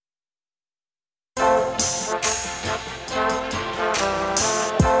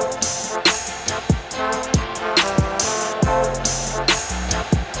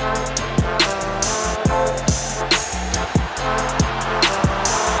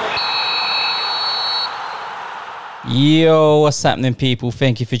Yo, what's happening, people?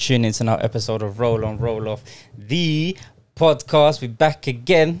 Thank you for tuning in to another episode of Roll On, Roll Off, the podcast. We're back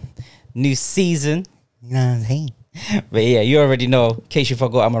again. New season. You know what I'm saying? But yeah, you already know. In case you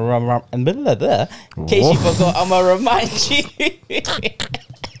forgot, I'm a In case you forgot, I'm a remind you.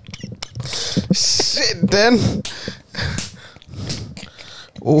 Shit, then.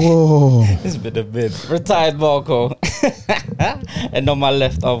 Oh, It's been a bit. Retired Marco. And on my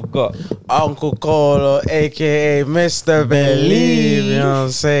left, I've got Unclekolo, aka Mr. Believe. You know what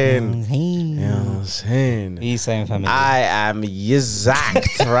I'm saying? You know what I'm saying? He's saying family. I am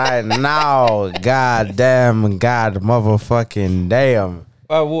exact right now. God damn, God motherfucking damn.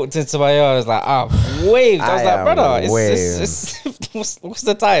 I walked into my yard, I was like, waved. I was like, brother, what's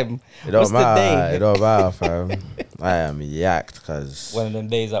the time? It don't What's matter. the day? It don't matter, fam. I am yacked, cause One of them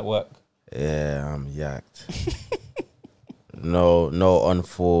days at work. yeah, I'm yacked. No on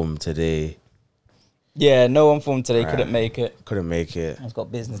form today. Yeah, no one from today couldn't make it. Couldn't make it. He's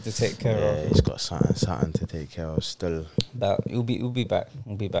got business to take care Yeah, of. he's got something to take care of still. But he'll be back.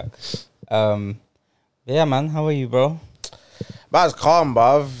 He'll be back. Yeah, man. How are you, bro? But it's calm,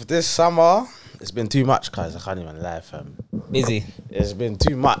 bruv. This summer, it's been too much, cuz I can't even lie, fam. Busy. It's been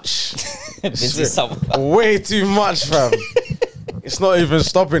too much. Busy summer. Way too much, fam. It's not even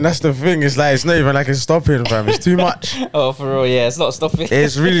stopping. That's the thing. It's like, it's not even like it's stopping, fam. It's too much. Oh, for real, yeah. It's not stopping.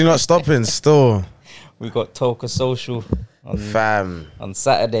 It's really not stopping still. We got Toka Social Fam, on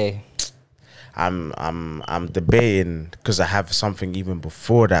Saturday. I'm debating because I have something even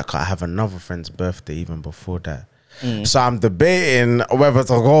before that. 'Cause I have another friend's birthday even before that. So I'm debating whether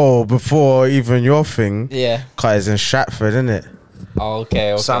to go before even your thing. Yeah. Cause it's in Stratford, innit? Oh,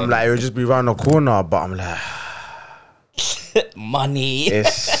 okay. So I'm like, it'll just be round the corner, but I'm like, money.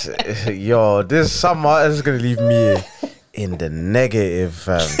 it's yo, this summer is gonna leave me in the negative,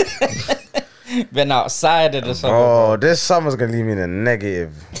 fam. Been outside of the summer. Oh, this summer's gonna leave me in the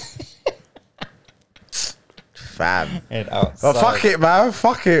negative. Fam. And outside. But fuck it, man.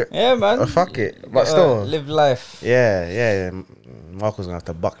 Fuck it. Yeah, man. Fuck it. But still. Live life. Yeah. Marco's gonna have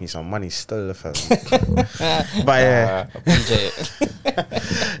to buck me some money still, fam. But yeah. Appreciate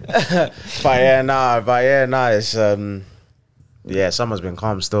it. But yeah, it's yeah, summer's been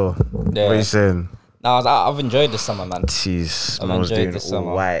calm still. Yeah. What are you saying? No, I've enjoyed the summer, man. Jeez, I've man, I was enjoyed doing the all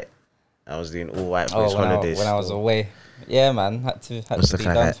summer. white. I was doing all white for his holidays. When I was away. Yeah, man. Had to be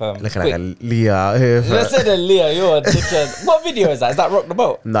done, like fam. looking like a Leah out here. Let's say the Leo, you're a dickhead. What video is that? Is that Rock the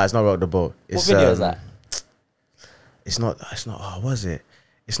Boat? No, it's not Rock the Boat. What video is that? It's not. Oh, was it?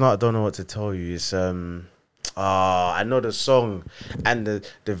 It's not. I don't know what to tell you. It's I know the song, and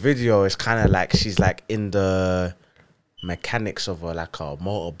the video is kind of like she's like in the mechanics of like a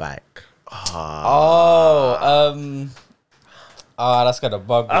motorbike. That's gonna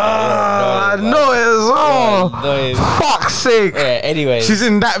bug me. I know it as well. Fuck's sake. Yeah, anyway. She's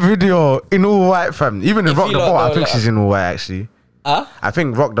in that video in all white, fam. Even in If Rock you the lot Boat, I know, think like- she's in all white, actually. Huh? I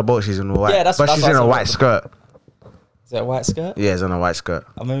think Rock the Boat, she's in all white. Yeah, that's but she's what in I a said, white Rock the skirt. Is that a white skirt? Yeah, it's in a white skirt.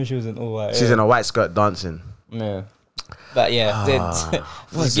 I remember she was in all white. She's in a white skirt dancing. Yeah. But yeah, to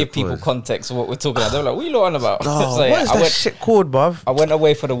give people context of what we're talking about, they're like, what are you lot on about? No, So, yeah, what is that shit called, bruv? I went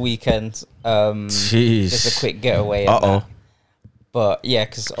away for the weekend. Jeez. Just a quick getaway. and that. But yeah,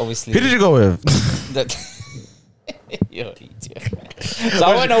 because obviously. Who did you go with? You're an idiot. So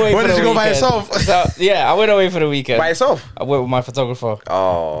I went away for the weekend. Where did you go by yourself? So, yeah, I went away for the weekend. By yourself? I went with my photographer.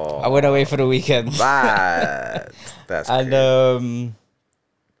 Oh. I went away for the weekend. Bad. That's And crazy.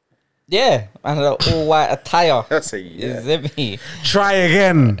 yeah, and an all white attire. That's a yeah. Is it me? Try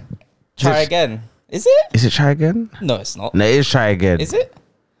again. Try again. Is it? Is it try again? No, it's not. No, it is try again. Is it?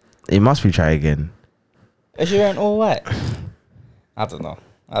 It must be try again. Is she wearing all white? I don't know.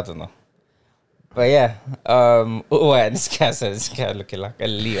 But yeah, all white. This guy looking like a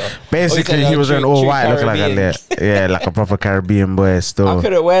Leo. Basically, he was wearing all white, looking like a Leo. Yeah, like a proper Caribbean boy still. I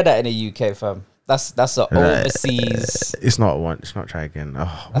couldn't wear that in the UK, fam. That's an overseas. It's not one. It's not try again.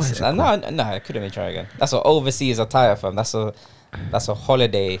 Oh, what is it called? No, I couldn't even try again. That's an overseas attire, fam. That's a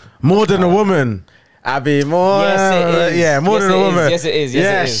holiday. More than a woman. I be more. Yes, it is. Yeah, more than a woman. Yes, it is.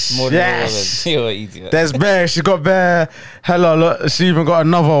 Yes, it is. More than a woman. You're an idiot. There's bare. She got bare. Hello, look. She even got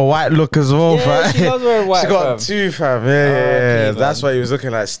another white look as well, Yeah, fam. she does wear white, She got fam. two, fam. Yeah. Okay, That's why he was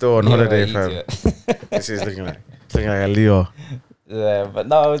looking like still on You're holiday, an fam. idiot. This is looking like a Leo. Yeah, but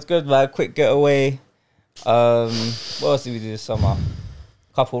no, it was good, man. Quick getaway. What else did we do this summer?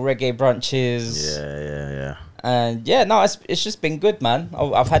 Couple reggae brunches. Yeah. And yeah, no, it's just been good, man.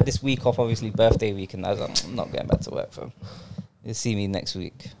 I've had this week off, obviously birthday week, and I was like, I'm not getting back to work, fam. You'll see me next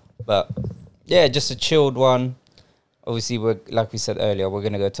week. But yeah, just a chilled one. obviously, we're like we said earlier, we're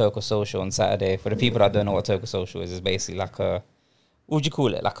gonna go Toco Social on Saturday. For the people that don't know what Toco Social is, it's basically like a, what would you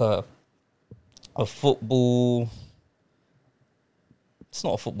call it? Like a football. It's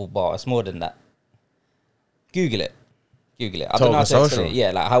not a football bar. It's more than that. Google it. I don't know how to Toco explain Social. it.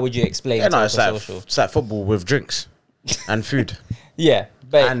 Yeah, like how would you explain Yeah, no, Toco it's like Social? it's like football with drinks and food. Yeah,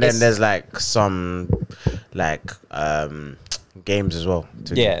 but And then there's like some like games as well.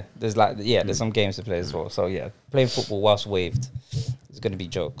 There's some games to play as well. So yeah, playing football whilst waved is gonna be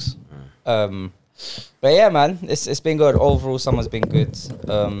jokes. But yeah, man, it's been good. Overall, summer's been good.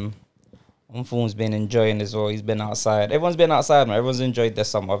 Fulham's been enjoying as well. He's been outside. Everyone's been outside, man. Everyone's enjoyed their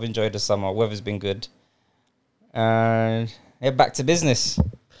summer. I've enjoyed the summer. Weather's been good. And yeah, back to business.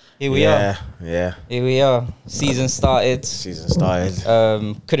 Here we are. Yeah. Here we are. Season started.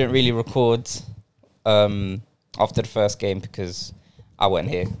 Couldn't really record after the first game because I wasn't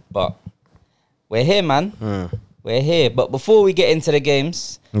here. But we're here, man. We're here. But before we get into the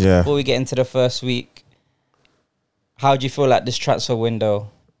games, before we get into the first week, how do you feel like this transfer window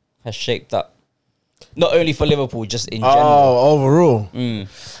has shaped up? Not only for Liverpool, just in general. Oh, overall.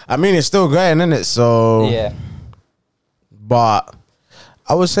 I mean, it's still going, isn't it? So yeah. But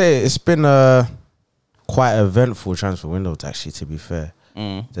I would say it's been a quite eventful transfer window, actually, to be fair.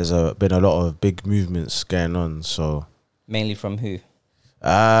 There's been a lot of big movements going on. So mainly from who?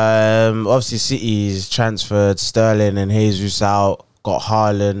 Obviously City's transferred Sterling and Jesus out, got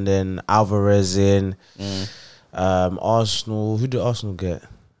Haaland and Alvarez in. Arsenal, who did Arsenal get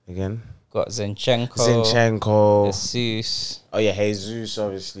again? Got Zinchenko, Jesus. Oh yeah, Jesus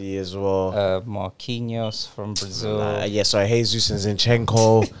obviously as well. Marquinhos from Brazil. Jesus and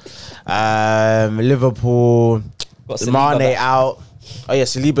Zinchenko. Liverpool, Got Mane out. Oh yeah,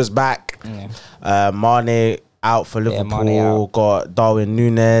 Saliba's back. Mane out for Liverpool. Mane out. Got Darwin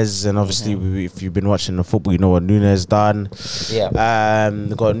Nunez, and obviously if you've been watching the football, you know what Nunez done.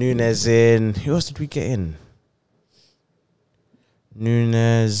 Got Nunez in. Who else did we get in?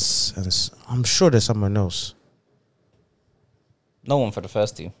 Nunez, and I'm sure there's someone else. No one for the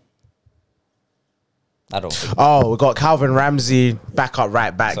first team. I don't think. Oh, we got Calvin Ramsey, backup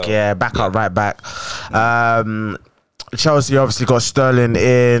right back. Right back. Chelsea obviously got Sterling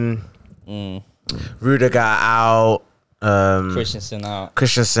in. Rudiger out. Christensen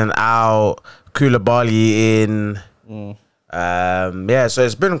out. Koulibaly in. So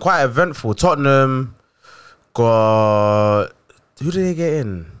it's been quite eventful. Tottenham got. Who did they get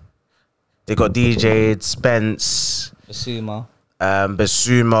in? They got DJ, Spence, Basuma,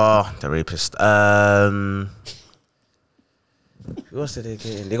 the rapist. Who else did they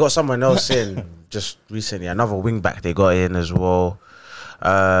get in? They got someone else in just recently. Another wing back they got in as well.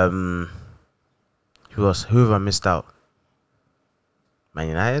 Who else? Who have I missed out? Man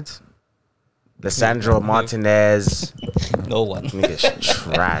United? Lissandro Martinez. No one. Nigga's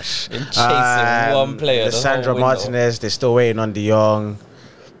trash. Chasing one player. Lissandro Martinez. They're still waiting on De Jong.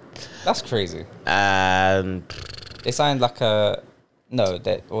 That's crazy. They signed like they're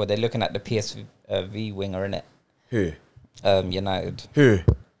looking at the PSV winger, innit? Who? United. Who?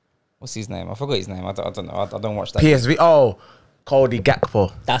 What's his name? I forgot his name. I don't know. I don't watch that. PSV. Oh, Cody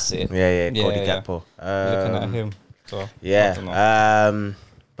Gakpo. That's it. Yeah, Cody Gakpo. Looking at him. So, yeah. I don't know.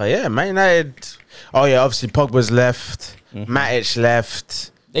 But yeah, Man United. Oh yeah, obviously Pogba's left. Matic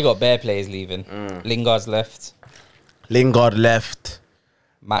left. They got bare players leaving. Lingard left.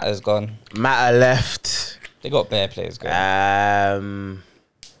 Mata's gone. Mata left. They got bare players going.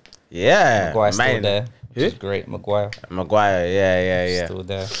 Yeah. Maguire's still there. Which is great. Maguire, yeah. Still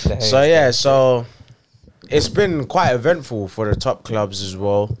there. So it's been quite eventful for the top clubs as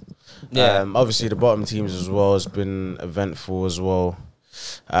well. Yeah. Obviously the bottom teams as well has been eventful as well.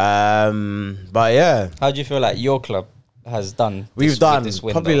 But yeah. How do you feel like your club has done? We've done this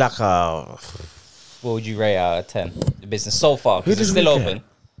window? probably like a. What would you rate out of 10? The business so far, because it's still open.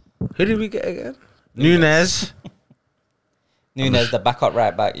 Who did we get again? Nunez, the backup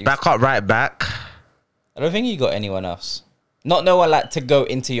right back. Backup right back. I don't think you got anyone else. Not no one like to go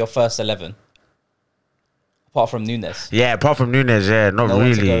into your first 11. Apart from Nunez. Yeah, apart from Nunez, yeah, not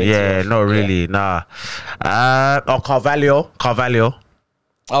really. Yeah, not really, nah. Carvalho.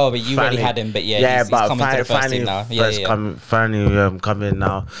 Oh, but you already had him, but he's coming to the first team now. Finally coming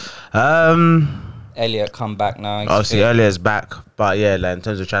now. Elliot come back now. Obviously, Elliot's back. But yeah, like in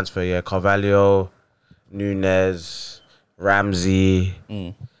terms of transfer, yeah, Carvalho, Nunez, Ramsey.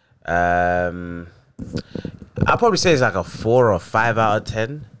 I'll probably say it's like a 4 or 5 out of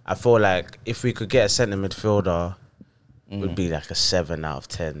 10. I feel like if we could get a centre midfielder, it would be like a 7 out of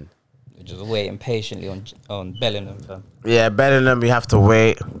 10. We're just waiting patiently on Bellingham, fam. Yeah, Bellingham, we have to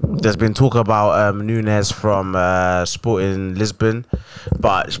wait. There's been talk about Nunez from Sporting Lisbon,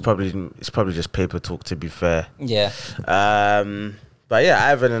 but it's probably just paper talk, to be fair. Yeah. But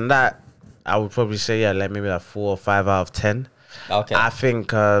yeah, other than that, I would probably say like maybe like 4 or 5 out of 10. Okay. I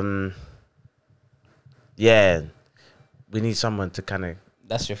think we need someone to kind of.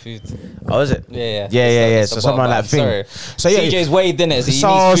 That's your food. Oh, is it? Yeah. Yeah. It's So the someone bottom, like thing. sorry. So yeah, CJ's weighed in it. So, so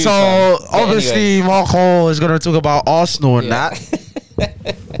he needs food, fam. But obviously anyways. Marco is gonna talk about Arsenal and that.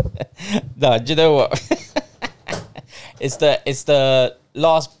 No, do you know what? It's the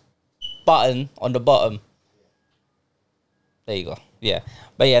last button on the bottom. There you go. Yeah.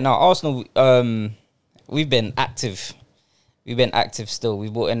 But yeah, no, Arsenal, we've been active. We've been active still. We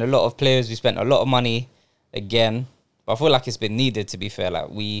brought in a lot of players. We spent a lot of money again. But I feel like it's been needed, to be fair. Like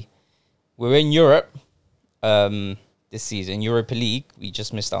we're in Europe this season, Europa League. We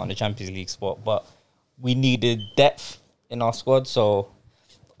just missed out on the Champions League spot, but we needed depth in our squad. So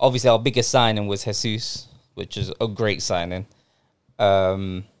obviously our biggest signing was Jesus, which is a great signing.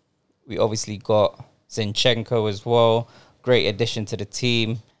 We obviously got Zinchenko as well. Great addition to the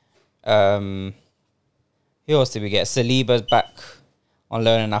team. Who else did we get? Saliba's back on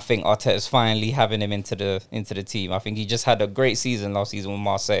loan, and I think Arteta's finally having him into the team. I think he just had a great season last season with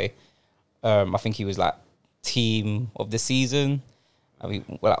Marseille. I think he was like team of the season. I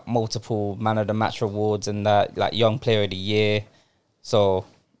mean, like multiple man of the match awards and that, like young player of the year. So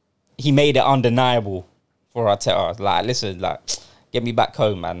he made it undeniable for Arteta. Like, listen, like, get me back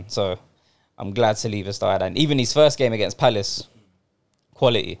home, man. So I'm glad Saliba started, and even his first game against Palace,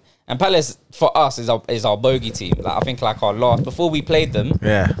 quality. And Palace for us is our bogey team. Like, I think like our last, before we played them,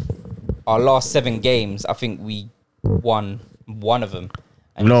 our last 7 games, I think we won one of them.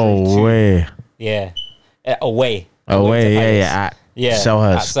 And No way. Yeah, away. At Selhurst.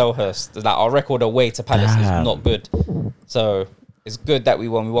 At Selhurst. Like, our record away to Palace is not good. So it's good that we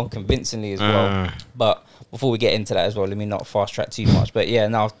won. We won convincingly as well. But before we get into that as well, let me not fast track too much. But yeah,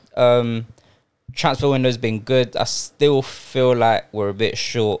 now transfer window's been good. I still feel like we're a bit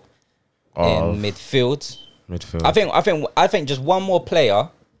short in midfield. I think just one more player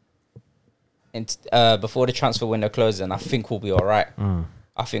before the transfer window closes, and I think we'll be all right.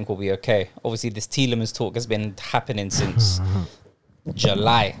 I think we'll be okay. Obviously, this Tielemans talk has been happening since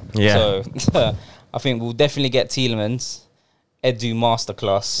July. Yeah. So I think we'll definitely get Tielemans. Edu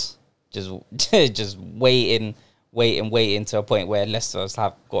masterclass. Just waiting to a point where Leicester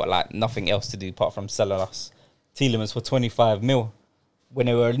have got like nothing else to do apart from selling us Tielemans for 25 mil when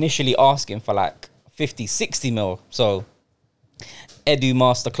they were initially asking for like 50, 60 mil. So Edu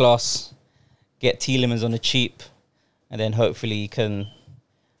masterclass, get Tielemans on the cheap, and then hopefully he can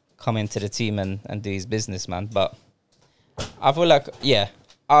come into the team and do his business, man. But I feel like,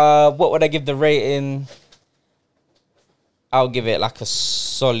 what would I give the rating? I'll give it like a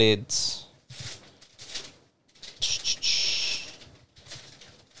solid...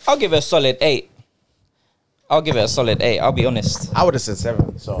 I'll give it a solid 8. I'll be honest. I would have said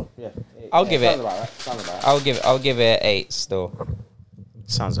 7. So yeah, I'll give it. Sounds about right. I'll give it an 8 still.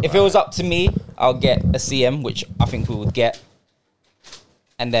 Sounds about If it was up to me, I'll get a CM, which I think we would get,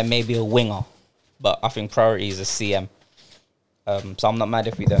 and then maybe a winger. But I think priority is a CM. So I'm not mad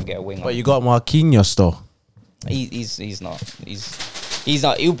if we don't get a winger. But you got Marquinhos though. He's not. He's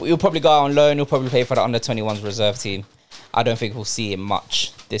not. He'll probably go out on loan. He'll probably play for the under-21s reserve team. I don't think we'll see him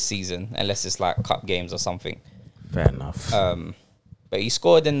much this season unless it's like cup games or something. Fair enough. But he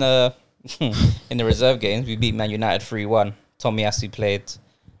scored in the in the reserve games. We beat Man United 3-1. Tomiyasu played.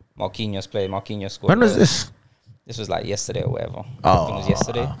 Marquinhos played. Marquinhos scored. When was this? This was like yesterday or whatever. I think it was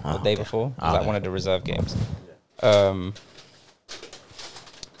yesterday or the day before. It was like one of the reserve games.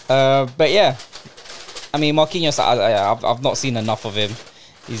 But yeah, I mean, Marquinhos, I've not seen enough of him.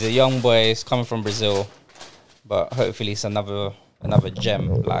 He's a young boy. He's coming from Brazil. But hopefully it's another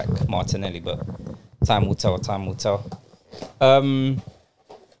gem like Martinelli. But time will tell.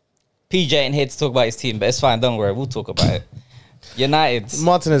 PJ ain't here to talk about his team, but it's fine. Don't worry. We'll talk about it. United.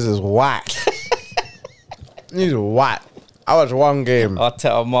 Martinez is whack. He's whack. I watched one game.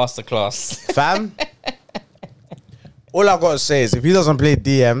 Arteta masterclass. Fam. All I got to say is if he doesn't play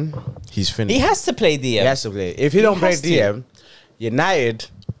DM, he's finished. He has to play DM. He has to play. If he don't play DM, United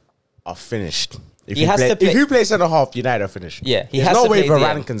are finished. If you play centre half, United are finished. Yeah, There's no way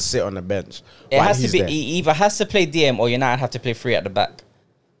Varane can sit on the bench. It has to be. He either has to play DM or United have to play 3 at the back.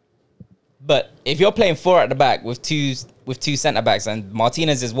 But if you're playing 4 at the back with two centre backs and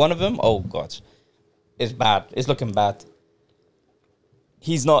Martinez is one of them, oh god, it's bad. It's looking bad.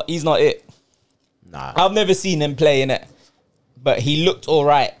 He's not it. Nah, I've never seen him play in it, but he looked all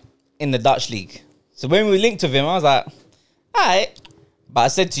right in the Dutch league. So when we linked with him, I was like, all right. But I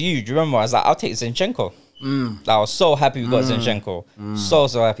said to you, do you remember? I was like, I'll take Zinchenko. Like, I was so happy we got Zinchenko. So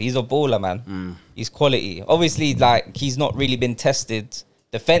happy. He's a baller, man. He's quality. Obviously, like, he's not really been tested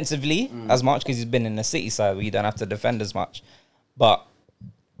defensively as much because he's been in the City side where you don't have to defend as much. But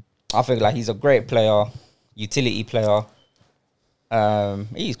I think like he's a great player, utility player.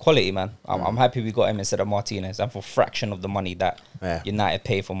 He's quality, man. I'm happy we got him instead of Martinez, and for a fraction of the money that United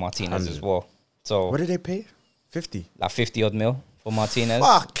pay for Martinez as well. So what did they pay? 50? Like 50 odd mil for Martinez.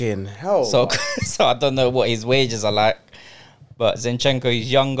 Fucking hell. So I don't know what his wages are like. But Zinchenko,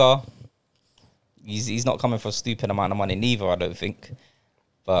 he's younger. He's not coming for a stupid amount of money neither, I don't think.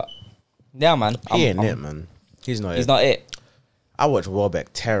 But yeah, man. He ain't it, man. He's not it. I watched Welbeck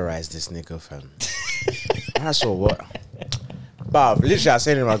terrorize this nigga, fam. I saw what. But literally, I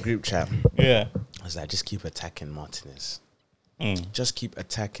said in my group chat, Yeah. I was like, just keep attacking Martinez. Just keep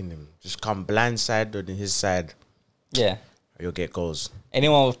attacking him. Just come blindside on his side. Yeah. You'll get goals.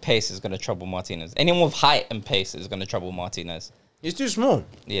 Anyone with pace is going to trouble Martinez. Anyone with height and pace is going to trouble Martinez. He's too small.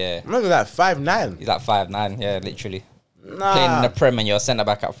 Yeah. Look at that, 5'9". He's like 5'9", yeah, literally. Nah. Playing in the Prem and you're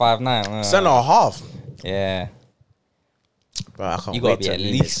centre-back at 5'9". Centre or half. Yeah. Bro, I can't You gotta wait be till at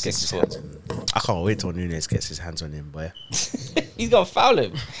Nunez least gets 6 his hands on him. I can't wait till Nunez gets his hands on him, boy. He's going to foul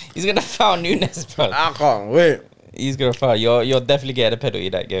him. He's going to foul Nunez, bro. I can't wait. He's going to foul. You're definitely getting a penalty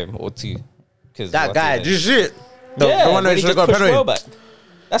that game, or 2. That guy, did you see it? The Yeah, one but that he should just have got a pushed penalty. well back.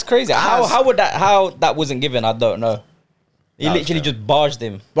 That's crazy. How would that? How that wasn't given? I don't know. He literally just barged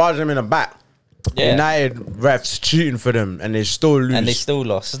him. Barged him in the back. Yeah. United refs cheating for them, and they still lose. And they still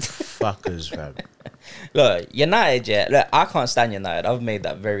lost. Fuckers, fam. Look, United, yeah. Look, I can't stand United. I've made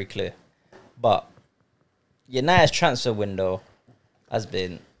that very clear. But United's transfer window has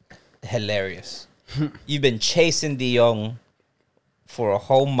been hilarious. You've been chasing De Jong for a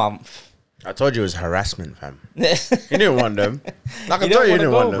whole month. I told you it was harassment, fam. You didn't want them. Like I You told you, don't you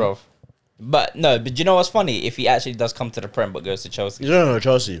didn't want want to them. go, bro. But no, but you know what's funny? If he actually does come to the Prem but goes to Chelsea. He's going to go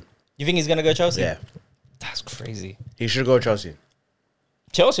Chelsea. You think he's going to go Chelsea? Yeah. That's crazy. He should go Chelsea.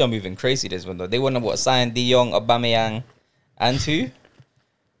 Chelsea are moving crazy this window. They wouldn't have signed De Jong, Aubameyang, and who?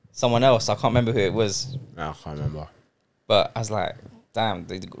 Someone else. I can't remember who it was. I can't remember. But I was like, damn,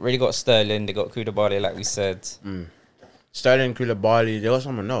 they really got Sterling. They got Koulibaly, like we said. Sterling, Koulibaly, they got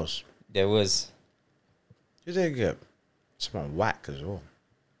someone else. There was. Who did they get? Someone whack as well.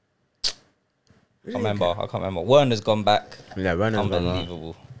 I can't remember. Werner's gone back. Yeah, Werner's gone back.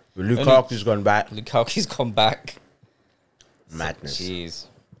 Unbelievable. Lukaku's gone back. Lukaku's gone back. Madness. Jeez.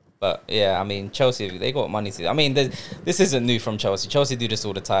 But yeah, I mean, Chelsea, they got money to. I mean, this isn't new from Chelsea. Chelsea do this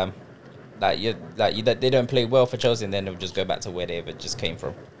all the time. They don't play well for Chelsea, and then they'll just go back to where they just came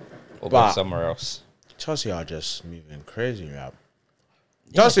from, or go somewhere else. Chelsea are just moving crazy, right?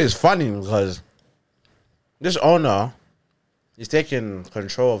 Chelsea is funny because this owner is taking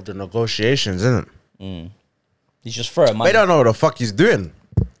control of the negotiations, isn't it? He's just throwing money. They don't know what the fuck he's doing.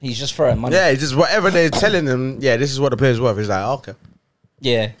 He's just throwing money. Yeah, it's just whatever they're telling him. Yeah, this is what the player's worth. He's like, okay.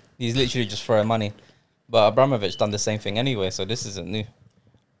 Yeah, he's literally just throwing money. But Abramovich done the same thing anyway, so this isn't new.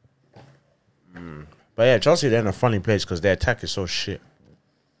 But yeah, Chelsea, they're in a funny place because their attack is so shit.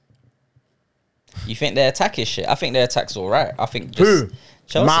 You think their attack is shit? I think their attack's all right. I think Who? just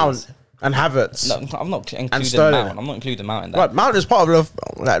Chelsea's. Mount and Havertz. No, I'm not including Sterling. Mount. I'm not including Mount in that. But Mount is part of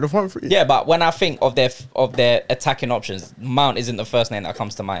the front three. Yeah, but when I think of their attacking options, Mount isn't the first name that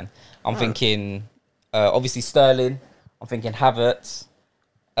comes to mind. I'm thinking, obviously Sterling. I'm thinking Havertz.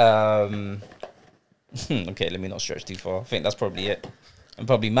 Okay, let me not stretch too far. I think that's probably it. And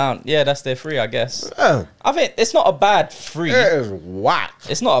probably Mount. Yeah, that's their three, I guess. Yeah. I think it's not a bad three. It is whack.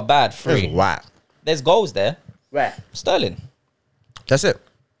 It's not a bad three. It's whack. There's goals there. Where? Sterling. That's it.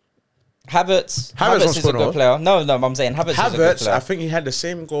 Havertz Havertz is a good player. No, I'm saying Havertz is a good Havertz, player. I think he had the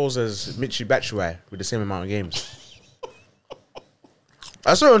same goals as Michy Batshuayi with the same amount of games.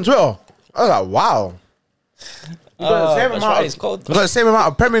 I saw it on Twitter. I was like, wow. He got the same amount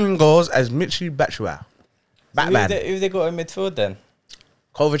of Premier League goals as Michy Batshuayi. Batman. Who they got in midfield then?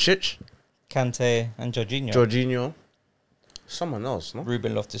 Kovacic. Kante and Jorginho. Jorginho. Someone else, no?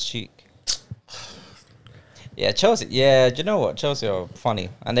 Ruben Loftus-Cheek. Yeah, Chelsea. Yeah, do you know what? Chelsea are funny,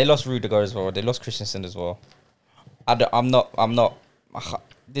 and they lost Rudiger as well. They lost Christensen as well. I'm not.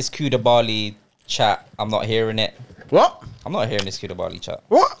 This Koulibaly chat. I'm not hearing it. What? I'm not hearing this Koulibaly chat.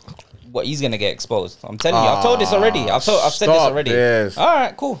 What? He's gonna get exposed. I'm telling you. I've told this already. I've said this already. This. All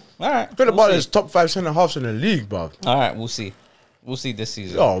right, cool. All right. Koulibaly is top 5 centre halves in the league, bro. All right, we'll see. We'll see this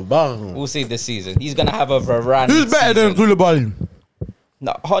season. Oh, man. We'll see this season. He's gonna have a Varane. Who's better than Koulibaly?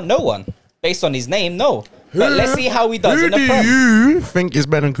 No one. Based on his name, no. But let's see how he does Who in the do Prem. you think is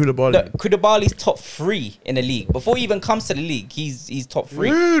better than Koulibaly? Look, Koulibaly's top 3 in the league. Before he even comes to the league, he's top 3.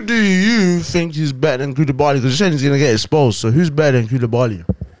 Who do you think is better than Koulibaly? Because you're saying he's going to get exposed. So who's better than Koulibaly?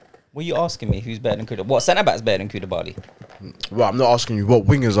 What are you asking me? Who's better than Koulibaly? What centre back's better than Koulibaly? Well, I'm not asking you what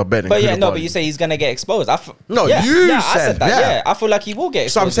wingers are better than But Koulibaly. yeah, no, but you say he's gonna get exposed. You I said that. yeah. Yeah, I feel like he will get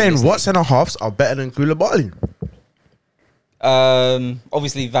So exposed. I'm saying what centre halves are better than Koulibaly?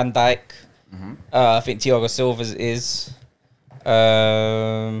 Obviously Van Dijk. I think Thiago Silva is.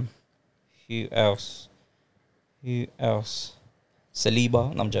 Who else?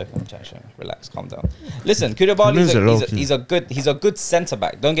 Saliba. No, I'm joking. Relax, calm down. Listen, Koulibaly, he's a good centre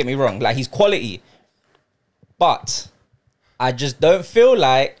back. Don't get me wrong. Like, he's quality, but I just don't feel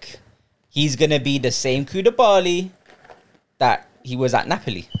like he's gonna be the same Koulibaly that he was at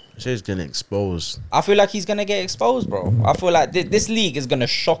Napoli. So he's getting exposed. I feel like he's gonna get exposed, bro. I feel like this league is gonna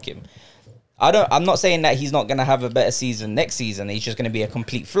shock him. I'm not saying that he's not gonna have a better season next season. He's just gonna be a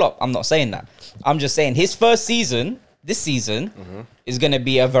complete flop. I'm not saying that. I'm just saying his first season, this season, is gonna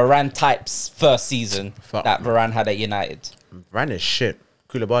be a Varane type's first season that Varane had at United. Varane is shit.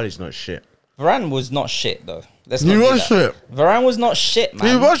 Koulibaly's not shit. Varane was not shit though. He was shit. Varane was not shit, man.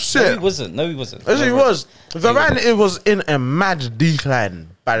 He was shit. No, he wasn't. Yes, he was. Varane, it was in a mad decline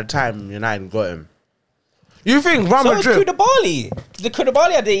by the time United got him. You think Real So was Madrid Koulibaly. The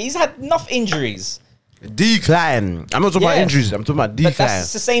Koulibaly, he's had enough injuries. decline? I'm not talking about injuries. I'm talking about But decline.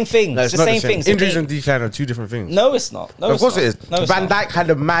 that's the same thing. No, It's the not same thing. Injuries and decline are two different things. No, it's not. No, Of course it is. No, it's Van not. Dijk had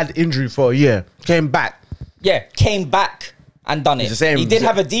a mad injury for a year, came back. Yeah, came back and done it. It's the same- He did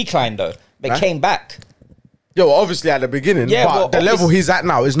have a decline though, but Huh? came back. Yo, well, obviously at the beginning, Yeah, but well, the level he's at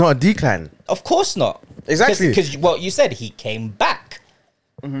now is not a decline. Of course not. Exactly. Because what you said, he came back.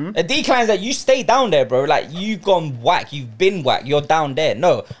 A decline is that you stay down there, bro. Like, you've gone whack. You've been whack. You're down there.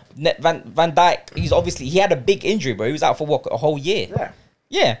 No, Van Dijk, he had a big injury, bro. He was out for what, a whole year? Yeah.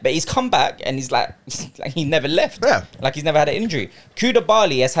 Yeah, but he's come back and he's like he never left. Yeah. Like, he's never had an injury.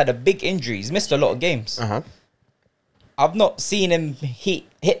 Koulibaly has had a big injury. He's missed a lot of games. I've not seen him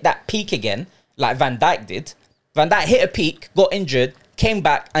hit that peak again like Van Dijk did. Van Dijk hit a peak, got injured, came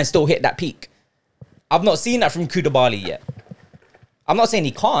back and still hit that peak. I've not seen that from Koulibaly yet. I'm not saying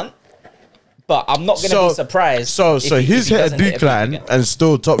he can't, but I'm not going to be surprised. So if he he's hit a doesn't peak decline again. and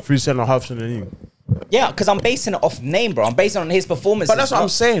still top 3 centre halves in the league. Yeah, because I'm basing it off name, bro. I'm basing it on his performances. But that's what I'm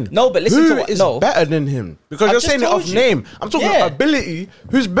saying. No, but listen Who to what... is No, better than him? Because I've you're just saying it told off you. name. I'm talking Yeah. about ability.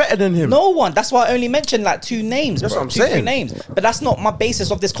 Who's better than him? no one. That's why I only mentioned like 2 names, That's bro. what I'm 2, 3 saying. names. But that's not my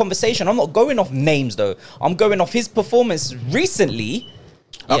basis of this conversation. I'm not going off names, though. I'm going off his performance recently.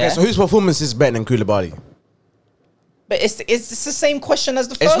 Okay, Yeah. so whose performance is better than Koulibaly? But it's the same question as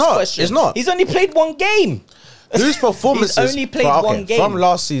the first not. question. It's not. He's only played 1 game. Whose performances? He's only played 1 game. From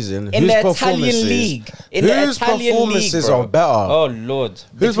last season, In whose the Italian performances- league. In the whose Italian performances league, bro. are better? Oh, Lord.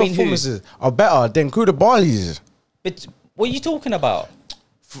 Whose Between who? performances are better than Koulibaly's? But what are you talking about?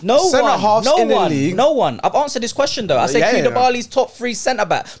 No Centre one. halves No in the one. league. No one. I've answered this question though. I said Yeah, yeah, Koulibaly's top 3 centre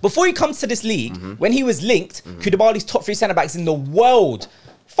back. Before he comes to this league, when he was linked, Koulibaly's top 3 centre backs in the world.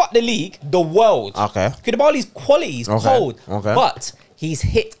 Fuck the league, the world. Okay. Koulibaly's quality is Okay, cold. okay. But he's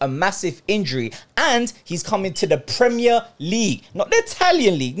hit a massive injury and he's coming to the Premier League. Not the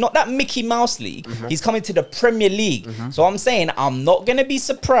Italian league, not that Mickey Mouse league. He's coming to the Premier League. So I'm saying I'm not going to be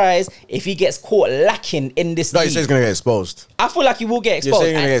surprised if he gets caught lacking in this No, you league. say he's going to get exposed. I feel like he will get You're exposed.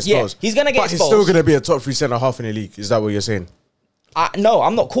 saying he's going to get exposed. Yeah, he's going to get but exposed. he's still going to be a top 3 centre half in the league. Is that what you're saying? No,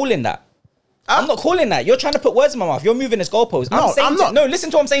 I'm not calling that. I'm not calling that. You're trying to put words in my mouth. You're moving this goalpost. No, I'm not. No, listen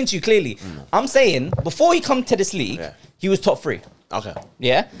to what I'm saying to you clearly. I'm saying before he come to this league, he was top 3. Okay.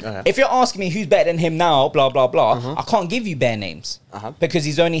 Yeah? Okay. If you're asking me who's better than him now, blah, blah, blah, I can't give you bare names. Because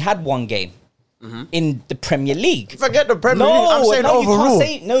he's only had 1 game in the Premier League. Forget the Premier League. I'm saying no, overall. you can't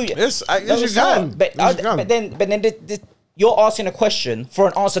say... No, Yes, no, yes, you it's not. can. But, Yes, you can. but then you're asking a question for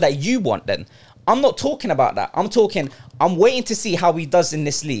an answer that you want then. I'm not talking about that. I'm waiting to see how he does in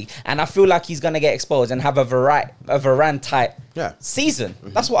this league. And I feel like he's going to get exposed and have a Varane type season.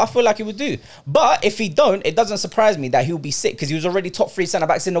 That's what I feel like he would do. But if he don't, it doesn't surprise me that he'll be sick because he was already top 3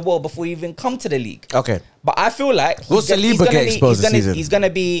 centre-backs in the world before he even come to the league. Okay. But I feel like Will Saliba get exposed this season? He's gonna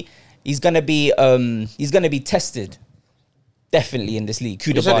be tested definitely in this league.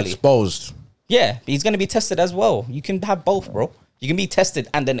 You said Koulibaly. exposed. Yeah, he's gonna be tested as well. You can have both, bro. You can be tested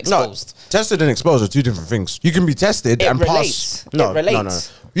and then exposed. No, tested and exposed are 2 different things. You can be tested and relates. pass. No, It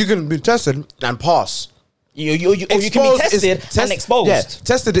relates. no. You can be tested and pass. Or you can be tested and exposed. Yeah,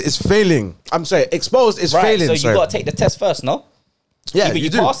 tested is failing. I'm sorry, exposed is failing. So you gotta take the test first, no? Yeah, Either you you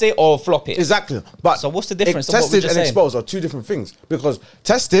do. pass it or flop it. Exactly. But So what's the difference of what we're Tested just and saying? exposed are two different things, because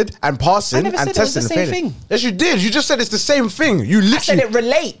tested and passing I never and said it was testing the and same failing. thing. Yes, you did. You just said it's the same thing. You I said literally. it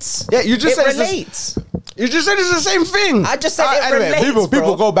relates. Yeah, you just it said it's the- relates. You just said it's the same thing. I just said it relates, People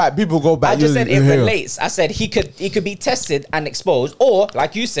bro. go back. People go back. I just You- said you it hear. relates. I said he could be tested and exposed, or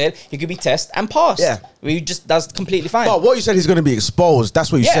like you said, he could be tested and passed. Yeah. That's completely fine. But what you said, he's going to be exposed.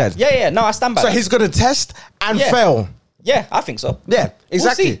 That's what you yeah, said. yeah. No, I stand by So that. he's going to test and Yeah. fail. Yeah, I think so. Yeah,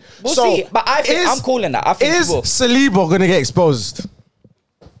 exactly. We'll So see. But I think I'm calling that. I think is he will. Saliba going to get exposed?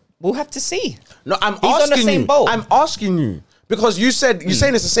 We'll have to see. No, I'm He's on the asking same you. boat. I'm asking you because you're saying it's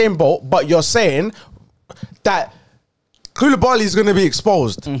the same boat, but you're saying that Koulibaly is going to be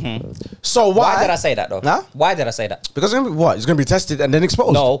exposed. So Why did I say that though? Huh? Why did I say that? Because he's going to be tested and then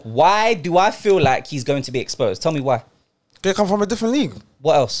exposed. No. Why do I feel like he's going to be exposed? Tell me why. They come from a different league.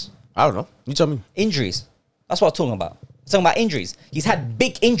 What else? I don't know. You tell me. Injuries. That's what I'm talking about. I'm talking about injuries. He's had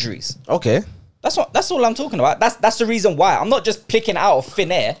big injuries. Okay. That's all I'm talking about. That's the reason why. I'm not just picking out of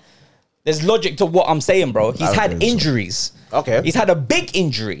thin air. There's logic to what I'm saying, bro. He's had Okay. injuries. Okay. He's had a big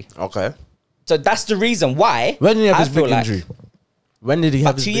injury. Okay. So that's the reason why. When did he have I his feel big like injury? When did he have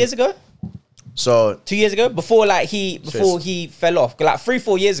About his 2 big- years ago? So 2 years ago? Before he fell off. Like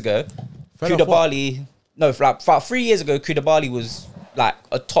 3-4 years ago, Fell off what? Koulibaly. No, for like 3 years ago, Koulibaly was like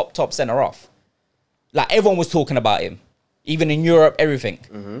a top centre off. Like everyone was talking about him. Even in Europe,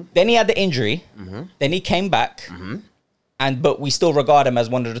 everything. Then he had the injury. Then he came back. But we still regard him as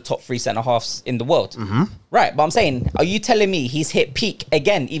one of the top 3 centre halves in the world. Right, but I'm saying, are you telling me he's hit peak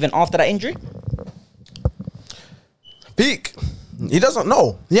again even after that injury? peak. He doesn't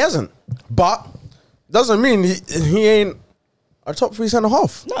know. He hasn't. But doesn't mean he ain't a top 3 centre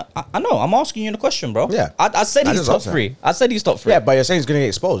half. No, I know. I'm asking you the question, bro. Yeah. I said I he's just top answered. 3. I said he's top 3. Yeah, but you're saying he's going to get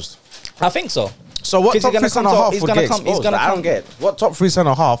exposed. I think so. So what 'Cause top he's 3 gonna come centre to- half he's would gonna get come- he's exposed? gonna I don't come- get it. What top 3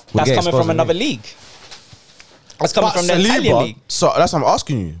 centre half would That's get coming exposed from in the another league? league. That's coming But from the Italian Saliba, league. so that's what I'm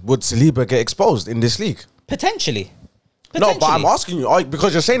asking you. Would Saliba get exposed in this league? Potentially. No, but I'm asking you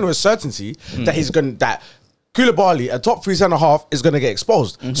because you're saying with certainty that he's going that Koulibaly, a top 3 centre half, is going to get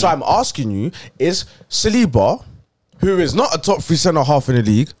exposed. So I'm asking you: is Saliba, who is not a top 3 centre half in the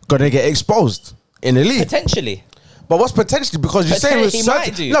league, going to get exposed in the league? Potentially. But what's potentially, because you're saying with He might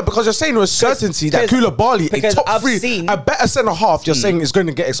certainty? do. No, because you're saying with certainty that because- Koulibaly, a because top I've 3, seen- a better centre half, you're saying is going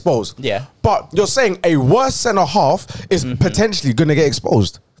to get exposed. Yeah. But you're saying a worse centre half is potentially going to get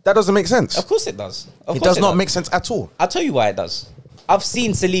exposed. That doesn't make sense. Of course it does. Of It course does not make sense at all. I'll tell you why it does. I've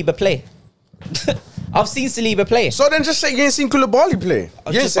seen Saliba play. I've seen Saliba play. So then just say you ain't seen Koulibaly play.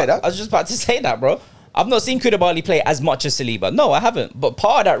 You ain't say I that. was just about to say that, bro. I've not seen Koulibaly play as much as Saliba. No, I haven't. But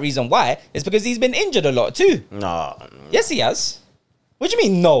part of that reason why is because he's been injured a lot too. No. Yes, he has. What do you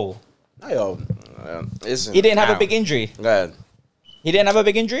mean, no? Yo, listen. He didn't have a big injury. Go ahead. He didn't have a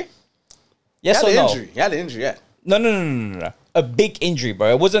big injury? He Yes had or an no? injury. He had an injury, yeah. No. A big injury, bro.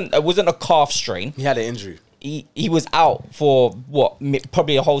 It wasn't a calf strain. He had an injury. He was out for what?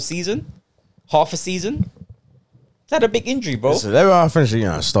 Probably a whole season? Half a season? He's had a big injury, bro. So everyone finish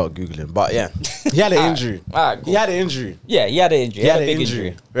it, start Googling. But yeah, he had an Alright. injury. Alright, cool. He had an injury. Yeah, he had an injury. He had a an big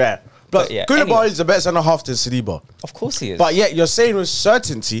injury. Yeah. But yeah, Koulibaly anyways. is a better centre half than Saliba. Of course he is. But yet you're saying with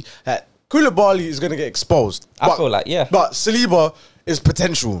certainty that Koulibaly is going to get exposed. I feel like, yeah. But Saliba is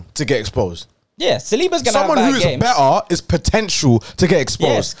potential to get exposed. yeah, Saliba's gonna Someone have bad who's games. better is potential to get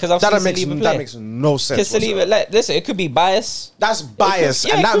exposed. Yes, 'cause I've that seen makes Saliba that play. makes no sense. Because Saliba, whatsoever. like, listen, it could be bias. That's bias,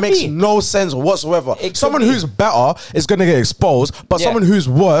 yeah, and it that could makes be. no sense whatsoever. It could Someone be. who's better is going to get exposed, but Yeah. someone who's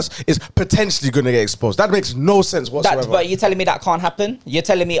worse is potentially going to get exposed. That makes no sense whatsoever. But you're telling me that can't happen? You're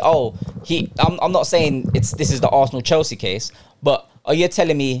telling me, I'm not saying this is the Arsenal Chelsea case, but are you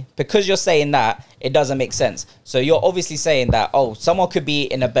telling me because you're saying that it doesn't make sense? So you're obviously saying that someone could be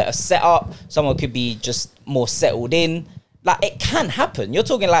in a better setup, someone could be just more settled in. Like it can happen. You're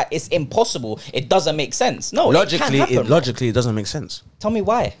talking like it's impossible. It doesn't make sense. No, it can happen. logically, it doesn't make sense. Tell me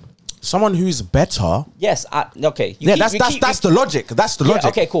why. Someone who's better. Yes, okay. That's the logic. That's the logic.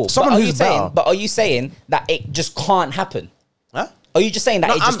 Okay, cool. Someone who's better. But are you saying that it just can't happen? Huh? Are you just saying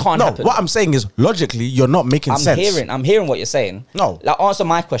that it just can't happen? What I'm saying is logically, you're not making sense. I'm hearing what you're saying. No. Like, answer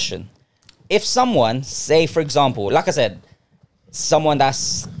my question. If someone, say for example, like I said, someone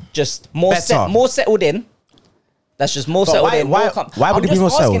that's just more Better. more settled in, that's just more But settled why- in. why- why would I'm he be more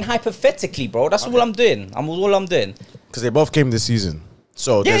just asking settled? hypothetically, bro. That's all I'm doing. All I'm doing. Because they both came this season.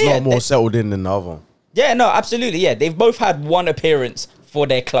 So there's yeah, no more they- settled in than the other. Yeah, no, absolutely. Yeah, they've both had one appearance for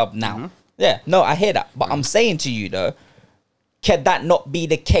their club now. Yeah, no, I hear that. But I'm saying to you though, can that not be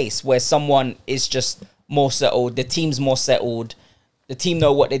the case where someone is just more settled, the team's more settled, the team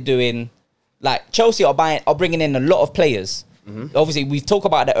know what they're doing? Like Chelsea are bringing in a lot of players, Obviously, we've talked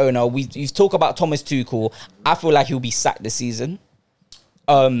about the owner. We've talked about Thomas Tuchel. I feel like he'll be sacked this season.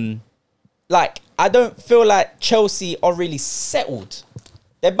 Like, I don't feel like Chelsea are really settled.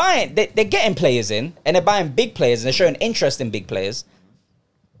 They're getting players in, and they're buying big players, and they're showing interest in big players.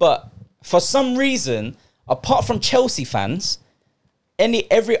 But for some reason, apart from Chelsea fans,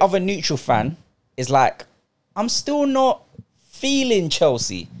 every other neutral fan is like, I'm still not feeling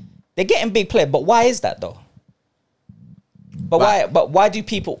Chelsea. They're getting big players, but why is that though? Why do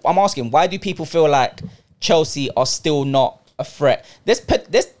people? I'm asking, why do people feel like Chelsea are still not a threat?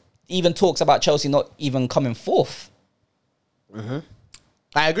 This even talks about Chelsea not even coming fourth.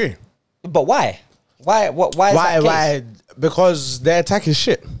 I agree. But why? Why is that case? Why? Because their attack is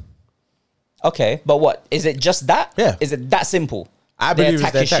shit. Okay, but what? Is it just that? Yeah. Is it that simple? I believe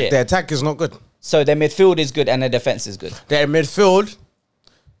it's their attack. Their attack is not good. So their midfield is good and their defense is good. Their midfield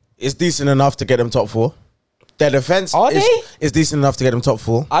is decent enough to get them top 4. Their defense is decent enough to get them top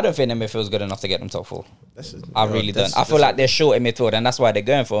 4. I don't think their midfield is good enough to get them top 4. I really don't. I feel like they're short in midfield, and that's why they're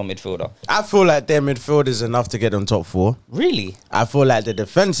going for a midfielder. I feel like their midfield is enough to get them top 4. Really? I feel like the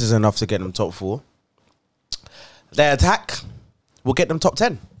defense is enough to get them top 4. Their attack will get them top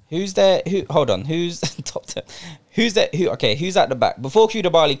 10. Hold on. Who's top 10? Who's at the back? Before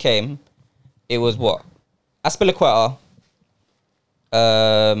Koulibaly came, it was what? Aspilicueta,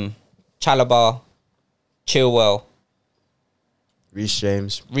 Chalobah, Chilwell, Reece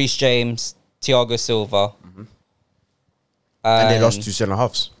James, Thiago Silva. And they lost 2 centre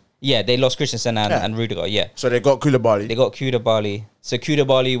halves. Yeah, they lost Christensen and Rudiger, yeah. So they got Koulibaly. So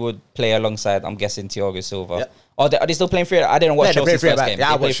Koulibaly would play alongside, I'm guessing, Thiago Silva. Yep. Are they still playing free? I didn't watch Chelsea's first game.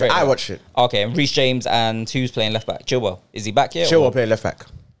 Yeah, I watched it. Okay, and Reece James and who's playing left back? Chilwell. Is he back here? Chilwell playing left back.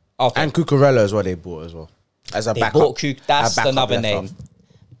 Okay. And Cucurella as well, they bought as well. As a backup. That's another name.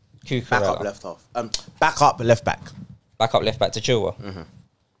 Cucurella. Backup left half. Backup left back. Backup left back to Chilwell.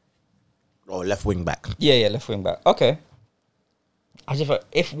 Or left wing back. Yeah, left wing back. Okay. I just thought,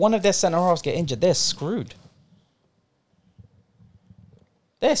 if one of their centre halves get injured, they're screwed.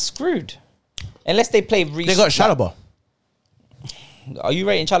 Unless they play Reece. They got Chalobah. Are you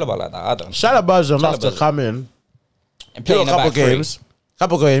rating Chalobah like that? I don't. Chalobah's enough to come in and play a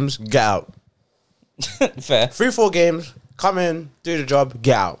couple games, get out. Fair. 3-4 games, come in, do the job,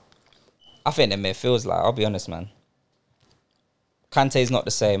 get out. I think the midfield's like, I'll be honest, man. Kante's not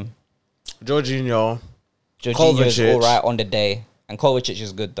the same. Jorginho's all right on the day. And Kovacic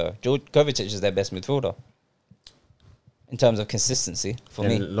is good, though. Kovacic is their best midfielder. In terms of consistency, for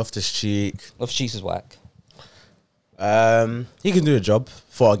me. Loftus-Cheek is whack. He can do the job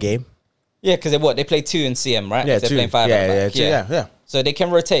for a game. Yeah, because they play 2 in CM, right? Yeah, they're 2. Playing 5 Yeah. So they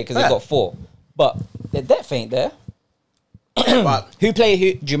can rotate because they've got 4. But their depth ain't there. But Do you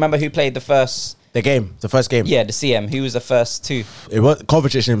remember who played the first game? The first game. Yeah, the CM. Who was the first 2? It was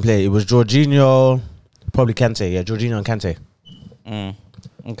Kovacic didn't play. It was Jorginho, probably Kante. Yeah, Jorginho and Kante.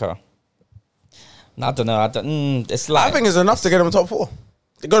 Okay. I don't know. It's like, I think it's enough to get them top 4.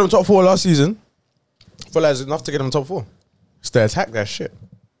 They got them top 4 last season. I feel like it's enough to get them top 4. It's their attack, that shit.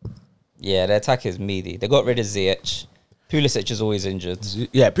 Yeah, their attack is meaty. They got rid of Ziyech. Pulisic is always injured.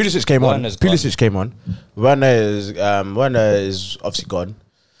 Yeah, Pulisic came on. Werner is obviously gone.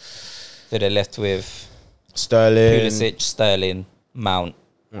 So they're left with Sterling. Pulisic, Sterling, Mount.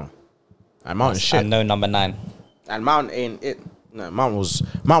 Yeah. And Mount is shit. And no number 9. And Mount ain't it. No, Mount was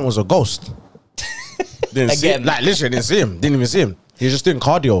a ghost. Didn't see him. Like, literally didn't see him. Didn't even see him. He was just doing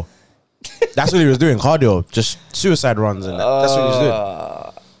cardio. That's what he was doing, cardio. Just suicide runs and that. That's what he was doing.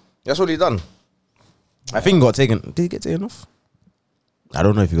 That's what he done. I think he got taken. Did he get taken off? I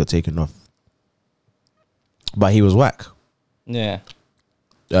don't know if he got taken off. But he was whack. Yeah.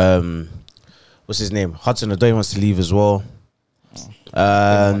 What's his name? Hudson-Odoi wants to leave as well.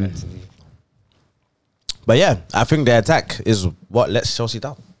 But yeah, I think their attack is what lets Chelsea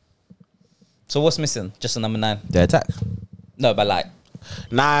down. So what's missing? Just a number 9? Their attack. No, but like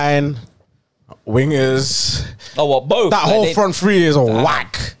 9 wingers. Oh, what? Both? That whole front 3 is a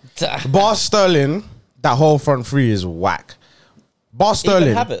whack. Bar Sterling, that whole front 3 is whack. Bar Sterling.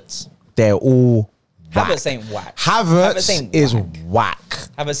 Even Havertz. They're all whack. Havertz ain't whack. Havertz is whack.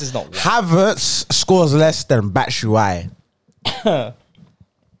 Havertz is not whack. Havertz scores less than Batshuayi.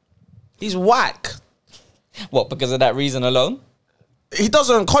 He's whack. What, because of that reason alone? He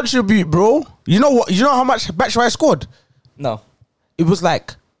doesn't contribute, bro. You know what? You know how much Batshuayi scored? No. It was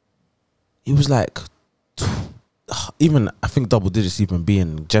like even, I think double digits, even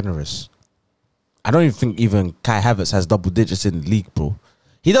being generous. I don't even think even Kai Havertz has double digits in the league, bro.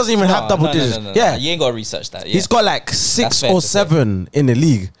 He doesn't even have double digits. Yeah, you ain't got to research that. Yeah. He's got like 6 or 7 in the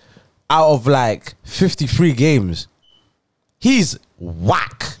league out of like 53 games. He's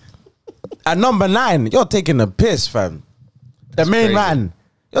whack. At number 9, you're taking the piss, fam. The main crazy. man,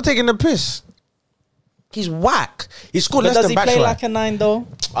 you're taking the piss. He's whack. He scored But less does than he play Batshuayi. like a 9 though?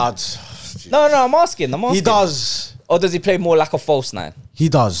 Ah, No, I'm asking. he does. Or does he play more like a false 9? He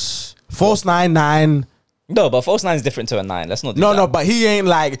does. False 9. No, but false 9 is different to a 9. Let's not do that. No, but he ain't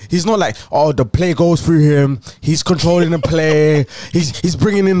like, he's not like, oh, the play goes through him. He's controlling the play. He's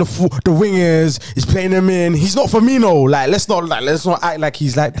bringing in the wingers. He's playing them in. He's not Firmino. Like, let's not act like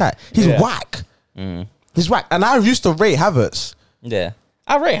he's like that. He's whack. He's whack. And I used to rate Havertz. Yeah.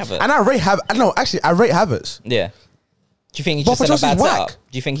 I rate Havertz. And I rate Havertz. No, actually, I rate Havertz. Yeah. Do you think he's But just in a Chelsea's bad whack. setup?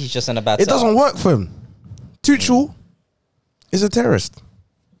 Do you think he's just in a bad It setup? doesn't work for him. Tuchel is a terrorist.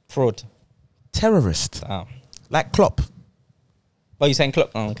 Fraud. Terrorist. Oh. Like Klopp. Well, you saying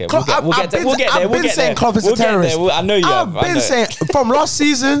Klopp? Oh, okay. Klopp, We'll get there. I've been saying Klopp is a terrorist. I know you have. I've been saying from last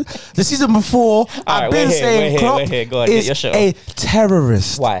season, the season before, I've been saying Klopp is a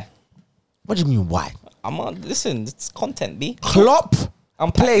terrorist. Why? What do you mean why? I'm on. Listen, it's content, B. Klopp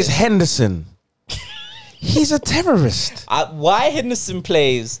Unpack plays this. Henderson. He's a terrorist. Why Henderson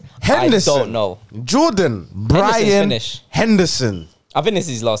plays? Henderson. I don't know. Jordan, Brian, finished. Henderson. I think this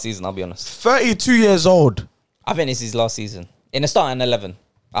is his last season. I'll be honest. 32 years old. I think this is his last season in the starting 11.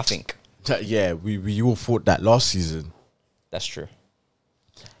 I think Yeah, we all thought that last season. that's true.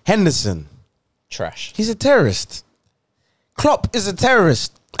 Henderson. Trash. He's a terrorist. Klopp is a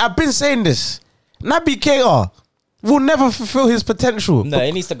terrorist. I've been saying this. Naby Keita will never fulfill his potential. No,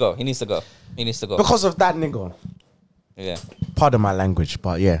 he needs to go. He needs to go. He needs to go. Because of that nigga. Yeah. Pardon my language,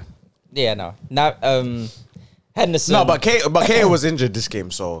 but yeah. Yeah. No. Now, Henderson. No, but Keita was injured this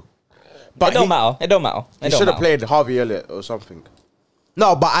game, so. But it don't matter. It don't matter. He should have played Harvey Elliott or something.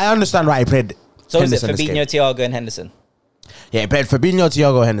 No, but I understand why he played. So Henderson is it this game. Fabinho, Thiago, and Henderson? Yeah, he played Fabinho,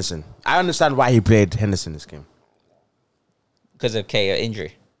 Thiago, Henderson. I understand why he played Henderson this game. Because of Keita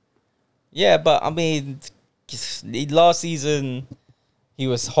injury. Yeah, but I mean, last season he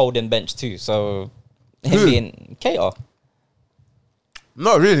was holding bench too. So him Who? being Keita.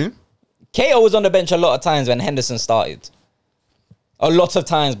 Not really. Keita was on the bench a lot of times when Henderson started. A lot of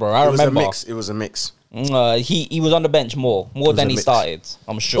times, bro. I remember. It was a mix. He was on the bench more than a he mix. started.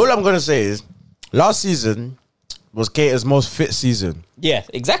 I'm sure. All I'm gonna say is, last season was Keita's most fit season. Yeah,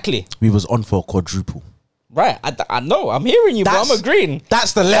 exactly. We was on for a quadruple. Right. I know. I'm hearing you, bro. I'm agreeing.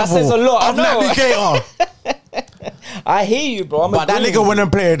 That's the That level says a lot. of I know. Naby Keita. I hear you, bro. But that nigga went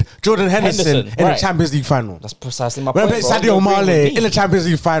and played Jordan Henderson in the right. Champions League final. That's precisely my When point, I bro. played I'm Sadio agreeing with Mane D. in the Champions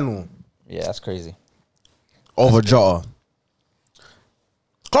League final Yeah, that's crazy. over Jota.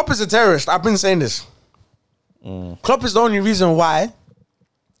 Klopp is a terrorist. I've been saying this. Klopp is the only reason why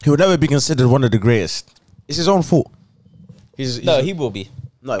he would never be considered one of the greatest. It's his own fault. No, he will be.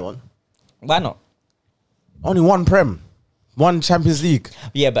 No, he won't. Why not? Only one Prem, one Champions League,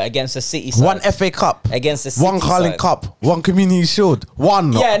 Yeah, but against the City side. one FA Cup, Against the City one Carling side. Cup, one Community Shield,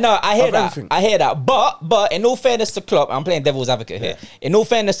 one. Yeah, no, I hear Of that. everything. I hear that. But in all fairness to Klopp, I'm playing devil's advocate here. In all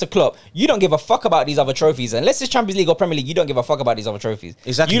fairness to Klopp, you don't give a fuck about these other trophies. Unless it's Champions League or Premier League, you don't give a fuck about these other trophies.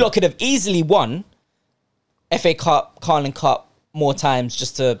 Exactly. You lot could have easily won FA Cup, Carling Cup more times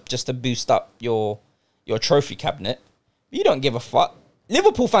just to boost up your trophy cabinet. You don't give a fuck.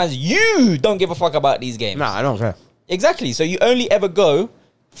 Liverpool fans, you don't give a fuck about these games. Nah, I don't care. Exactly. So you only ever go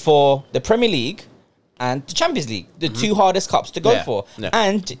for the Premier League and the Champions League, the two hardest cups to go Yeah, for. yeah.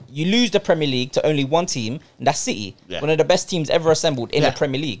 And you lose the Premier League to only one team, and that's City. Yeah. One of the best teams ever assembled in Yeah. the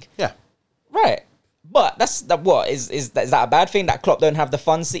Premier League. Yeah. Right. But that's that. What is that a bad thing that Klopp don't have the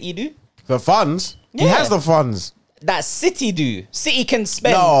funds City do? The funds. He Yeah. has the funds. That City do. City can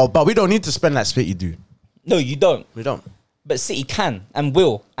spend. No, but we don't need to spend that spit you do. No, you don't. We don't. But City can and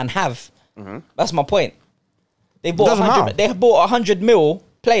will and have. That's my point. They bought Doesn't 100. matter. They have bought 100 mil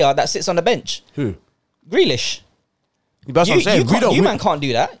player that sits on the bench. Who? Grealish. That's what I'm saying. We don't. You man can't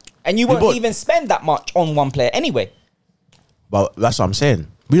do that, and you won't bought- even spend that much on one player anyway. But that's what I'm saying.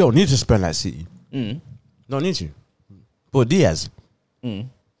 We don't need to spend like City. Don't need to. But Diaz. But We it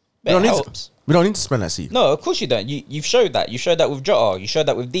don't need helps. to. We don't need to spend like City. No, of course you don't. You've showed that. You showed that with Jota. You showed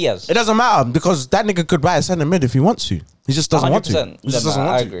that with Diaz. It doesn't matter because that nigga could buy a centre mid if he wants to. He just doesn't want to. 100%. He just No, doesn't I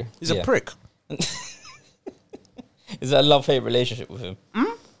want to. agree. He's Yeah. a prick. Is that a love-hate relationship with him?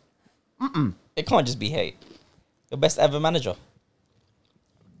 It can't just be hate. Your best ever manager.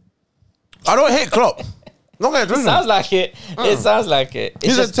 I don't hate Klopp. Don't get it It twisted. sounds like it. It sounds like it. It's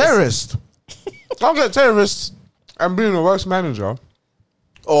He's just- a terrorist. Don't get terrorist and being the worst manager.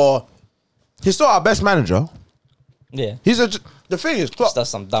 Or he's still our best manager. Yeah. The thing is, Just does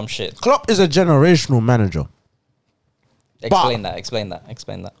some dumb shit. Klopp is a generational manager. Explain that. Explain that.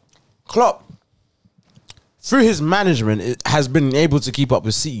 Explain that. Klopp through his management, it has been able to keep up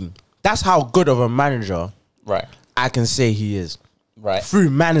with City. That's how good of a manager Right. I can say he is. Right. Through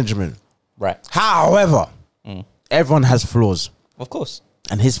management. Right. However, everyone has flaws. Of course.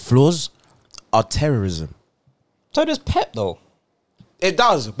 And his flaws are terrorism. So does Pep, though. It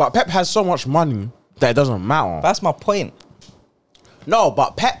does, but Pep has so much money that it doesn't matter. That's my point. No,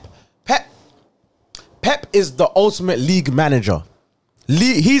 but Pep is the ultimate league manager.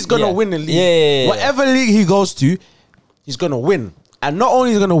 He's gonna win the league. Yeah. Whatever league he goes to, he's gonna win. And not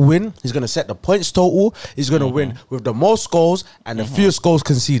only is he gonna win, he's gonna set the points total. He's gonna win with the most goals and the fewest goals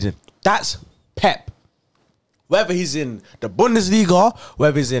conceded. That's Pep. Whether he's in the Bundesliga,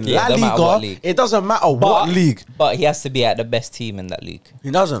 whether he's in La don't matter what Liga, league. it doesn't matter what league. But he has to be at the best team in that league.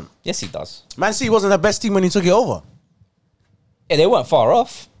 He doesn't. Yes, he does. Man City wasn't the best team when he took it over. Yeah, they weren't far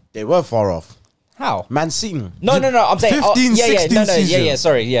off. They were far off. How? Man City. No. I'm saying 15, 16 season. Yeah.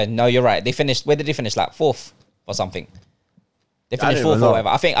 Sorry, yeah. No, you're right. They finished. Where did they finish? Like fourth or something. They finished don't even fourth know. or whatever.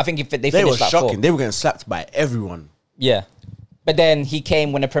 I think if they They finished were like shocking. fourth. They were getting slapped by everyone. Yeah, but then he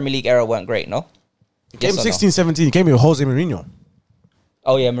came when the Premier League era weren't great. No. He came Yes or 16, 17. He came here with Jose Mourinho.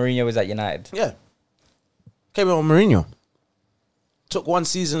 Oh yeah, Mourinho was at United. Yeah. Came here with Mourinho. Took one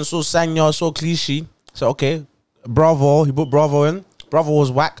season, so Sanya, so cliche. So, okay, Bravo. He put Bravo in. Bravo was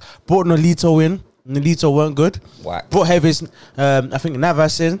whack. Brought Nolito in. Nolito weren't good. Whack. Brought Heavis, I think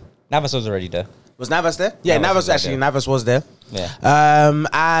Navas in. Navas was already there. Was Navas there? Yeah, Navas Navas was actually. there. Navas was there. Yeah.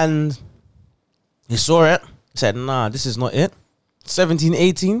 And he saw it. Said, nah, this is not it. 17,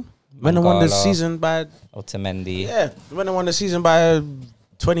 18. When they won the Mangala. season by... Otamendi. Yeah, when they won the season by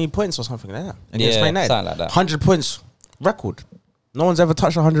 20 points or something like that. Against Yeah, Man United. something like that. 100 points record. No one's ever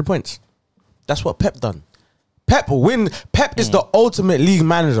touched 100 points. That's what Pep done. Pep is the ultimate league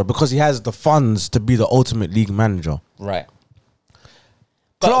manager because he has the funds to be the ultimate league manager. Right.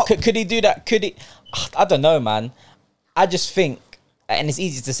 But Klopp- could he do that? Could he? I don't know, man. I just think, and it's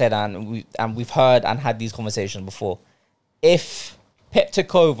easy to say that, and we've heard and had these conversations before. If Pep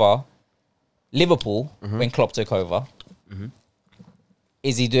took over Liverpool when Klopp took over,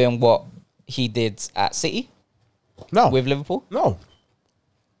 is he doing what he did at City No. with Liverpool? No.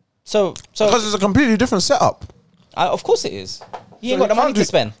 So Because it's a completely different setup. of course it is. He ain't So got the money can't to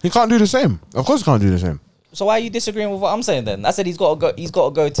spend. He can't do the same. Of course he can't do the same. So why are you disagreeing with what I'm saying then? I said he's got to go. He's got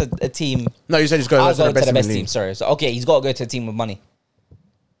to go to a team. No, you said he's going I'll to go the best to the best team. team. Sorry. So okay, he's got to go to a team with money.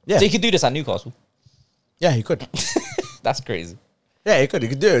 Yeah. So he could do this at Newcastle. Yeah, he could. That's crazy. Yeah, he could. He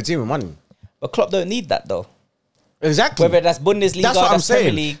could do it with a team with money. But Klopp don't need that though. Exactly. Whether that's Bundesliga, That's what I'm that's Premier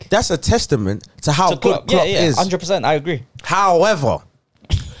saying. League. That's a testament to how To good Klopp. Klopp Yeah, is. 100%. I agree. However,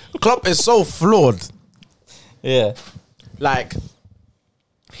 Klopp is so flawed. Yeah. Like,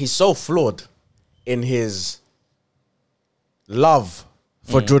 he's so flawed in his love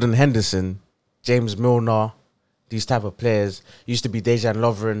for Jordan Henderson, James Milner, these type of players. Used to be Dejan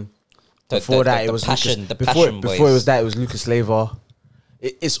Lovren. Before that, it was passion. Lucas, The before passion it boys. was that, it was Lucas Leiva.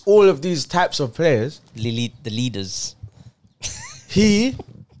 It's all of these types of players. The leaders.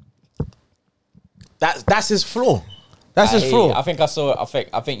 That's his flaw. That's his flaw. I think I saw.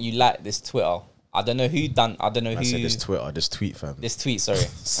 I think you like this Twitter. I don't know who done. I don't know I who. said this Twitter, this tweet, fam. This tweet. Sorry.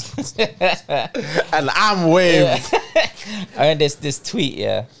 And I'm waved. I mean, this tweet.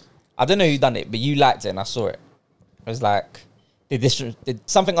 Yeah. I don't know who done it, but you liked it, and I saw it. It was like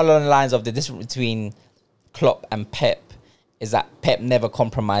something along the lines of the difference between Klopp and Pep is that Pep never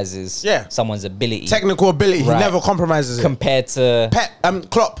compromises someone's ability. Technical ability, Right. he never compromises it. Compared to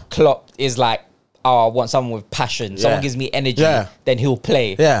Klopp is like, oh, I want someone with passion. Someone gives me energy, then he'll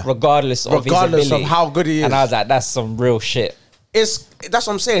play. Yeah. Regardless of his ability. of how good he is. And I was like, that's some real shit. That's what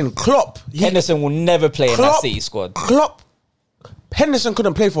I'm saying. Klopp. Henderson will never play in that City squad. Henderson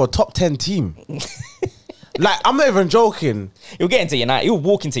couldn't play for a top 10 team. Like, I'm not even joking. He'll get into United. He'll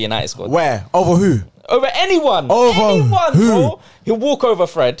walk into United squad. Where? Over who? Over anyone. Over anyone, who? bro. He'll walk over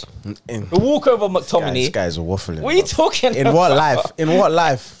Fred. He'll walk over McTominay. This guy's a waffling. What are you talking In about? what life? In what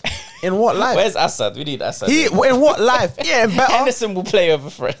life? In what life? Where's Assad? We need Assad. In what life? Yeah, better. Henderson will play over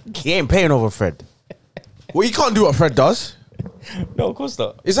Fred. He ain't paying over Fred. Well, he can't do what Fred does. No, of course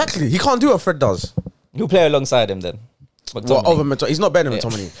not. Exactly. He can't do what Fred does. He'll play alongside him then. Well, over McTominay. He's not better than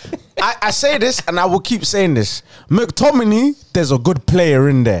McTominay. I say this and I will keep saying this. McTominay, there's a good player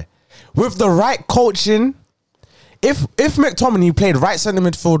in there. With the right coaching, if McTominay played right centre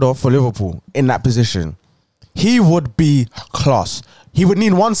midfielder for Liverpool in that position, he would be class. He would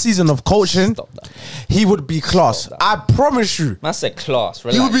need one season of coaching. Stop that. He would be class. I promise you. Man said class.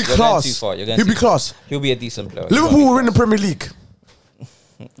 Relax. He would be You're class. Going too far. You're going He'd be too far. class. He'll be a decent player. Liverpool will win the Premier League.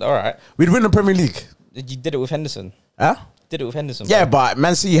 All right. We'd win the Premier League. You did it with Henderson. Huh? Did it with Henderson. Yeah, bro. but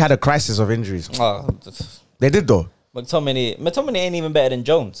Man City had a crisis of injuries. Oh, They did though. McTominay ain't even better than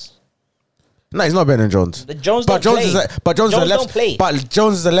Jones. No, he's not better than Jones. Jones but don't Jones play. Jones is a left. don't play. But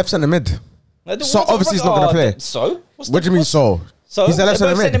Jones is a left centre mid. So obviously he's not going to play. So What do you mean so? So he's a left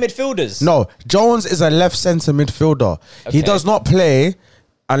centre centre mid. midfielders. No, Jones is a left centre midfielder. He Okay. does not play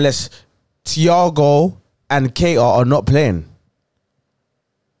unless Thiago and Keita are not playing.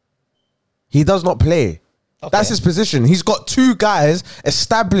 He does not play. Okay. That's his position. He's got two guys,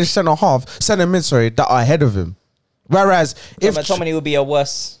 established centre mid, that are ahead of him. Whereas if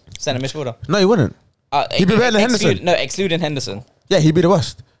no, he wouldn't. He'd be better than Henderson. No, excluding Henderson. Yeah, he'd be the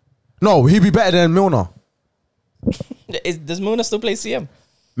worst. No, he'd be better than Milner. Does Milner still play CM?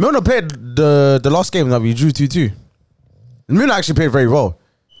 Milner played the last game that we drew 2-2. Milner actually played very well.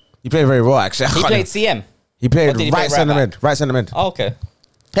 He played very well, actually. He played CM. He played Or did he play right centre right mid. Right centre mid. Oh, okay.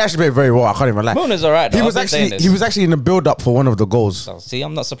 He actually played very well. I can't even lie. Milner's alright. He was actually in the build up for one of the goals. Oh, see,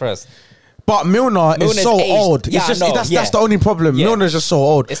 I'm not surprised. But Milner's Milner's so aged. old. Yeah, It's just I know, that's the only problem. Yeah. Milner's just so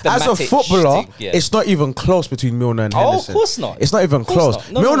old. It's the As a Matic footballer, thing, yeah. it's not even close between Milner and Oh, Henderson. of course not. It's not even Of course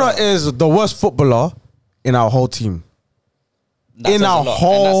close. not. No, Milner no. is the worst footballer in our whole team. That In says a our lot, and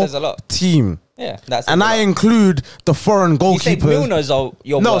whole that says a lot. team. Yeah, that's. And I include the foreign You said goalkeepers. Milner's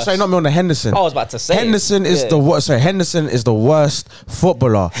your No, worst. sorry, not Milner. Henderson. I was about to say Henderson is the worst. Sorry, Henderson is the worst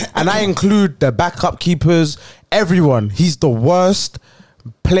footballer, and I include the backup keepers. Everyone, he's the worst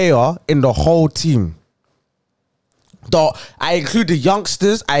player in the whole team. I include the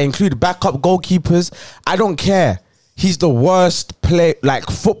youngsters. I include backup goalkeepers. I don't care. He's the worst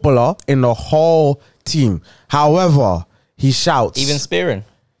footballer in the whole team. However, he shouts. Even Spearing.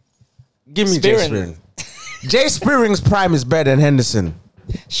 Give me Jay Spearing. Spearing. Jay Spearing's prime is better than Henderson.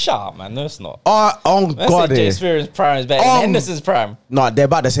 Shut up, man. No, it's not. Oh Let's God, say Jay Spearing's prime is better than Henderson's prime. No, they're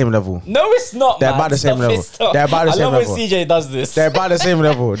about the same level. No, it's not. They're man. about the same Stop it, level. stop. They're about the same I love level. when CJ does this. They're about the same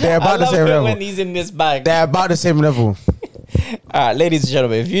level. They're about the I love same it level. when he's in this bag. They're about the same level. All right, ladies and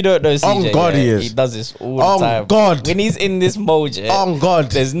gentlemen, if you don't know CJ, God, he is. he does this all the On time. God. When he's in this mode, On God.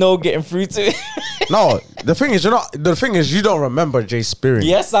 there's no getting through to it. No, the thing is, you don't remember Jay Spearing.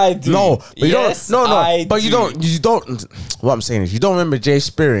 Yes, I do. No, but you Yes, don't. No, I but do. you don't. What I'm saying is, you don't remember Jay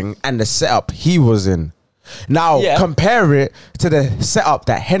Spearing and the setup he was in. Now Yeah. compare it to the setup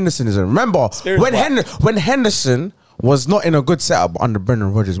that Henderson is in. Remember Spearing's when Henderson was not in a good setup under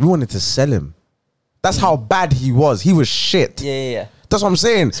Brendan Rodgers, we wanted to sell him. That's how bad he was. He was shit. Yeah. That's what I'm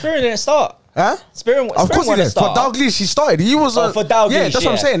saying. Spearing didn't start. Huh? Spearing Of course he did. For Dalglish, he started. He was for Dalglish, yeah, that's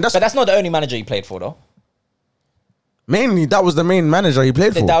what I'm saying. but that's not the only manager he played for, though. Mainly that was the main manager he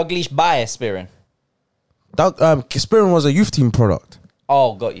played The for. Dalglish by Spearing. Spearing was a youth team product.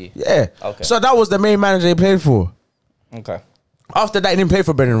 Oh, got you. Yeah. Okay. So that was the main manager he played for. Okay. After that, he didn't play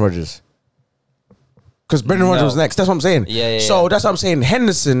for Brendan Rodgers. Because Brendan Rodgers was next. That's what I'm saying. Yeah. So that's what I'm saying.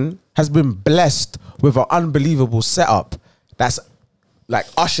 Henderson has been blessed with an unbelievable setup that's like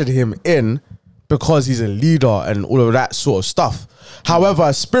ushered him in because he's a leader and all of that sort of stuff.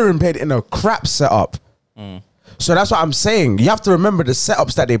 However, Spearing played in a crap setup. So that's what I'm saying. You have to remember the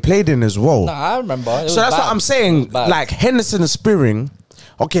setups that they played in as well. Nah, I remember. It was So that's bad. what I'm It saying. was bad. Like Henderson and Spearing,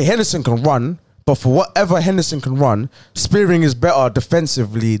 okay, Henderson can run, but for whatever Henderson can run, Spearing is better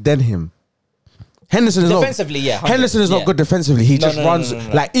defensively than him. Henderson is Defensively, not, yeah, 100, Henderson is not yeah. good defensively. He No, just no, runs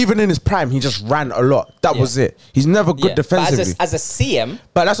like even in his prime, he just ran a lot. That was it. He's never good Yeah. defensively. But as a CM,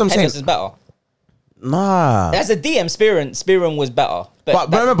 But that's what I'm saying. Henderson's better. Nah. As a DM, Spearing was better.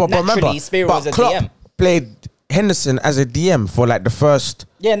 But remember, Spearing was a Klopp DM. played Henderson as a DM for like the first.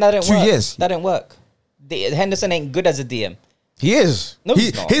 Yeah, and that didn't 2 work. years. That didn't work. Henderson ain't good as a DM. He is. No,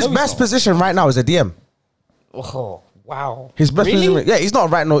 he's not. His No, he's best not. position right now is a DM. Oh, wow. His best Really? position. Yeah, he's not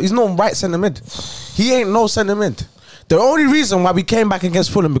right. No, he's not right centre mid. He ain't no centre mid. The only reason why we came back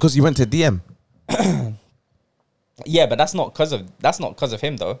against Fulham because he went to DM. Yeah, but that's not because of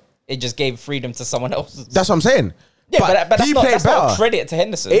him though. It just gave freedom to someone else. That's what I'm saying. Yeah, but that's, he not, played that's not better. a credit to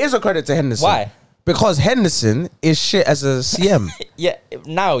Henderson. It is a credit to Henderson. Why? Because Henderson is shit as a CM. Yeah,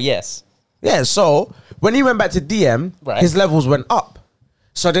 now yes. Yeah, so when he went back to DM, Right. his levels went up.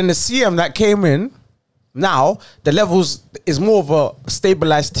 So then the CM that came in, now the levels is more of a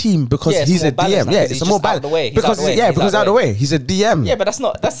stabilized team because Yeah, it's he's more a balanced DM. now Yeah, 'cause it's he's a more just out balanced the way. He's because out the way. yeah, He's because out out the the way. way. He's a DM. Yeah, but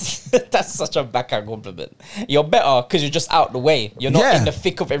that's such a backhand compliment. You're better because you're just out the way. You're not Yeah. in the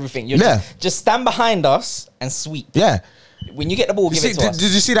thick of everything. You're Yeah. just stand behind us and sweep. Yeah. When you get the ball, give it to us.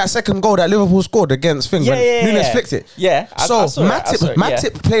 Did you see that second goal that Liverpool scored against Fing when Nunez flicked it? Yeah, I So saw it, I saw it,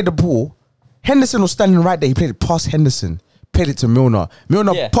 Matip played the ball. Henderson was standing right there. He played it past Henderson. Played it to Milner.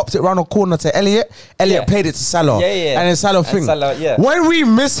 Milner Yeah. popped it round the corner to Elliot. Elliot Yeah. played it to Salah. Yeah. And then Salah And Fing. Salah, yeah. When we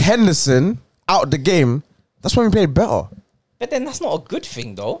miss Henderson out the game, that's when we played better. But then that's not a good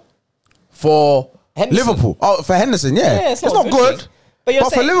thing though. For Liverpool. Oh, for Henderson, yeah. It's not good. Thing. But you're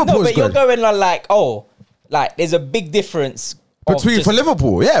But saying, for Liverpool, no, it's but you're good. going on like there's a big difference For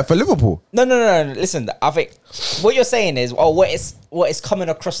Liverpool, yeah, for Liverpool. No. Listen, I think what you're saying is, what is coming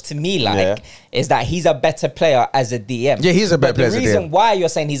across to me is that he's a better player as a DM. Yeah, he's a better player as a DM. The reason why you're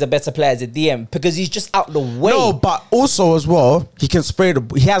saying he's a better player as a DM because he's just out the way. No, but also as well, he can spray the.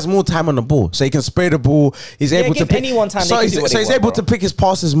 He has more time on the ball, so he can spray the ball. He's able to pick anyone time. So he's able to pick his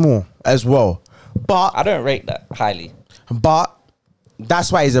passes more as well. But I don't rate that highly. But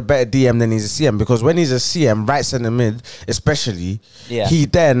that's why he's a better DM than he's a CM, because when he's a CM, right centre mid, especially, he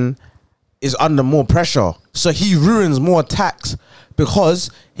then is under more pressure. So he ruins more attacks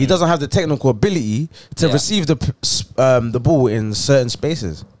because he doesn't have the technical ability to receive the ball in certain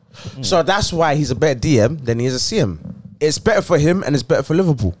spaces. So that's why he's a better DM than he is a CM. It's better for him and it's better for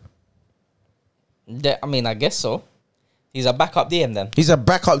Liverpool. Yeah, I mean, I guess so. He's a backup DM then. He's a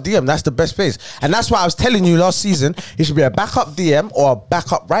backup DM. That's the best place. And that's why I was telling you last season, he should be a backup DM or a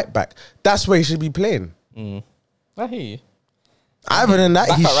backup right back. That's where he should be playing. I hear you. Other than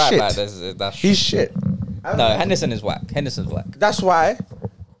that, he's right shit. Back, that's He's shit. No, Henderson is whack. Henderson's whack. That's why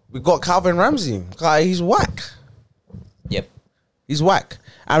we got Calvin Ramsey. He's whack. Yep. He's whack.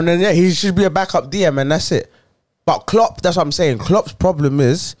 And then he should be a backup DM and that's it. But Klopp, that's what I'm saying. Klopp's problem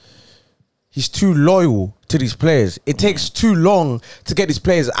is he's too loyal to these players. It takes too long to get these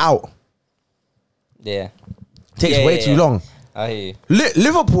players out. Yeah. It takes way too long. I hear you.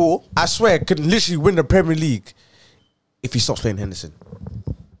 Liverpool, I swear, can literally win the Premier League if he stops playing Henderson.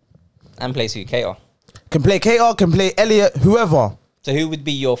 And plays who? KR. Can play KR, can play Elliot, whoever. So who would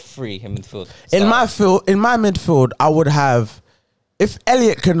be your three in midfield? In my midfield, I would have, if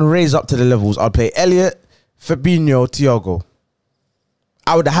Elliot can raise up to the levels, I'd play Elliot, Fabinho, Thiago.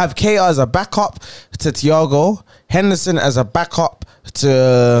 I would have KR as a backup to Thiago, Henderson as a backup to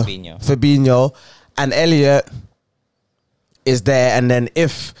Fabinho, and Elliot is there. And then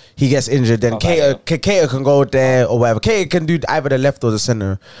if he gets injured, then Keita can go there or whatever. Keita can do either the left or the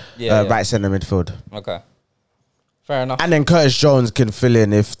center, right center midfield. Okay, fair enough. And then Curtis Jones can fill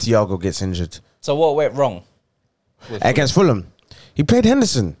in if Thiago gets injured. So what went wrong against Fulham? He played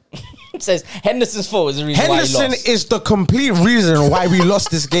Henderson. It says Henderson's fault is the reason why he lost. Is the complete reason why we lost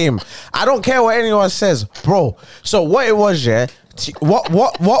this game. I don't care what anyone says, bro. So what it was,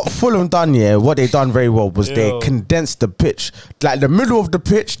 what Fulham done, what they done very well was they condensed the pitch. Like the middle of the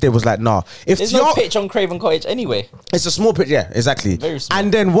pitch, they was like, nah. If there's no pitch on Craven Cottage anyway. It's a small pitch, exactly. Very small.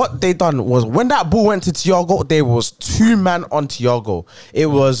 And then what they done was when that ball went to Thiago, there was 2 man on Thiago. It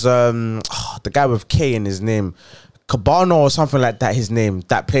was the guy with K in his name. Cabano or something like that, his name,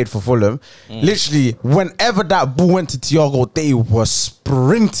 that played for Fulham. Literally, whenever that ball went to Thiago, they were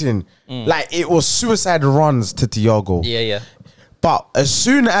sprinting. Like, it was suicide runs to Thiago. Yeah. But as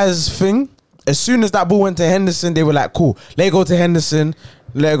soon as that ball went to Henderson, they were like, cool, let go to Henderson,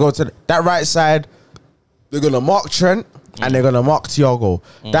 let go to that right side. They're going to mark Trent and they're going to mark Thiago.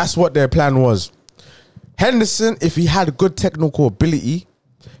 That's what their plan was. Henderson, if he had good technical ability,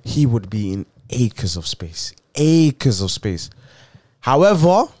 he would be in acres of space.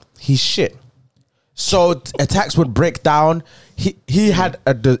 However, he's shit. So attacks would break down. He had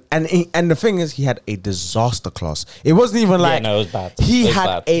and the thing is, he had a disaster class. It wasn't even like it was bad. He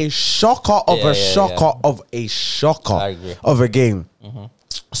had a shocker of a shocker of a shocker of a game.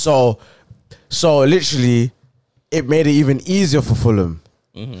 So literally, it made it even easier for Fulham.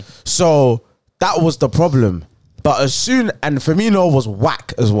 So that was the problem. But and Firmino was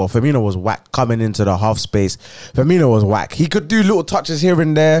whack as well. Firmino was whack coming into the half space. Firmino was whack. He could do little touches here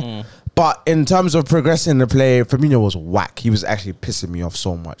and there. But in terms of progressing the play, Firmino was whack. He was actually pissing me off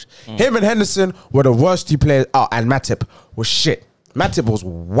so much. Him and Henderson were the worst two players. Oh, and Matip was shit. Matip was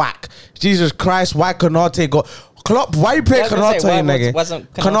whack. Jesus Christ, why Konate got... Klopp, why you play Konate in that game?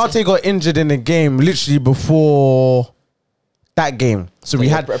 Konate got injured in the game literally before... that game. So we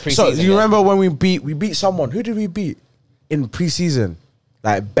had you remember when we beat someone? Who did we beat in preseason?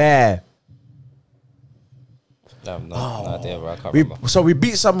 Like Bear. No idea, bro. I can't remember. So we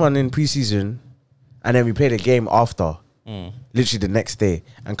beat someone in preseason and then we played a game after. Literally the next day.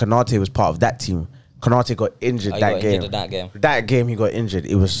 And Konate was part of that team. Konate got injured that game. That game he got injured.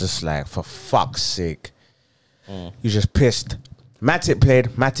 It was just like, for fuck's sake. You just pissed.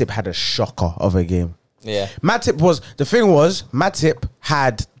 Matip had a shocker of a game. Yeah. Matip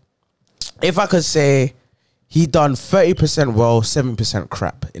had, if I could say, he done 30% well, 7%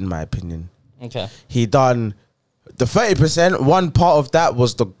 crap, in my opinion. Okay. He done the 30%, one part of that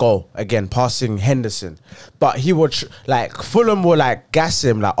was the goal, again, passing Henderson. But he would, Fulham would gas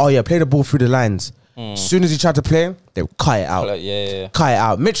him, play the ball through the lines. As soon as he tried to play him, they would cut it out. Cut it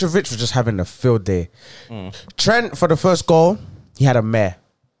out. Mitrovic was just having a field day. Trent, for the first goal, he had a mare.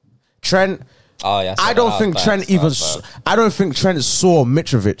 Trent, I don't think Trent saw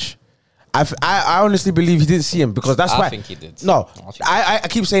Mitrovic. I honestly believe he didn't see him because that's why. I think he did. No, I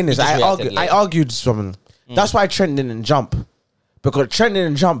keep saying this. I argued someone. That's why Trent didn't jump. Because Trent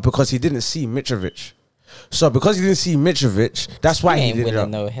didn't jump because he didn't see Mitrovic. So because he didn't see Mitrovic, that's why he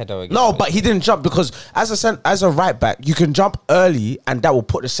didn't jump. No, but he didn't jump because as a right back, you can jump early and that will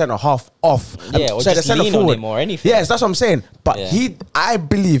put the centre half off. Yeah, or just lean on him or anything. Yes, that's what I'm saying. But I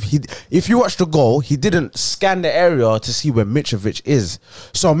believe if you watch the goal, he didn't scan the area to see where Mitrovic is.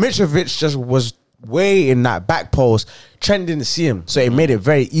 So Mitrovic just was way in that back post. Trent didn't see him, so it made it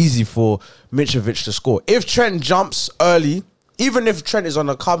very easy for Mitrovic to score. If Trent jumps early, even if Trent is on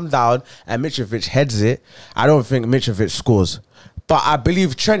a come down and Mitrovic heads it, I don't think Mitrovic scores. But I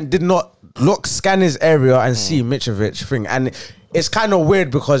believe Trent did not scan his area and see Mitrovic thing. And it's kind of weird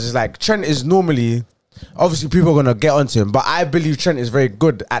because it's like Trent is normally, obviously people are going to get onto him, but I believe Trent is very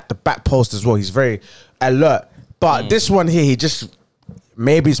good at the back post as well. He's very alert. But this one here, he just,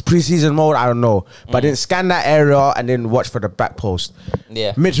 maybe it's preseason mode, I don't know. But didn't scan that area and then watch for the back post.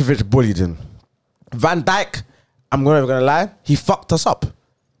 Yeah. Mitrovic bullied him. Van Dijk, I'm not gonna lie, he fucked us up.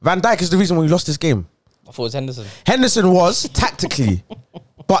 Van Dijk is the reason we lost this game. I thought it was Henderson. Henderson was tactically,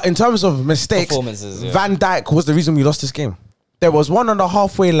 but in terms of mistakes, Van Dijk was the reason we lost this game. There was one on the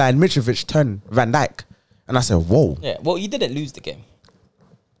halfway line, Mitrovic turned Van Dijk, and I said, "Whoa." Yeah, well, you didn't lose the game.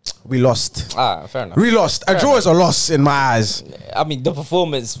 We lost. Fair enough. We lost. A draw is a loss in my eyes. I mean, the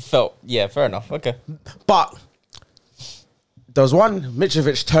performance felt, fair enough. Okay, but there was one,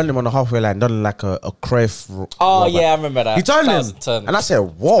 Mitrovic turned him on the halfway line, done like a Cruyff. Oh, yeah, I remember that. He turned him. And I said,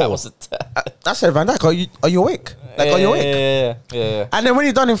 whoa. That was a turn. I said, Van Dijk, are you awake? Are you awake? Yeah. And then when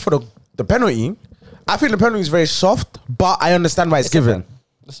he done him for the penalty, I think the penalty is very soft, but I understand why it's given.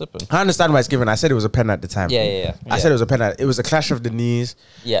 I understand why it's given. I said it was a pen at the time. Yeah. I said it was a pen. It was a clash of the knees.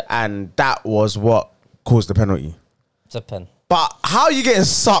 Yeah. And that was what caused the penalty. It's a pen. But how are you getting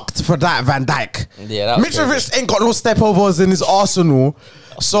sucked for that, Van Dijk? Yeah, Mitrovic ain't got no step overs in his Arsenal.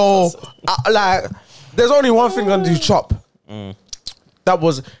 So, there's only one thing on the chop. That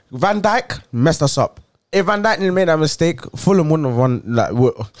was Van Dijk messed us up. If Van Dijk didn't make that mistake, Fulham wouldn't have won.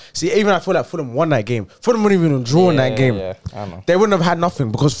 Even I feel like Fulham won that game. Fulham wouldn't even have drawn that game. Yeah, I know. They wouldn't have had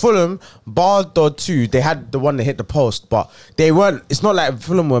nothing because Fulham, bar the two, they had the one that hit the post, but they weren't. It's not like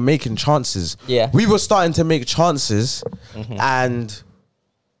Fulham were making chances. Yeah, we were starting to make chances, and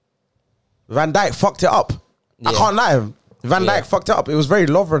Van Dijk fucked it up. I can't lie. Van Dijk fucked it up. It was very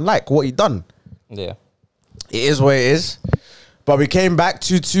Lovren-like what he done. Yeah, it is what it is. But we came back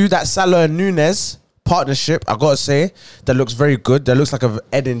 2-2. That Salah and Nunez partnership, I gotta say, that looks very good. That looks like a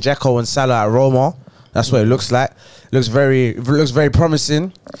Edin Dzeko and Salah at Roma. That's what it looks like. Looks very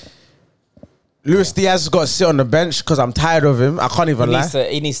promising. Luis Diaz has got to sit on the bench because I'm tired of him. I can't even lie.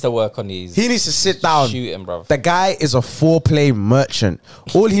 He needs to work on these. He needs to sit down. Shooting, bro. The guy is a foreplay merchant.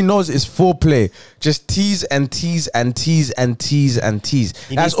 All he knows is foreplay. Just tease and tease and tease and tease and tease.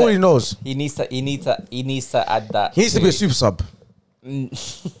 That's all he knows. He needs to add that. He needs to be a super sub. He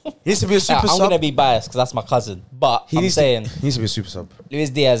needs to be a super sub. I'm gonna be biased because that's my cousin, but he needs to be a super sub.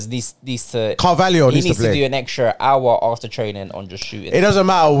 Luis Diaz needs to. Carvalho needs to play. He needs to do an extra hour after training on just shooting. It doesn't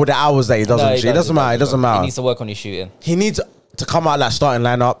matter with the hours that he doesn't. It doesn't matter. It doesn't matter. He needs to work on his shooting. He needs to come out that starting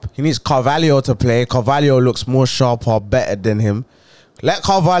lineup. He needs Carvalho to play. Carvalho looks more sharper, better than him. Let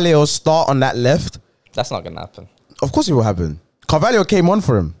Carvalho start on that left. That's not gonna happen. Of course it will happen. Carvalho came on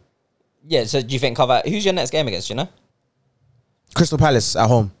for him. Yeah. So do you think Carvalho? Who's your next game against? You know. Crystal Palace at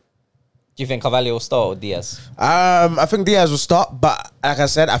home. Do you think Carvalho will start or Diaz? I think Diaz will start, but like I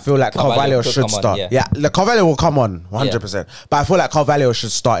said, I feel like Carvalho should start. Carvalho will come on 100%. But I feel like Carvalho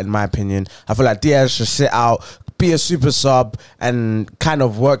should start in my opinion. I feel like Diaz should sit out, be a super sub, and kind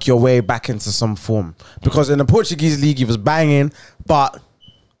of work your way back into some form. Because in the Portuguese league, he was banging, but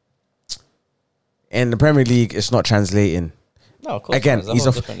in the Premier League, it's not translating. No, of course. Again, he's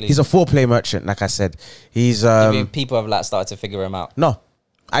a foreplay merchant. Like I said, he's. People have started to figure him out. No,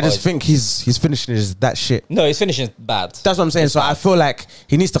 I just think his finishing is that shit. No, his finishing is bad. That's what I'm saying. So I feel like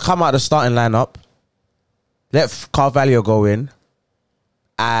he needs to come out of the starting lineup, let Carvalho go in,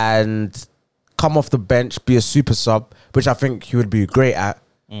 and come off the bench, be a super sub, which I think he would be great at,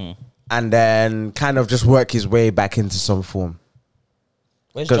 and then kind of just work his way back into some form.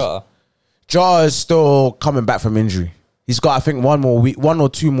 Where's Jota? Jota is still coming back from injury. He's got, I think, 1 or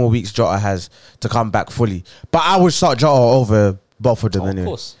 2 more weeks Jota has to come back fully. But I would start Jota over both of them anyway. Of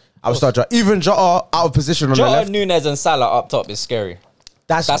course. I would start Jota. Even Jota out of position on the left. Jota, Nunez and Salah up top is scary.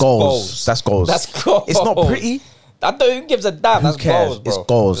 That's goals. That's goals. That's goals. It's not pretty. I don't even gives a damn. That's goals, bro. It's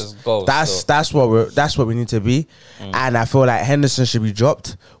goals. It's goals. That's what we need to be. And I feel like Henderson should be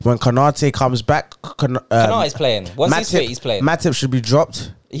dropped when Konate comes back. Konate's playing. Once he's fit, he's playing. Matip should be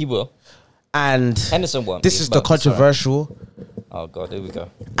dropped. He will. And Henderson won't. This is the controversial. Oh god, here we go.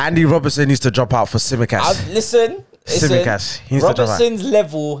 Andy Robertson needs to drop out for Simicast. Listen. Simicast. Robertson's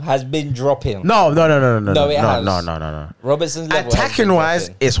level has been dropping. No, it has. No. Robertson's level. Attacking wise,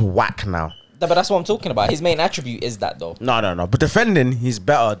 it's whack now. No, but that's what I'm talking about. His main attribute is that, though. No. But defending, he's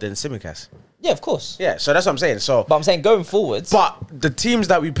better than Simicast. Yeah, of course. Yeah, so that's what I'm saying. So, but I'm saying going forwards. But the teams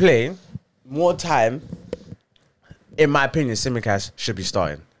that we play, more time, in my opinion, Simicast should be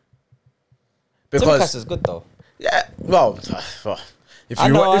starting. Because Simicast is good, though. Yeah, well, if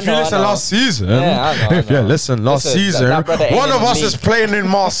you listen last season, last season, one of us is playing in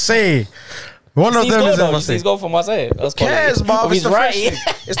Marseille. One of them is in Marseille. He's going for Marseille. Who cares, man? It's the French league.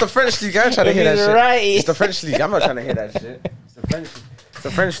 It's the French league. I'm trying to hear that shit. It's the French league. I'm not trying to hear that shit. It's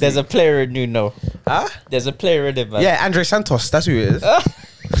the French league. There's a player in Nuno. Huh? There's a player in it, man. Yeah, Andre Santos. That's who it is.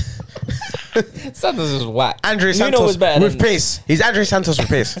 Santos is whack. Andre Santos with pace. He's Andre Santos with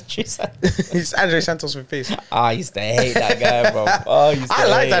pace. He's Andre Santos with pace. I used to hate that guy, bro. I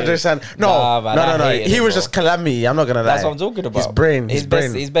like Andre Santos. No. He was just calamity. I'm not gonna lie. That's what I'm talking about.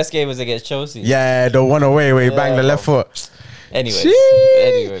 His best game was against Chelsea. Yeah, the one away where he banged the left foot.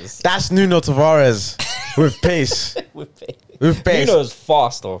 Anyways. That's Nuno Tavares with pace. with pace. Nuno's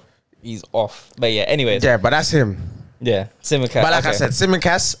fast though. He's off. But yeah, anyways. Yeah, but that's him. Yeah, Simicast. But like I said,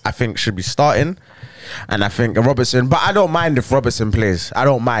 Simicast, I think should be starting, and I think Robertson. But I don't mind if Robertson plays. I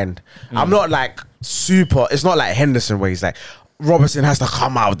don't mind. I'm not like super. It's not like Henderson where he's like Robertson has to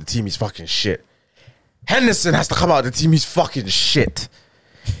come out of the team. He's fucking shit. Henderson has to come out of the team. He's fucking shit.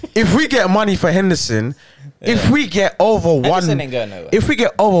 If we get money for Henderson, if we get over if we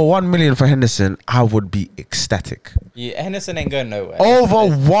get over 1 million for Henderson, I would be ecstatic. Yeah, Henderson ain't going nowhere.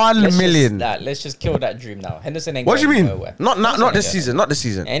 Over 1 million. Let's just kill that dream now. Henderson ain't what going do you mean? Nowhere. Not this season. Not this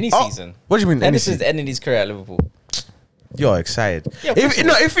season. Any season. What do you mean? Henderson's ending his career at Liverpool. You're excited. Yeah,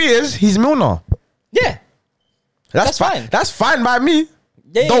 if he is, he's Milner. Yeah, that's fine. That's fine by me.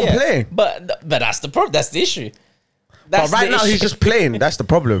 Yeah, don't play. But that's the problem. That's the issue. But right now he's just playing. That's the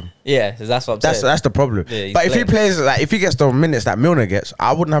problem. Yeah, that's what I'm saying. That's the problem. Yeah, but if he plays if he gets the minutes that Milner gets,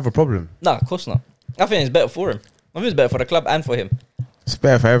 I wouldn't have a problem. No, of course not. I think it's better for him. I think it's better for the club and for him. It's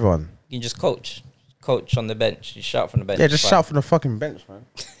better for everyone. You can just coach on the bench. You shout from the bench. Yeah, just shout from the fucking bench, man.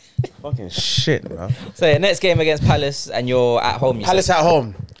 Fucking shit, man. So yeah, next game against Palace, and you're at home. Palace at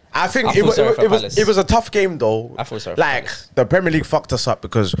home. I think it was a tough game though. I feel sorry. Like the Premier League fucked us up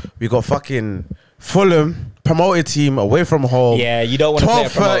because we got fucking Fulham promoted team away from home. Yeah, you don't want to play a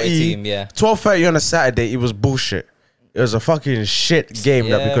promoted team. Yeah, 12:30 on a Saturday. It was bullshit. It was a fucking shit game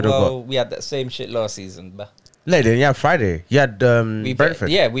that we could have got. We had that same shit last season, but later, yeah, Friday. You had Brentford.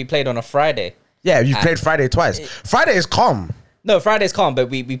 We played on a Friday. Yeah, you played Friday twice. Friday is calm. No, Friday's calm, but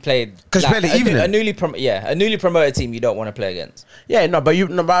we played because you played the evening. A newly promoted team you don't want to play against. Yeah, no, but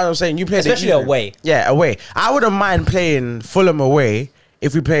I'm saying you played especially away. Yeah, away. I wouldn't mind playing Fulham away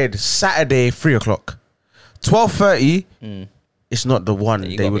if we played Saturday 3:00, 12:30. It's not the one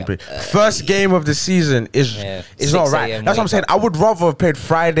they would be. First game of the season is not right. That's what I'm saying. I would rather have played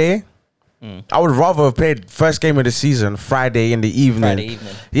Friday. I would rather have played first game of the season Friday in the evening.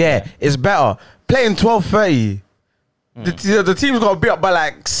 Yeah, it's better playing 12:30. The team's got to be up by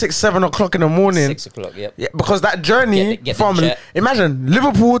like 6, 7 o'clock in the morning. 6 o'clock, yep. Yeah, because that journey from imagine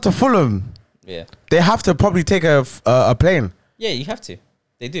Liverpool to Fulham. Yeah, they have to probably take a plane. Yeah, you have to.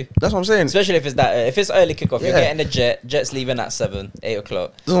 They do. That's what I'm saying. Especially if it's early kickoff, you're getting the Jet's leaving at 7, 8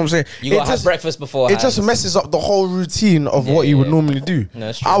 o'clock. That's what I'm saying. You gotta have breakfast beforehand. It just messes up the whole routine of what you would normally do. No,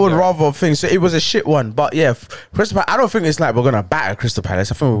 it's true. I would rather think so. It was a shit one, but yeah, Crystal Palace. I don't think it's like we're gonna batter Crystal Palace.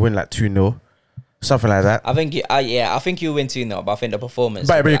 I think we win like 2-0. Something like that. I think you win 2-0, but I think the performance.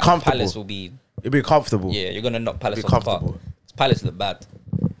 But it'll be comfortable. Palace will be. It'll be comfortable. Yeah, you're gonna knock Palace off the park. Palace look bad.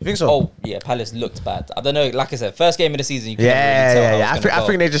 You think so? Oh yeah, Palace looked bad. I don't know. Like I said, first game of the season, you can't really tell. I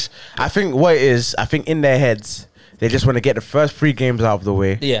think they just. I think what it is. I think in their heads, they just want to get the first 3 games out of the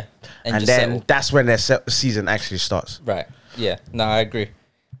way. Yeah, and then that's when their season actually starts. Right. Yeah. No, I agree.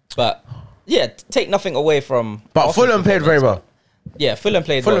 But yeah, take nothing away from. But Fulham played very well. Yeah, Fulham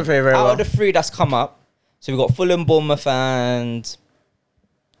played very well. Out of the 3 that's come up, so we got Fulham, Bournemouth, and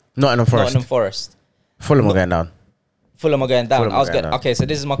Nottingham Forest. Fulham are going down. Fulham are going down. Okay, so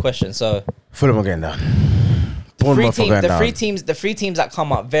this is my question. So Fulham are going down. The 3 teams that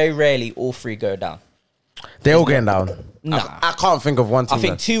come up, very rarely all 3 go down. They all going down. Nah, I can't think of one team. I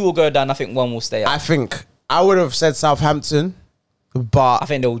think 2 will go down. I think 1 will stay up. I think I would have said Southampton. But I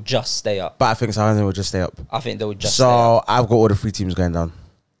think they'll just stay up. I think Southampton will just stay up. I think they'll just stay up. So I've got all the 3 teams going down.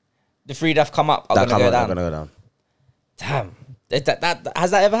 The 3 that have come up are going to go down. Are gonna go down. Damn. That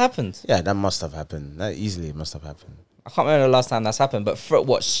has that ever happened? Yeah, that must have happened. That easily must have happened. I can't remember the last time that's happened, but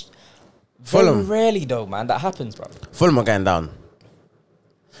Fulham. very rarely though, man, that happens, bro. Fulham are going down.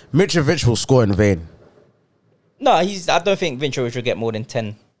 Mitrovic will score in vain. No, I don't think Vintrovic will get more than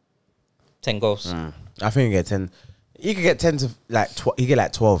 10 goals. I think he get 10. He could get 10 to like he get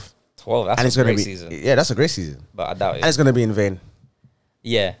like 12. 12. That's And it's a gonna great be season. Yeah, that's a great season. But I doubt And it. it's gonna be in vain.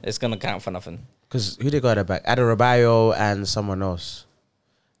 Yeah, it's gonna count for nothing. Because who they got at the back? Adebayo and someone else.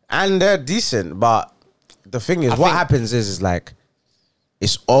 And they're decent, but the thing is, what happens is like,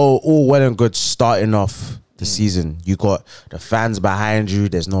 it's all well and good starting off the season. You got the fans behind you.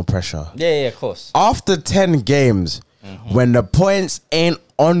 There's no pressure. Yeah, of course. After 10 games, when the points ain't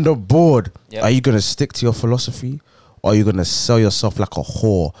on the board, Yep. are you going to stick to your philosophy? Or are you going to sell yourself like a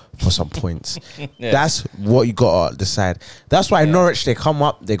whore for some points? Yeah. That's what you got to decide. That's why Norwich, they come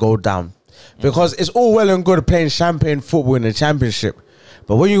up, they go down. Because it's all well and good playing champagne football in the championship.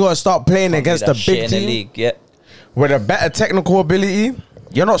 But when you got to start playing Can't against do the that big shit in the team league. Yeah. with a better technical ability,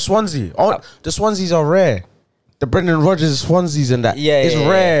 you're not Swansea. The Swanseas are rare. The Brendan Rodgers Swanseas and that. It's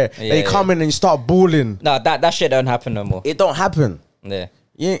rare. They come in and you start balling. No, that shit don't happen no more. It don't happen. Yeah.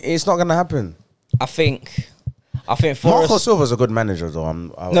 It's not going to happen. I think Forest. Marco Silva's a good manager, though.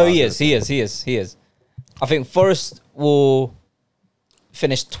 He is. I think Forest will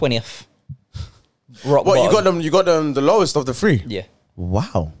finish 20th. Rock What, bottom. you got them the lowest of the 3? Yeah.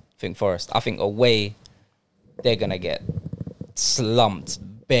 Wow. I think Forest. I think away, they're gonna get slumped.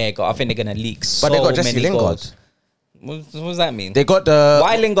 Bare goal. I think they're gonna leak so But they got Jesse many Lingard. goals. What does that mean? They got the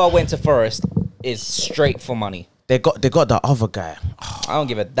Why Lingard went to Forest is straight for money. They got the other guy. I don't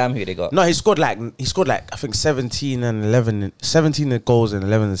give a damn who they got. No, he scored like I think 17 goals and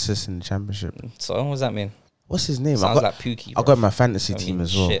 11 assists in the championship. So what does that mean? What's his name? Sounds like Pookie. I bro. got my fantasy team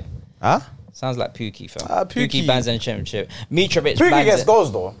as well. Shit. Huh? Sounds like Pookie, fam. Pookie. Pookie bands in the championship. Mitrovic Pookie bands gets it.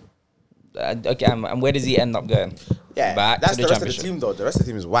 goals though. Okay, and where does he end up going? Yeah, Back that's to the rest of the championship. team though. The rest of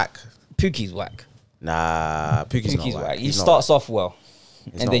the team is whack. Pookie's whack. Nah, Pookie's Pookie's not whack. whack. He He's not starts off well,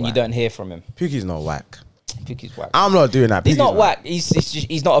 and not then you whack. don't hear from him. Pookie's not whack. Pookie's whack. I'm not doing that. He's Pookie's not whack.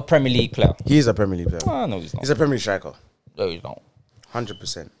 He's not a Premier League player. He is a Premier League player. Oh, no, he's not. He's a Premier League striker. No, he's not.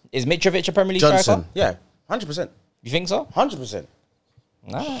 100%. Is Mitrovic a Premier League Johnson. striker? Yeah, 100%. You think so? 100%.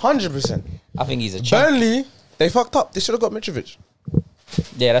 Nah. 100%. I think he's a champ. Burnley, they fucked up. They should have got Mitrovic.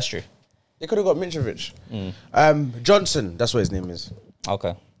 Yeah, that's true. They could have got Mitrovic. Johnson, that's what his name is.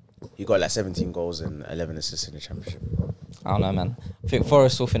 Okay. He got like 17 goals and 11 assists in the championship. I don't know, man. I think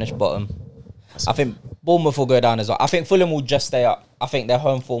Forest will finish bottom. I think Bournemouth will go down as well. I think Fulham will just stay up. I think their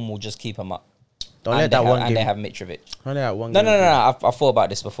home form will just keep them up. Don't let that one game. And they have Mitrovic. Don't let that one No. game. I thought about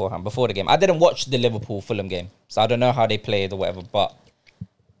this beforehand, before the game. I didn't watch the Liverpool-Fulham game, so I don't know how they played or whatever, but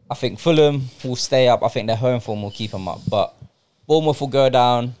I think Fulham will stay up. I think their home form will keep them up. But Bournemouth will go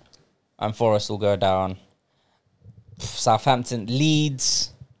down and Forest will go down. Southampton,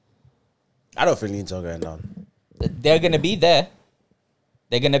 Leeds, I don't think Leeds are going down. they're going to be there.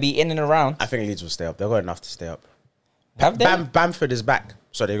 They're going to be in and around. I think Leeds will stay up. They've got enough to stay up. Have they? Bamford is back,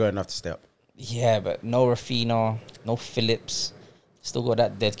 so they've got enough to stay up. Yeah, but no Rafinha, no Phillips. Still got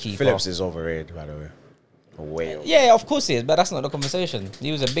that dead keeper. Phillips is overrated, by the way. Way over. Yeah, of course he is, but that's not the conversation.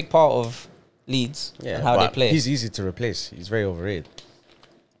 He was a big part of Leeds and how they but play. He's easy to replace. He's very overrated.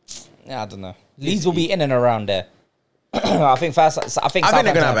 Yeah, I don't know. Leeds will be in and around there. I think I think they're Southampton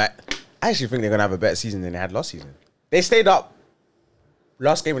gonna have I actually think they're gonna have a better season than they had last season. They stayed up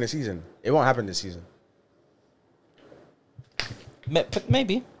last game of the season. It won't happen this season.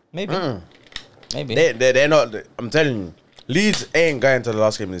 Maybe. Maybe. They're not. I'm telling you, Leeds ain't going to the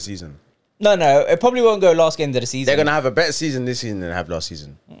last game of the season. No, it probably won't go last game of the season. They're gonna have a better season this season than they have last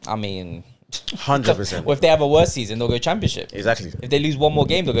season. I mean, 100%. well, if they have a worse season, they'll go championship. Exactly. If they lose one more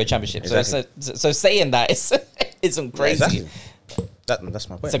game, they'll go championship. Exactly. So saying that isn't crazy. Exactly. That's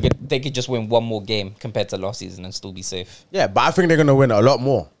my point. So they could just win one more game compared to last season and still be safe. Yeah, but I think they're gonna win a lot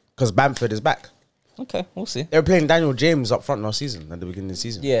more because Bamford is back. Okay, we'll see. They were playing Daniel James up front last season at the beginning of the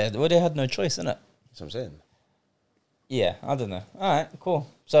season. Yeah, well, they had no choice, innit? That's what I'm saying. Yeah, I don't know. All right, cool.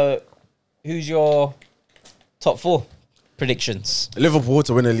 So, who's your top 4 predictions? Liverpool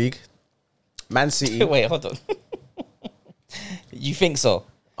to win the league. Man City. Wait, hold on. You think so?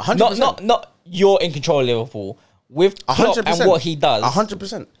 100%. Not you're in control of Liverpool with Klopp 100%. and what he does.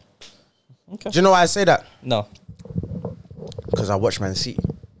 100%. Okay. Do you know why I say that? No. Because I watch Man City.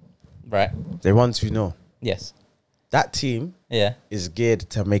 Right. They want to know. Yes. That team Yeah. is geared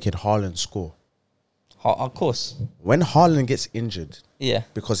to making Haaland score. Of course. When Haaland gets injured, Yeah.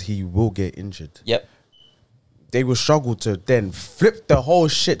 because he will get injured, Yep. they will struggle to then flip the whole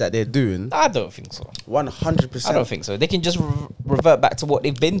shit that they're doing. I don't think so. 100%. I don't think so. They can just revert back to what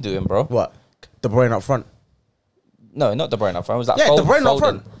they've been doing, bro. What? De Bruyne up front. No, not De Bruyne up front. It was like Yeah, De Bruyne up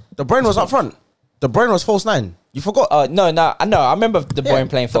front. De Bruyne was up front. De Bruyne was false 9. You forgot? No. I remember De Bruyne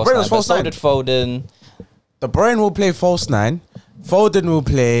playing De false Bruyne 9. was false So 9. did Foden. De Bruyne will play false 9. Foden will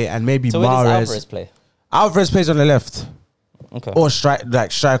play, and maybe So where does Mahrez. Alvarez play? Alvarez plays on the left. Okay. Or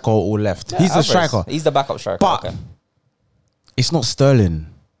striker or left. Yeah, He's the Alvarez. striker. He's the backup striker. But Okay. it's not Sterling.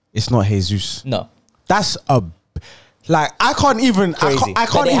 It's not Jesus. No. That's a... Like, I can't even... Crazy. I But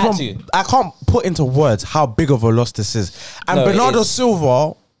can't they had even... to. I can't put into words how big of a loss this is. And No, it Bernardo is.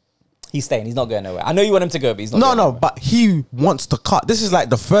 Silva... He's staying. He's not going nowhere. I know you want him to go, but he's not No, going no, nowhere. but he wants to cut. This is like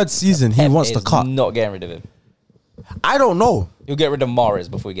the third season he Pep wants to is cut. not getting rid of him. I don't know. He'll get rid of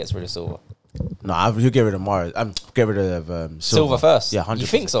Mahrez before he gets rid of Silva. No, you get rid of Mahrez. Get rid of Silva. Silva first. Yeah, 100%. You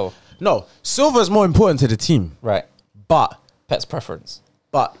think so? No, Silva is more important to the team. Right. But Pet's preference.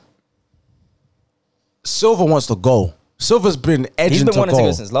 Silva wants to go. Silva's been edging He's been to wanting go. to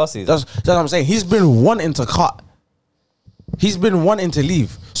go since last season. That's what I'm saying. He's been wanting to cut. He's been wanting to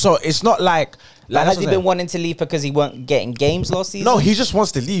leave. So it's not like... Like, has that's he what I'm been wanting to leave because he weren't getting games last season? No, he just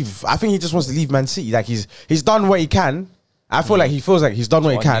wants to leave. I think he just wants to leave Man City. Like he's done what he can. I feel like he feels like he's done what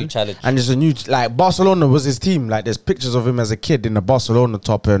he Want a can. new challenge. And there's a new like Barcelona was his team. Like there's pictures of him as a kid in the Barcelona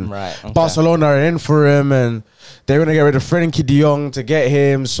top, and Right, okay. Barcelona are in for him, and they're gonna get rid of Frenkie de Jong to get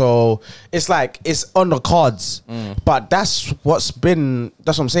him. So it's like it's on the cards. But that's what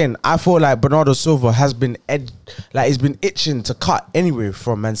I'm saying. I feel like Bernardo Silva has been he's been itching to cut anyway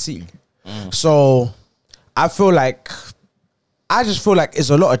from Man City. So I just feel like it's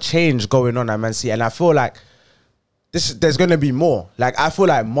a lot of change going on at Man City, and I feel like there's going to be more. Like, I feel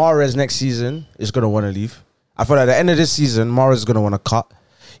like Mahrez next season is going to want to leave. I feel like at the end of this season, Mahrez is going to want to cut.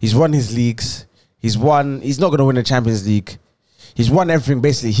 He's won his leagues. He's not going to win the Champions League. He's won everything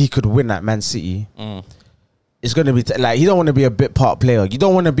basically he could win at Man City. It's going to be he don't want to be a bit part player. You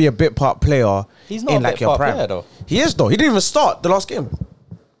don't want to be a bit part player. He's not in a like bit your part prime. player, though. He is though. He didn't even start the last game.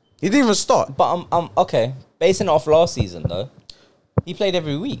 He didn't even start. But I'm okay. Basing it off last season, though, he played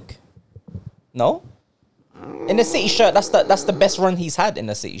every week. No? In the City shirt, that's the best run he's had in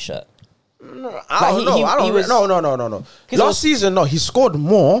the City shirt. I don't know. No. Last season, no, he scored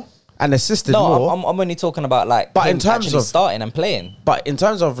more and assisted more. No, I'm only talking about But him in terms actually of- starting and playing. But in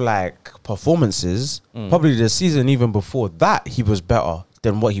terms of like performances, probably the season even before that, he was better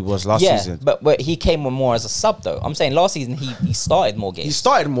than what he was last season. But he came on more as a sub though. I'm saying last season he started more games. He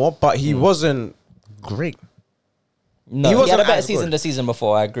started more, but he wasn't great. No, he he had wasn't a better as season good. the season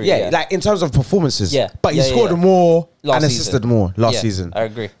before. I agree. Yeah, like in terms of performances. Yeah. But he Yeah, scored yeah. more Last and assisted season. more last Yeah, season. I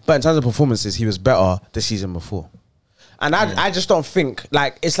agree. But in terms of performances, he was better the season before. And I just don't think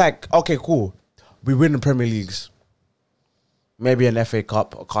it's like, okay, cool. We win the Premier Leagues. Maybe an FA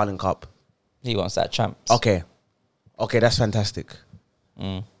Cup or Carling Cup. He wants that champs. Okay, that's fantastic.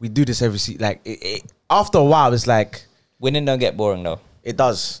 We do this every season. Like after a while, it's like Winning don't get boring though. it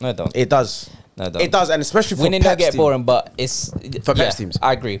does. No, it don't. It does. No, it don't. It does, and especially for Winning don't Pep's get team, boring, but it's For Pep's teams.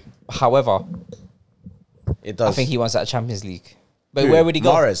 I agree. However, It does. I think he wants that Champions League. But Who? where would he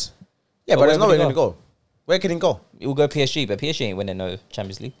go? Mahrez. Yeah, But but there's where would nowhere he going to go. Where can he go? He will go PSG, but PSG ain't winning no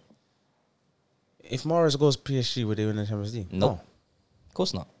Champions League. If Mahrez goes PSG, would they win the Champions League? Nope. Of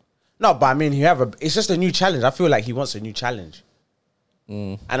course not. No, but I mean, it's just a new challenge. I feel like he wants a new challenge.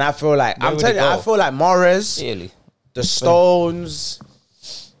 And I feel like, Where I'm would telling he you, go? I feel like Mahrez, Italy. the Stones,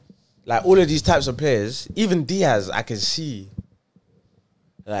 like all of these types of players, even Diaz, I can see,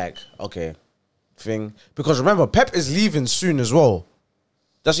 like, okay, thing. Because remember, Pep is leaving soon as well.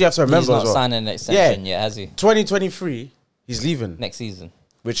 That's what you have to remember He's not as well. signing an extension yet, has he? 2023, he's leaving, Next season.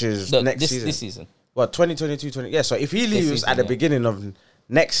 which is No, next this season. This season. Well, 2022, 20. Yeah, so if he leaves season, at the yeah. beginning of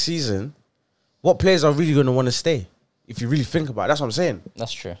next season, what players are really going to want to stay? If you really think about it, that's what I'm saying.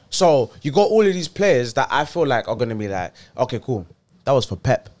 That's true. So you got all of these players that I feel like are going to be like, okay, cool. That was for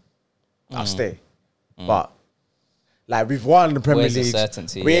Pep. I'll stay. But like we've won the Premier Where's the League.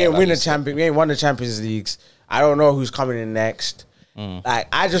 certainty? We Yeah, ain't like win you the said. champion. We ain't won the Champions Leagues. I don't know who's coming in next. Like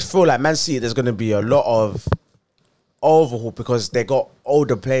I just feel like Man City, there's going to be a lot of overhaul because they got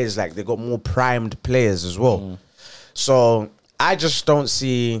older players. Like they got more primed players as well. So I just don't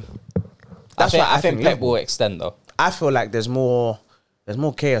see. That's why I think Pep Liverpool- will extend though. I feel like there's more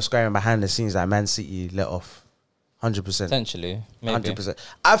chaos going behind the scenes that Man City let off. 100%. Potentially. Maybe. 100%.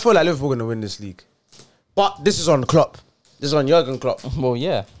 I feel like Liverpool going to win this league. But this is on Klopp. This is on Jurgen Klopp. Well,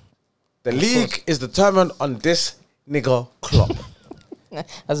 yeah. The league is determined on this nigga Klopp.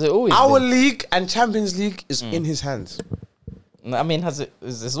 Has it always Our been? league and Champions League is in his hands. I mean, has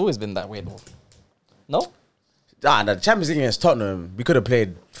it's always been that way though? No? The Champions League against Tottenham, we could have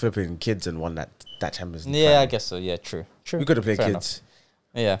played flipping kids and won that Champions League. Yeah, final. I guess so. Yeah, true. We could have played Fair kids.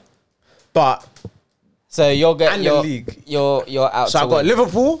 enough. Yeah. But So you're getting And the league. You're out. so to I've got win.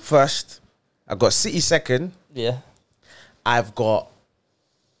 Liverpool first. I've got City second. Yeah. I've got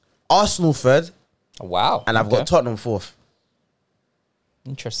Arsenal third. Wow. And I've got Tottenham fourth.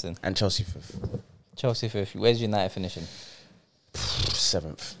 Interesting. And Chelsea fifth. Chelsea fifth. Where's United finishing?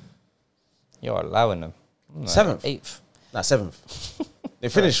 Seventh. You're allowing them. No, Seventh. Eighth. Nah, seventh. They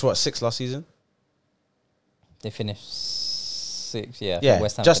finished, what, sixth last season? They finished sixth. Yeah. Yeah,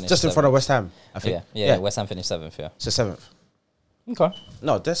 West Ham just finished in front of seventh. West Ham, I think. Yeah. West Ham finished seventh. Yeah. So seventh. Okay.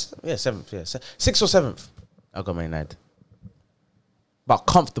 No, that's, seventh, yeah. Sixth or seventh. I got Man United. But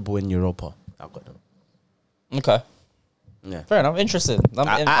comfortable in Europa. I got them. Okay. Yeah. Fair enough. Interesting.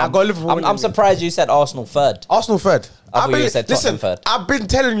 I got Liverpool I'm winning. surprised you said Arsenal third. Arsenal third. I thought you said Tottenham third. I've been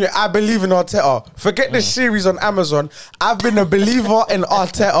telling you, I believe in Arteta. Forget the series on Amazon. I've been a believer in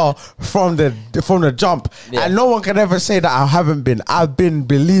Arteta from the jump, Yeah. and no one can ever say that I haven't been. I've been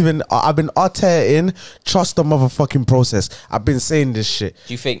believing. I've been Arteta in. Trust the motherfucking process. I've been saying this shit.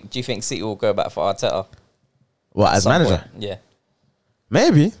 Do you think City will go back for Arteta? What, as Some manager? point? Yeah.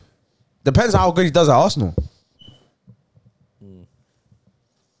 Maybe. Depends how good he does at Arsenal.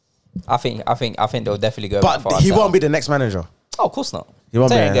 I think they'll definitely go back for But Arteta. he won't be the next manager. Oh, of course not. He won't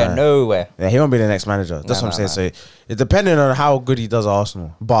They be, ain't going nah. nowhere. Yeah, he won't be the next manager. That's Nah, what I'm nah, saying. So it's depending on how good he does at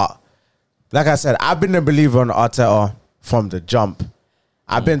Arsenal. But like I said, I've been a believer on Arteta from the jump.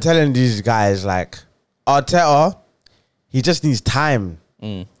 I've been telling these guys, like, Arteta, he just needs time.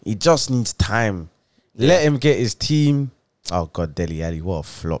 He just needs time. Let him get his team. Oh God, Dele Alli, what a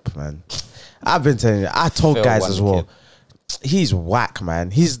flop, man. I've been telling you. I told Phil guys won as the well. kid. He's whack,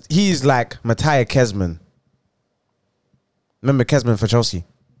 man. He's like Matthias Kesman. Remember Kesman for Chelsea?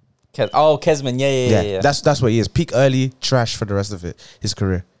 Kesman, yeah. That's what he is. Peak early, trash for the rest of his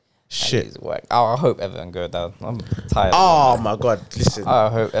career. Shit. He's whack. Oh, I hope Everton go down. I'm tired. Oh my God! Listen, I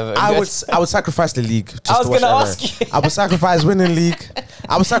hope Everton. I goes- would sacrifice the league. Just I was to watch gonna Everton. ask you. I would sacrifice winning league.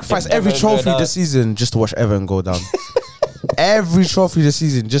 I would sacrifice If every Everton go trophy down. this season just to watch Everton go down. Every trophy this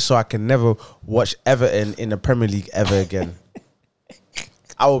season just so I can never watch Everton in the Premier League ever again.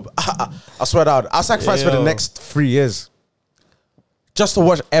 I swear to God, I'll sacrifice for the Yo. next 3 years just to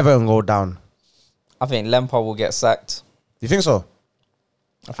watch Everton go down. I think Lampard will get sacked. You think so?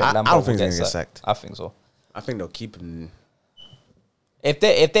 I think I Lampard don't will think he's get gonna get sacked. sacked. I think so. I think they'll keep him. If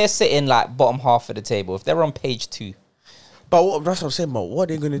they're sitting like bottom half of the table, if they're on page 2, But that's what I'm saying about what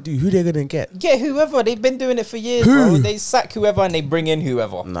they're gonna do. Who they're gonna get? get whoever. They've been doing it for years, Who? bro. They sack whoever and they bring in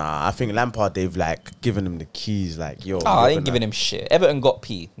whoever. Nah, I think Lampard, they've like given him the keys. Like, yo, I ain't giving him shit. Everton got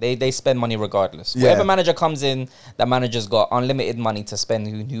P. They spend money regardless. Yeah. Whatever manager comes in, that manager's got unlimited money to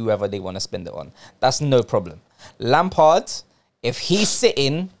spend whoever they want to spend it on. That's no problem. Lampard, if he's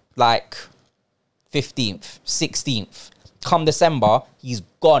sitting like 15th, 16th, come December, he's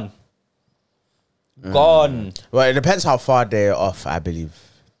gone. Gone. Well, it depends how far they're off. I believe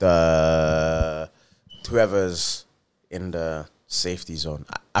the whoever's in the safety zone.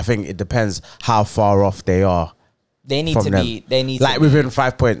 I think it depends how far off they are. They need from to them. be. They need Like to within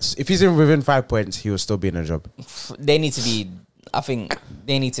 5 points. If he's in within 5 points, he will still be in a job. They need to be. I think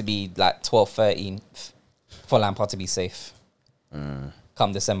they need to be like 12, 13 for Lampard to be safe.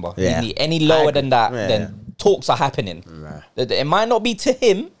 Come December, Yeah. any lower agree. than that, Yeah. then talks are happening. Right. It might not be to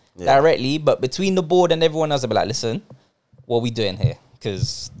him Yeah. directly, but between the board and everyone else, they'll be like, "Listen, what are we doing here?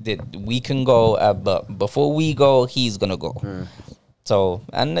 Because we can go, but before we go, he's gonna go." So,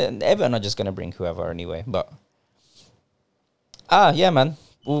 and Everton are just gonna bring whoever anyway. But yeah, man,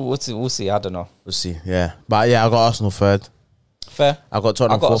 we'll see. We'll see. I don't know. We'll see. Yeah, but yeah, I got Arsenal third. Fair. I got I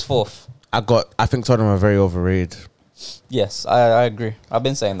Tottenham got us fourth. fourth. I think Tottenham are very overrated. Yes, I agree. I've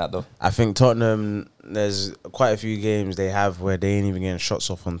been saying that though. I think Tottenham, there's quite a few games they have where they ain't even getting shots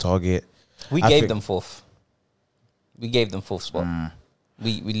off on target. We I gave think- them fourth. We gave them fourth spot.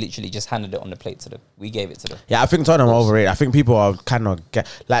 We literally just handed it on the plate to them. We gave it to them. Yeah, I think Tottenham are overrated. I think people are kind of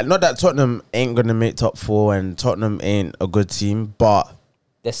like, not that Tottenham ain't gonna make top 4 and Tottenham ain't a good team, but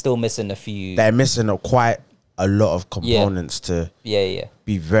They're still missing a few. they're missing quite a lot of components to Yeah.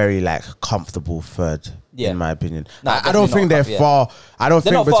 be very like comfortable third. Yeah. In my opinion, Nah, I don't definitely think not they're up, yeah. far. I don't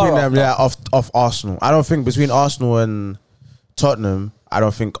They're think not far between off, them, off Arsenal. I don't think between Arsenal and Tottenham, I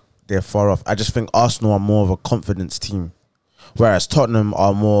don't think they're far off. I just think Arsenal are more of a confidence team, whereas Tottenham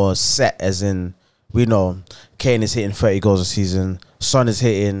are more set. As in, we know Kane is hitting 30 goals a season, Son is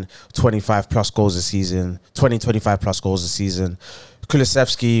hitting 25 plus goals a season, 25 plus goals a season.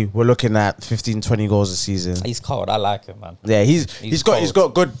 Kulusevski, we're looking at 15, 20 goals a season. He's cold. I like him, man. Yeah, he's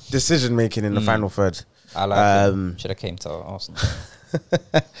got good decision making in the final third. I like him. Should have came to Arsenal.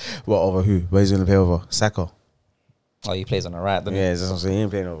 What over who? Where he's gonna play over? Saka. Oh, he plays on the right, doesn't Yeah, that's what I'm saying. He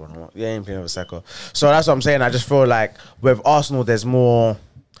ain't playing over. He ain't playing over Saka. So that's what I'm saying. I just feel like with Arsenal, there's more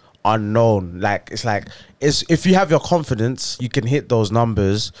unknown. Like it's if you have your confidence, you can hit those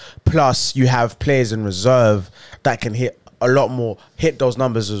numbers. Plus, you have players in reserve that can hit a lot more. Hit those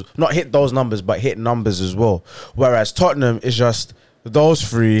numbers, not hit those numbers, but hit numbers as well. Whereas Tottenham is just those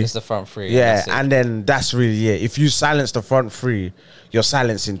three. It's the front three. Yeah, and then that's really it. If you silence the front three, you're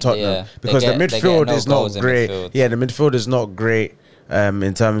silencing Tottenham because the midfield is not great. Yeah, the midfield is not great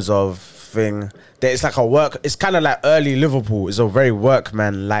in terms of thing. It's like a work. It's kind of like early Liverpool. It's a very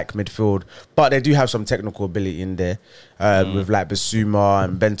workman-like midfield, but they do have some technical ability in there with like Basuma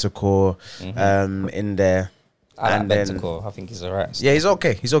and Bentancur in there. I like Bentancur. I think he's alright. Yeah, he's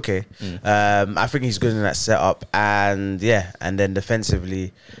okay. He's okay. I think he's good in that setup, and then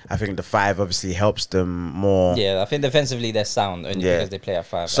defensively, I think the 5 obviously helps them more. Yeah, I think defensively they're sound only because they play at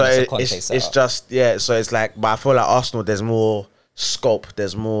 5. So it's just So it's like, but I feel like Arsenal, there's more scope.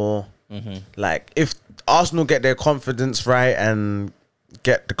 There's more like if Arsenal get their confidence right and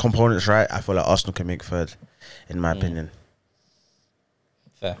get the components right, I feel like Arsenal can make third, in my opinion.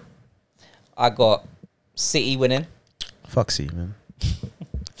 Fair. I got City winning. Fuck City, man.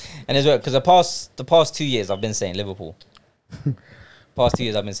 And as well, because the past 2 years I've been saying Liverpool. Past 2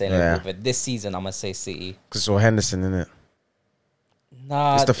 years I've been saying Liverpool, but this season I'm gonna say City. Because it's all Henderson, isn't it?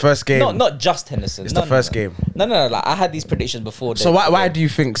 Nah, it's the first game. Not just Henderson. It's the first game. No. Like I had these predictions before. So why do you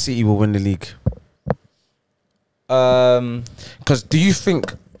think City will win the league? Because do you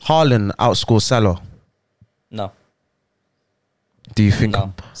think Haaland outscores Salah? No. Do you think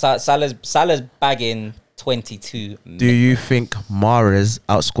no? Salah's bagging 22. Do you think Mahrez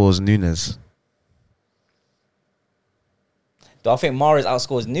outscores Nunez? Do I think Mahrez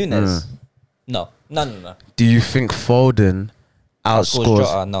outscores Nunez? No. Do you think Foden outscores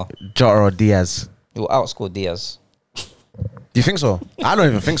Jota? No. Jota or Diaz? He will outscore Diaz. Do you think so? I don't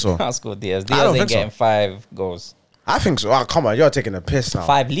even think so. Outscore Diaz. Diaz ain't getting 5 goals. I think so. Oh, come on, you're taking the piss now.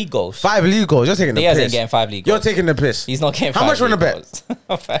 5 league goals. 5 league goals. You're taking the piss. Diaz ain't getting 5 league goals. You're taking the piss. He's not getting. How much you want to bet?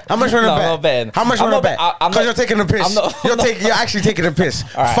 How much you want to bet? I'm not betting. How much you want to bet? Because you're taking the piss. You're actually taking the piss.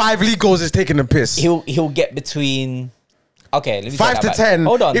 Right. 5 league goals is taking the piss. He'll get between. Okay, let me 5 to 10.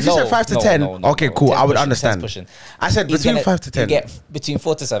 Hold on. If you said 5 to 10, okay, cool. I would understand. I said between 5 to 10. Get between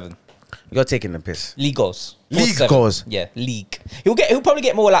 4 to 7. You're taking the piss. League goals. League goals. Yeah, league. He'll probably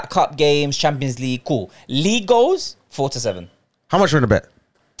get more like cup games, Champions League. Cool. League goals 4 to 7. How much you want to bet?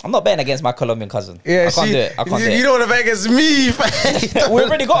 I'm not betting against my Colombian cousin. Yeah, I can't do it. You don't want to bet against me. We've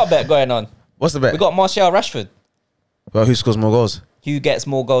already got a bet going on. What's the bet? We got Martial Rashford. Well, who scores more goals? Who gets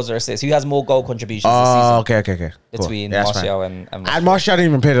more goals or assists? Who has more goal contributions this season? Oh, okay. Cool. Between Martial and Rashford. And Martial didn't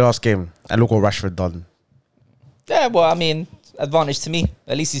even play the last game. And look what Rashford done. Yeah, well, I mean, advantage to me.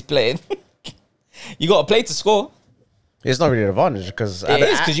 At least he's playing. You got to play to score. It's not really an advantage because... It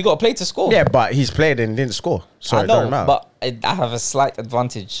is because you got to play to score. Yeah, but he's played and didn't score. So I it doesn't matter. But I have a slight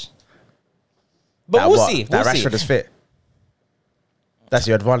advantage. But we'll see. That Rashford is fit. That's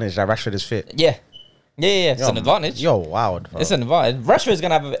your advantage, that Rashford is fit. Yeah. It's an advantage. Yo, wow. Bro. It's an advantage. Rashford's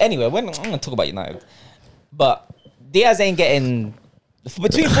going to have... Anyway, I'm going to talk about United. But Diaz ain't getting...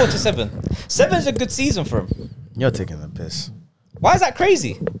 Between 4 to 7. 7's a good season for him. You're taking the piss. Why is that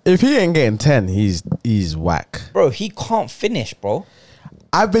crazy? If he ain't getting 10, he's whack. Bro, he can't finish, bro.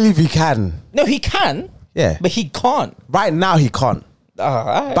 I believe he can. No, he can. Yeah. But he can't. Right now, he can't.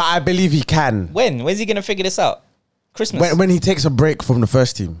 Right. But I believe he can. When's he going to figure this out? Christmas? When he takes a break from the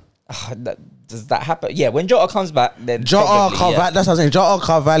first team. Does that happen? Yeah, when Jota comes back, then Jota, that's what I'm saying. Jota,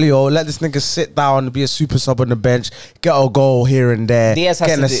 Carvalho, let this nigga sit down, be a super sub on the bench, get a goal here and there. Diaz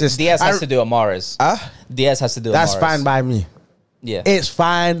has to do Mahrez. Diaz has to do That's fine by me. Yeah. It's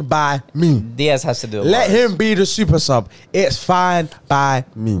fine by me. Diaz has to do Let him be the super sub. It's fine by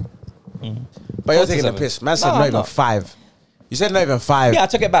me. But you're taking the piss. Man said not even 5. You said not even 5. Yeah, I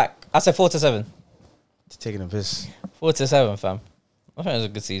took it back. I said 4 to 7. You're taking the piss. 4 to 7, fam. I think it was a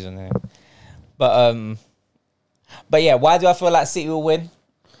good season there. But yeah, why do I feel like City will win?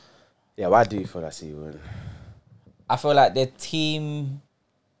 Yeah, why do you feel like City will win? I feel like their team,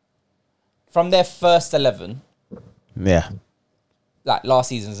 from their first 11, yeah, like last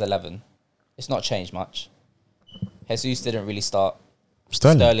season's 11, it's not changed much. Jesus didn't really start.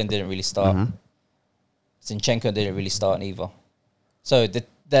 Sterling didn't really start. Zinchenko didn't really start either. So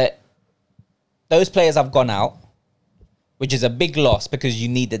those players have gone out, which is a big loss because you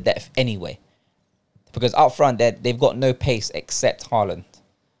need the depth anyway. Because up front, they've got no pace except Haaland.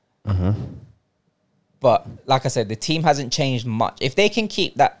 But like I said, the team hasn't changed much. If they can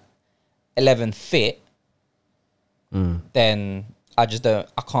keep that 11 fit, then I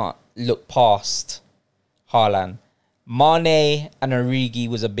can't look past Haaland. Mane and Origi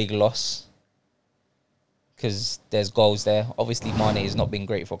was a big loss because there's goals there. Obviously, Mane has not been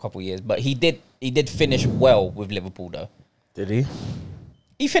great for a couple of years, but he did finish well with Liverpool, though. Did he?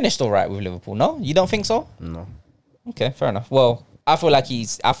 He finished all right with Liverpool. No, you don't think so? No. Okay, fair enough. Well, I feel like he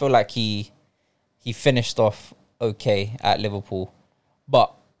finished off okay at Liverpool,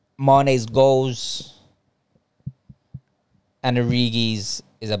 but Mane's goals and Origi's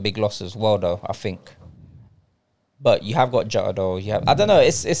is a big loss as well, though, I think. But you have got Jota, though. I don't know.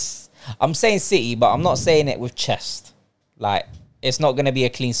 It's. I'm saying City, but I'm not saying it with chest. Like, it's not going to be a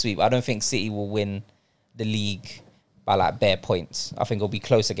clean sweep. I don't think City will win the league by like bare points. I think it'll be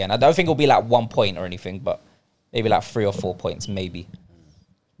close again. I don't think it'll be like 1 point or anything, but maybe like 3 or 4 points, maybe.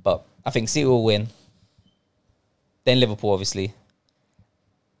 But I think City will win. Then Liverpool, obviously.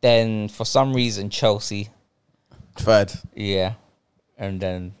 Then for some reason Chelsea. Third. Yeah. And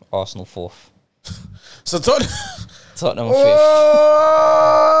then Arsenal fourth. So Tottenham fifth.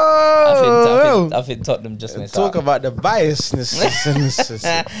 I think Tottenham just missed out. Talk about the biasness.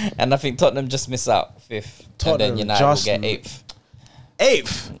 And I think Tottenham just missed out fifth. Tottenham and then United will get eighth.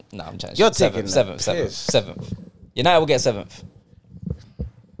 Eighth? No, I'm trying. You're taking seventh. United will get seventh.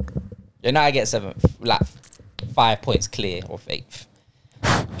 United get seventh. Like 5 points clear of eighth.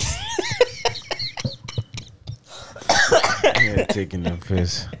 Yeah, taking them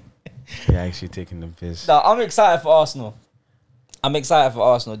piss. Yeah, actually taking them piss. No, I'm excited for Arsenal.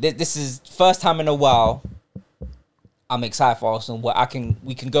 This is first time in a while. I'm excited for Arsenal where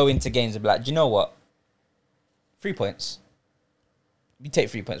we can go into games and be like, do you know what? 3 points. We take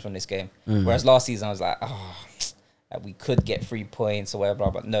 3 points from this game. Whereas last season I was like, like we could get 3 points or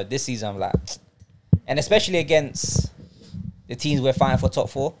whatever. But no, this season I'm like, and especially against the teams we're fighting for top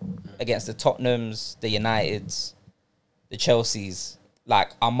four, against the Tottenhams, the Uniteds, the Chelseas.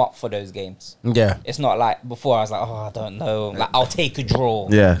 Like, I'm up for those games. Yeah. It's not like before I was like, I don't know. Like, I'll take a draw.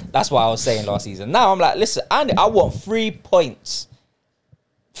 Yeah. That's what I was saying last season. Now I'm like, listen, I want 3 points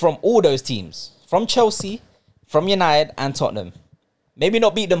from all those teams. From Chelsea, from United, and Tottenham. Maybe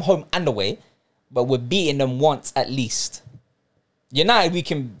not beat them home and away, but we're beating them once at least. United, we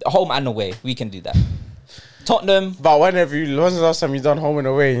can, home and away, we can do that. Tottenham. But when's the last time you done home and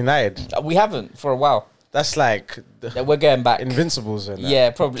away United? We haven't for a while. That's like we're going back. Invincibles and that. Yeah,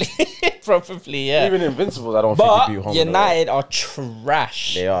 probably. Probably, yeah. Even Invincibles, I don't but think you beat home United are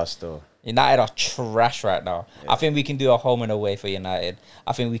trash. They are still. United are trash right now. Yeah. I think we can do a home and away for United.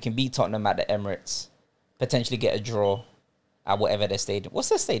 I think we can beat Tottenham at the Emirates. Potentially get a draw at whatever their stadium. What's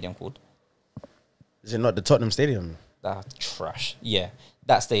their stadium called? Is it not the Tottenham Stadium? Trash. Yeah,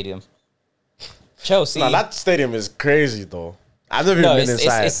 that stadium. Chelsea. No, that stadium is crazy though. I've never even been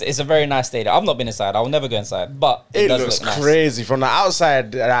inside. It's a very nice stadium. I've not been inside. I'll never go inside. But it does looks look crazy. Nice. From the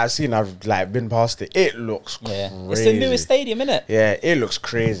outside that I've seen, I've like been past it. It looks crazy. It's the newest stadium, innit? Yeah, it looks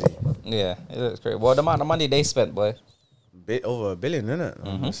crazy. Yeah, it looks great. Well, the amount of money they spent, boy. Over $1 billion, innit?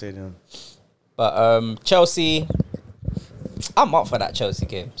 On the stadium. But Chelsea, I'm up for that Chelsea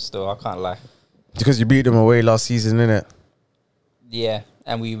game still. I can't lie. Because you beat them away last season, innit? Yeah,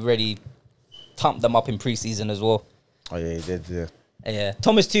 and we already thumped them up in pre-season as well. Oh yeah, he did. Yeah. Yeah,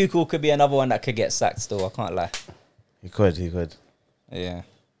 Thomas Tuchel could be another one that could get sacked still. I can't lie. He could. Yeah,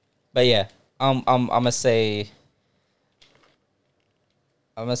 but yeah, I'm gonna say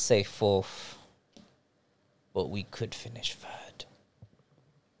fourth, but we could finish third.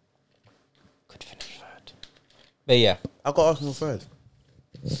 But yeah, I got Arsenal third.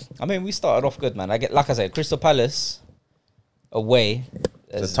 I mean, we started off good, man. Like I said, Crystal Palace away.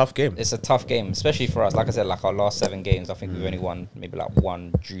 It's a tough game. It's a tough game, especially for us. Like I said, like our last 7 games, I think we've only won maybe like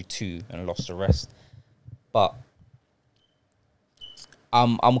 1, drew 2, and lost the rest. But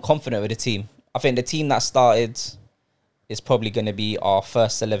I'm confident with the team. I think the team that started is probably going to be our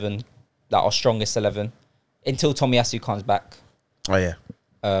first 11, like our strongest 11, until Tomiyasu comes back. Oh yeah.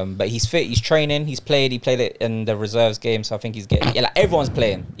 But he's fit. He's training. He played it in the reserves game, so I think he's getting. Yeah, like everyone's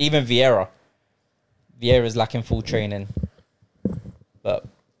playing, even Vieira. Vieira's lacking full training. But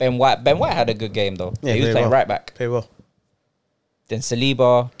Ben White had a good game though. Yeah, he was playing right back. Played well. Then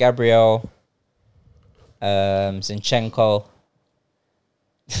Saliba, Gabriel, Zinchenko,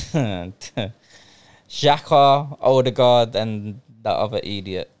 Xhaka, Odegaard, and that other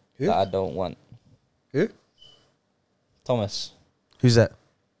idiot that I don't want. Who? Thomas. Who's that?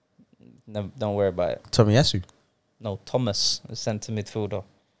 No, don't worry about it. Tomiyasu. No, Thomas, the centre midfielder.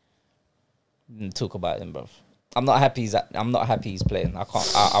 Talk about him, bro. I'm not happy he's playing. I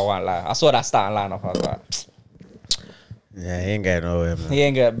won't lie. I saw that starting lineup. I was like, yeah, he ain't getting nowhere, man. he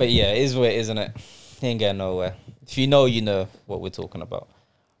ain't get. But yeah, it is what it is, isn't it? He ain't getting nowhere. If you know what we're talking about.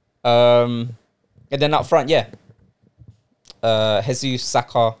 And then up front, yeah. Jesus,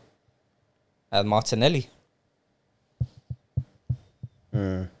 Saka, and Martinelli.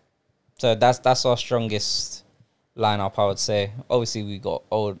 So that's our strongest lineup, I would say. Obviously, we got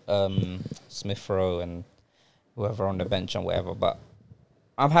old Smith Rowe and whoever on the bench and whatever, but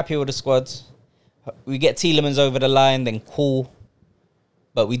I'm happy with the squad. We get Tielemans over the line, then cool.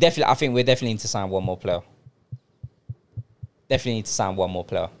 But I think we definitely need to sign one more player. Definitely need to sign one more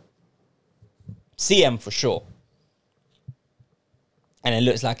player. CM for sure. And it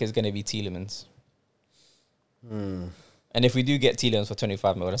looks like it's going to be Tielemans. And if we do get Tielemans for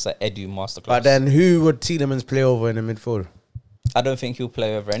 25 mil, that's an Edu masterclass. But then who would Tielemans play over in the midfield? I don't think he'll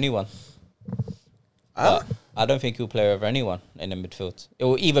play over anyone. I don't think he'll play over anyone in the midfield. It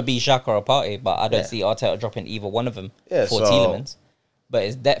will either be Xhaka or Partey, but I don't see Arteta dropping either one of them for Tielemans. But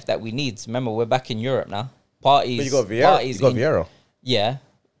it's depth that we need. Remember, we're back in Europe now. Partey's... But you got Vieira. Yeah,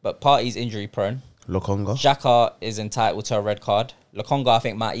 but Partey's injury prone. Lokonga. Xhaka is entitled to a red card. Lokonga, I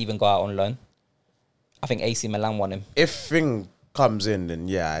think, might even go out on loan. I think AC Milan want him. If Thing comes in, then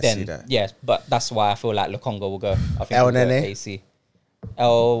I see that. Yeah, but that's why I feel like Lokonga will go. I think El he'll go Nene? AC.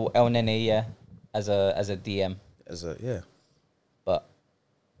 El Nene, yeah, as a DM. But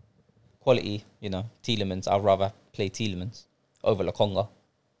quality, Tielemans. I'd rather play Tielemans over Lokonga.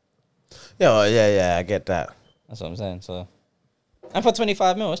 Yeah, I get that. That's what I'm saying. So, and for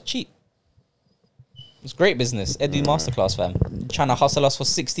 25 mil, it's cheap. It's great business. Edu masterclass, fam. Trying to hustle us for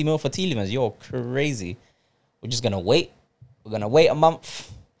 60 mil for Tielemans. You're crazy. We're just going to wait. We're going to wait a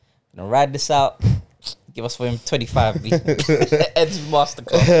month. Going to ride this out. Give us for him 25. Edu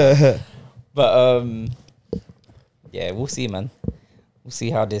masterclass. But, yeah, we'll see, man. We'll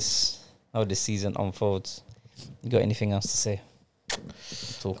see how this season unfolds. You got anything else to say?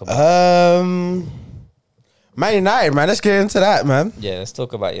 Talk about. Man United, man. Let's get into that, man. Yeah, let's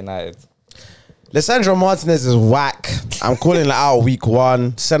talk about United. Lisandro Martinez is whack. I'm calling it out week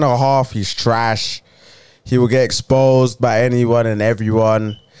 1. Centre half, he's trash. He will get exposed by anyone and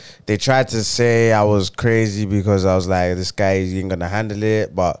everyone. They tried to say I was crazy because I was like, this guy ain't going to handle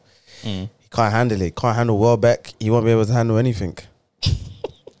it, but he can't handle it. Can't handle Welbeck. He won't be able to handle anything.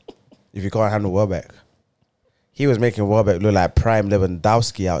 If you can't handle Welbeck. He was making Welbeck look like prime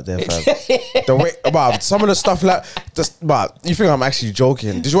Lewandowski out there, fam. The way, some of the stuff you think I'm actually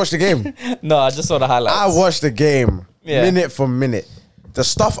joking? Did you watch the game? No, I just saw the highlights. I watched the game minute for minute. The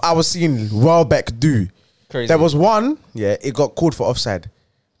stuff I was seeing Welbeck do. Crazy. There was one, it got called for offside.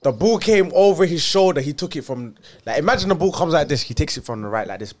 The ball came over his shoulder. He took it from, imagine the ball comes like this. He takes it from the right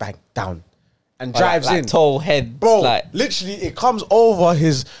like this, bang, down. And drives in. Tall head. Bro, literally, it comes over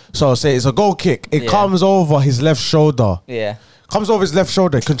his... So, say it's a goal kick. It comes over his left shoulder. Yeah. Comes over his left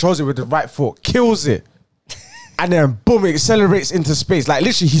shoulder, controls it with the right foot, kills it. And then, boom, it accelerates into space.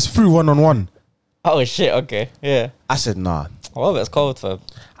 Literally, he's through one-on-one. Oh, shit, okay. Yeah. I said, nah. Well, it's cold, fam.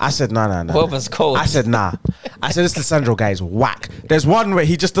 I said, nah. Well, it's cold. I said, nah. I said, this Lisandro guy is whack. There's one where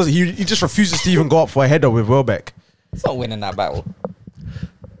he just doesn't... He just refuses to even go up for a header with Welbeck. He's not winning that battle.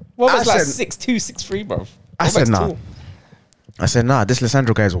 Welbeck's like 6'2", 6'3", bro. I said, nah. I said, nah, this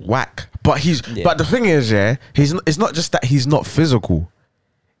Lisandro guy is whack. But but the thing is, it's not just that he's not physical.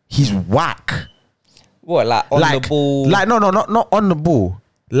 He's whack. What, on the ball? No, not on the ball.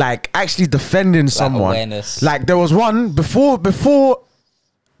 Actually defending someone. Awareness. There was one before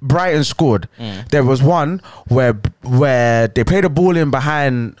Brighton scored. There was one where they play the ball in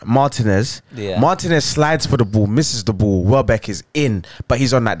behind Martinez. Yeah. Martinez slides for the ball, misses the ball. Welbeck is in, but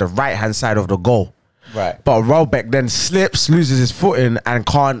he's on the right hand side of the goal. Right. But Welbeck then slips, loses his footing, and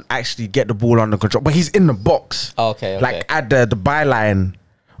can't actually get the ball under control. But he's in the box. Okay. At the byline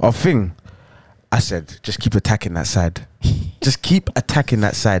of thing. I said, just keep attacking that side. Just keep attacking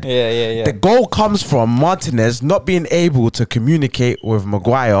that side. Yeah. The goal comes from Martinez not being able to communicate with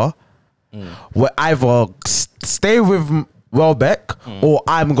Maguire. Where either stay with Welbeck or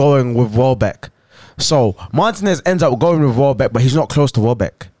I'm going with Welbeck. So Martinez ends up going with Welbeck, but he's not close to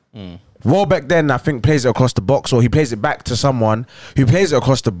Welbeck. Welbeck then, I think, plays it across the box, or he plays it back to someone who plays it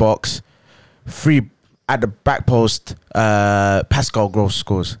across the box. Free at the back post, Pascal Gross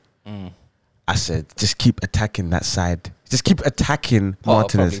scores. I said, just keep attacking that side. Just keep attacking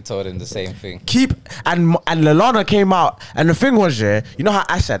Martinez. Probably told him the same thing. And Lallana came out, and the thing was, you know how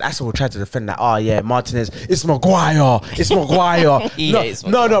Asad will try to defend that. Oh yeah, Martinez, it's Maguire. Hates Maguire.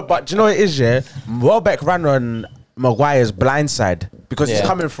 No, but do you know what it is, Welbeck ran on Maguire's blind side. because he's Yeah.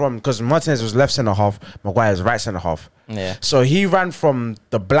 coming from, because Martinez was left centre half, Maguire's right centre half. Yeah. So he ran from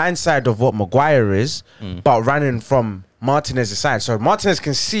the blind side of what Maguire is, but running from Martinez's side. So Martinez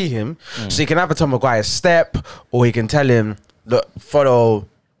can see him, so he can either tell Maguire step, or he can tell him, look, follow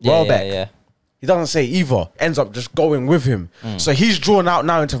Welbeck. Yeah. He doesn't say either. Ends up just going with him. So he's drawn out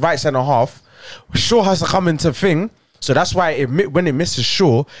now into right centre half. Shaw has to come into thing. So that's why when it misses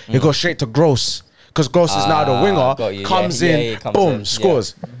Shaw, it goes straight to Gross. Because Gross is now the got winger, you. comes Yeah, in, he comes boom, in.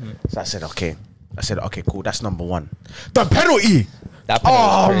 scores. So I said, okay, cool, that's number one. The penalty. That penalty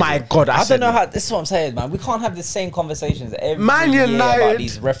was Oh crazy. my God. I don't know how. This is what I'm saying, man. We can't have the same conversations every Man year United- about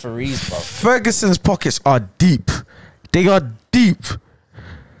these referees, bro. Ferguson's pockets are deep. They are deep.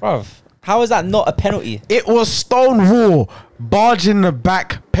 Bro, how is that not a penalty? It was Stonewall, barge in the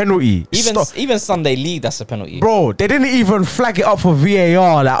back penalty. Even Sunday League, that's a penalty. Bro, they didn't even flag it up for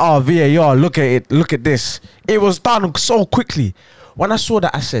VAR. Like, oh, VAR, look at it. Look at this. It was done so quickly. When I saw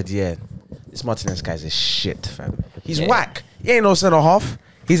that, I said, yeah, this Martinez guy's a shit, fam. He's whack. He ain't no centre half.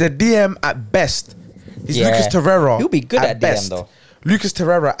 He's a DM at best. He's Lucas Torreira. He'll be good at best. DM, though. Lucas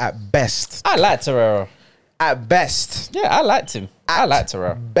Torreira at best. I like Torreira. At best. Yeah, I liked him. I like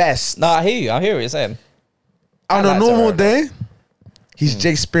Torreira. Best. No, I hear you. I hear what you're saying. On I a like normal Torreira. day, he's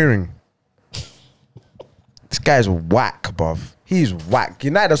Jake Spearing. This guy's whack, bruv. He's whack.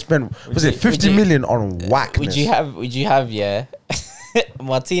 United have spent, was it 50 million on whackness? Would you have yeah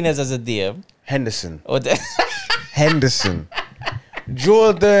Martinez as a DM Henderson. or Henderson.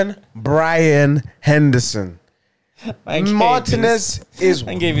 Jordan Brian Henderson. Martinez is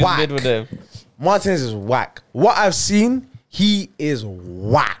and gave his whack. bid with him. Martinez is whack. What I've seen, he is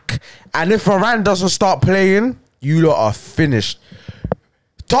whack. And if Varane doesn't start playing, you lot are finished.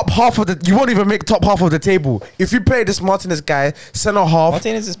 Top half of you won't even make top half of the table. If you play this Martinez guy, centre half.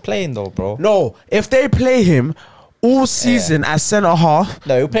 Martinez is playing though, bro. No, if they play him all season as centre half.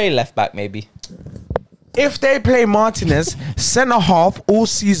 No, he'll play left back maybe. If they play Martinez centre half all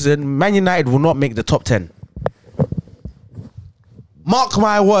season, Man United will not make the top 10. Mark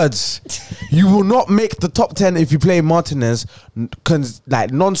my words. You will not make the top 10 if you play Martinez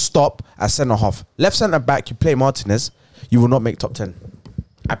like non-stop as centre half. Left centre back, you play Martinez, you will not make top 10.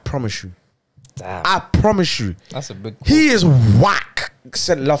 I promise you. Damn. I promise you. That's a big. He is whack.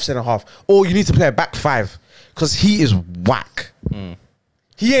 Left centre half. Or you need to play a back five because he is whack.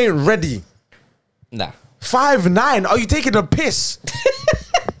 He ain't ready. Nah. 5'9". Are you taking a piss?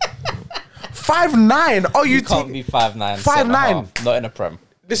 5'9". Are You can't be 5'9". 5'9". Not in a prem.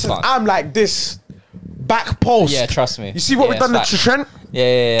 Listen, Can't. I'm like this. Back post. Yeah, trust me. You see what Yeah, we've done it's to fact. Trent?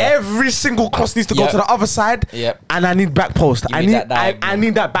 Yeah. Every single cross needs to go Yep. to the other side. Yep. And I need back post. Give I me need that diagonal. I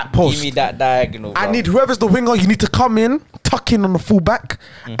need that back post. Give me that diagonal. Bro. I need whoever's the winger, you need to come in, tuck in on the full back.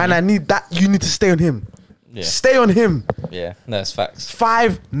 And I need that, you need to stay on him. Yeah. Stay on him. Yeah. No, it's facts.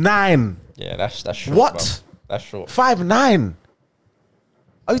 5'9". Yeah, that's short. What? Bro. That's short. 5'9".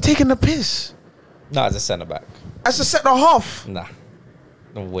 Are you taking the piss? Not as a centre back. As a centre half, Nah.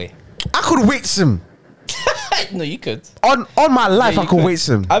 No way. I could weights him. No, you could. On my life, Yeah, I you could weights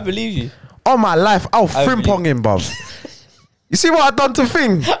him. I believe you. On my life, I'll I frimpong him, bruv. You see what I done to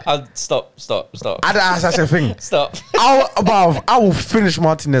Thing? Stop. That's a thing. Stop. I will finish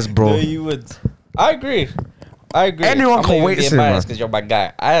Martinez, bro. No, you would. I agree. Anyone can wait him, man. because you're my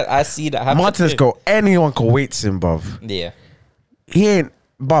guy. I see that happen. Martinez go. Anyone can weights him, bruv. Yeah. He ain't,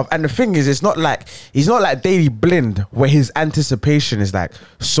 bruv. And the thing is, he's not like Daily Blind, where his anticipation is like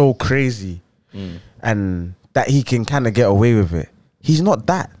so crazy, and that he can kind of get away with it. He's not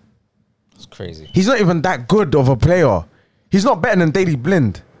that. It's crazy. He's not even that good of a player. He's not better than Daily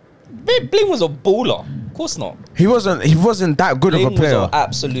Blind. Bling was a baller. Of course not. He wasn't that good Bling of a player. was an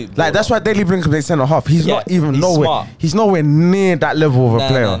absolute baller. Like that's why Daily Blind can play centre half. He's Yeah, not even he's nowhere. smart. He's nowhere near that level of a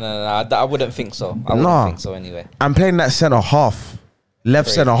player. No. I wouldn't think so. I wouldn't Nah. think so anyway. I'm playing that centre half, left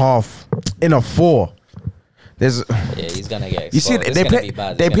Crazy. centre half, in a 4. There's, Yeah, he's gonna get. you see, exposed. It's they gonna play be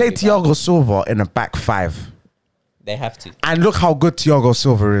bad. It's they gonna play be bad. Thiago Silva in a back 5, They have to. and look how good Thiago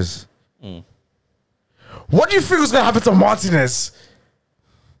Silva is. What do you think was gonna happen to Martinez?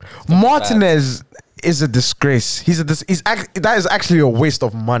 Martinez is a disgrace. That is actually a waste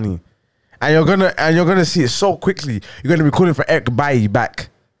of money, and you're gonna see it so quickly. You're gonna be calling for Eric Bailly back.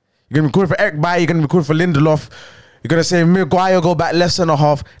 You're gonna be calling for Eric Bailly. You're gonna be calling for Lindelof. You're gonna say Maguire go back left centre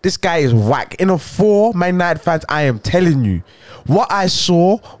half. This guy is whack. In a 4, Man United fans, I am telling you, what I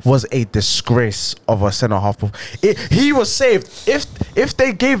saw was a disgrace of a centre half. He was saved. If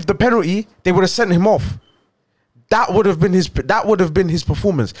they gave the penalty, they would have sent him off. That would have been his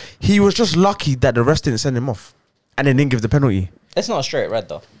performance. He was just lucky that the rest didn't send him off, and they didn't give the penalty. It's not a straight red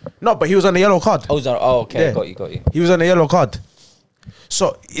though. No, but he was on a yellow card. Oh, okay. Yeah. Got you. He was on a yellow card.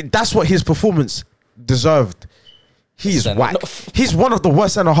 So that's what his performance deserved. He's whack. He's one of the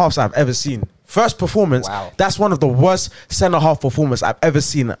worst centre halves I've ever seen. First performance. Wow. That's one of the worst centre half performance I've ever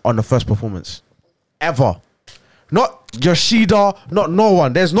seen on the first performance, ever. Not Yoshida. Not no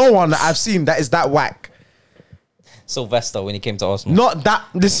one. There's no one that I've seen that is that whack. Sylvester when he came to Arsenal. Not that.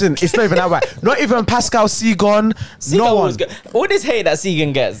 Listen, it's not even that whack. Not even Pascal Seagon. No one. Was good. All this hate that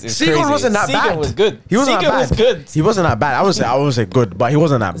Seagon gets is Seagon crazy. wasn't that bad. Seagon was good. He wasn't Seagon that bad. was good. He wasn't that bad. I wouldn't say good, but he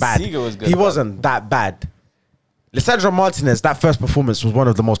wasn't that bad. Seagon was good, He bro. wasn't that bad. Lisandro Martinez, that first performance was one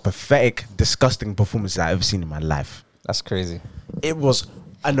of the most pathetic, disgusting performances I've ever seen in my life. That's crazy. It was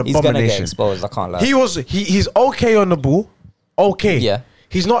an He's gonna get abomination. exposed. I can't lie. He's okay on the ball. Okay. Yeah.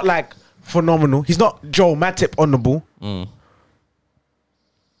 He's not like phenomenal. He's not Joe Matip on the ball.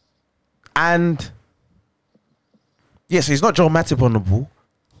 And yes, he's not Joe Matip on the ball.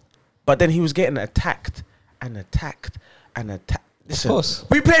 But then he was getting attacked and attacked and attacked. Listen, of course.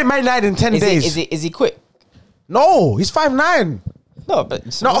 we played Man United in 10 days. Is he quick? No, he's 5'9". No,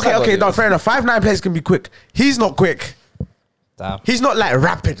 but No, okay, fair enough. 5'9" players can be quick. He's not quick. Damn. He's not like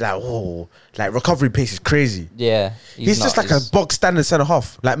rapid, like recovery pace is crazy. Yeah. He's just like a box standard centre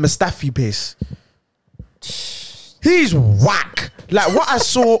half, like Mustafi pace. He's whack. Like what I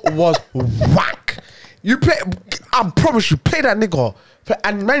saw was whack. You play, I promise you, play that nigga.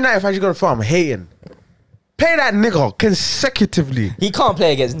 And Man United fans, you gotta feel I'm hating. Play that nigga consecutively. He can't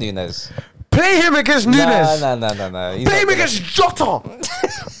play against Nunez. Play him against Nunez. No. Play him against Jota.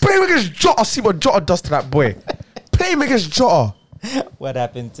 Play him against Jota. See what Jota does to that boy. Play him against Jota. What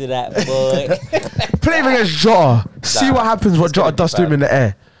happened to that boy? Play him against Jota. See what happens. What Jota does to him in the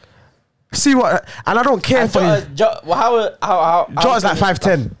air. See what, and I don't care for him. How Jota's like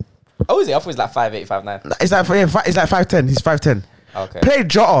 5'10". Oh, is he? I thought he's like 5'8", 5'9". It's like 5'10". He's 5'10". Okay. Play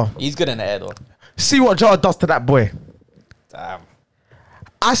Jota. He's good in the air though. See what Jota does to that boy. Damn.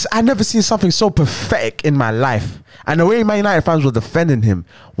 I never seen something so pathetic in my life. And the way Man United fans were defending him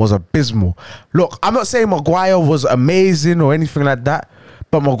was abysmal. Look, I'm not saying Maguire was amazing or anything like that,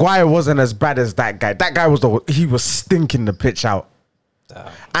 but Maguire wasn't as bad as that guy. That guy he was stinking the pitch out. Damn.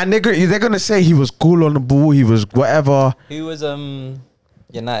 And they're gonna say he was cool on the ball, he was whatever. Who was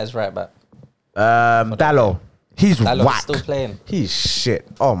United's right back? Dallo. He's Dallo's whack. still playing. He's shit.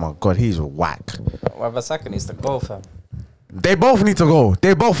 Oh my god, he's whack. Wan-Bissaka needs to go, fam. They both need to go.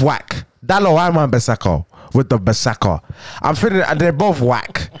 They both whack. Dallo and Wan-Bissaka with the Bissaka. I'm feeling they're both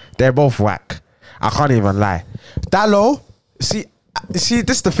whack. They're both whack. I can't even lie. Dallo, see, this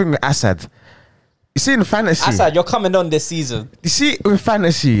is the thing with Assad. You see in fantasy. Assad, you're coming on this season. You see with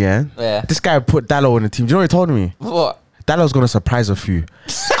fantasy, yeah? Yeah. This guy put Dallo in the team. Do you know what he told me? What? Dallo's gonna surprise a few.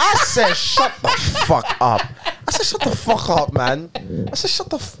 I said, shut the fuck up. I said, shut the fuck up, man. I said, shut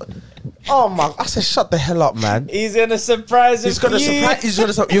the hell up, man. He's gonna surprise He's gonna surprise.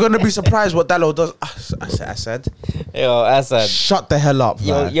 You're gonna be surprised what Dallo does. I said. Yo, Assad. Shut the hell up,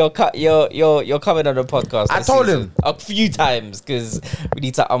 man. You're coming on the podcast. I this told season him a few times because we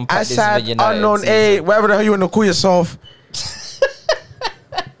need to unpack I this said, Man United unknown season. A, whatever the hell you wanna call yourself.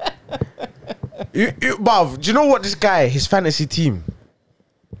 Bruv, do you know what this guy, his fantasy team?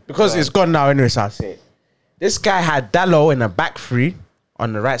 Because it's gone now anyway, so I'll say it. This guy had Dallo in a back three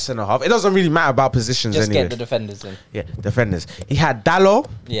on the right centre half. It doesn't really matter about positions Just anyway. get the defenders in. Yeah, defenders. He had Dallo.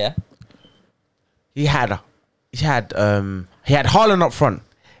 Yeah. He had Haaland up front.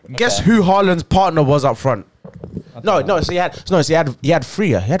 Guess who Haaland's partner was up front? So he had three.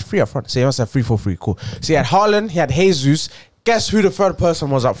 He had three up front. So he must have 3-4-3. Cool. So he had Haaland, he had Jesus. Guess who the third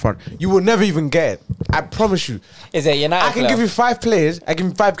person was up front? You will never even get it. I promise you. Is it United? I can give you 5 players. I give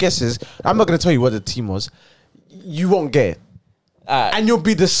you 5 guesses. I'm not going to tell you what the team was. You won't get it. Alright. And you'll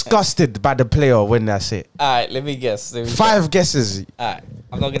be disgusted by the player when that's it. Alright, let me guess. 5 guesses. Alright.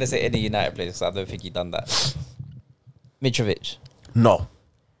 I'm not gonna say any United players, so I don't think he done that. Mitrovic. No.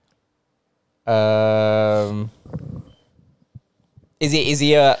 Is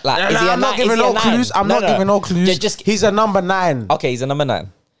he a like? I'm not giving no clues. I'm not giving no clues. Just he's a number 9. okay. He's a number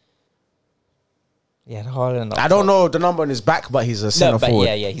 9. Yeah, Haaland. I don't know the number on his back, but he's a centre forward.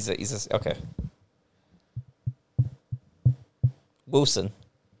 Yeah. He's a okay. Wilson.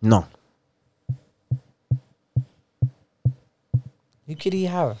 No. Who could he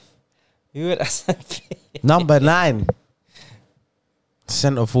have? Who would Number 9.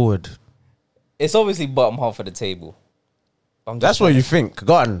 Centre forward. It's obviously bottom half of the table. That's what you think.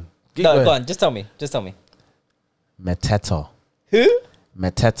 Go on. Go on. Just tell me. Mateta. Who?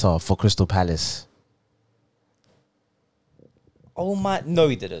 Mateta for Crystal Palace. Oh my! No,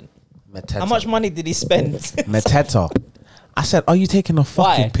 he didn't. Mateta. How much money did he spend? Mateta. I said, are you taking a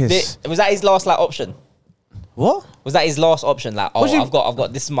fucking piss? Was that his last like option? What? Was that his last option? Like, What do you- I've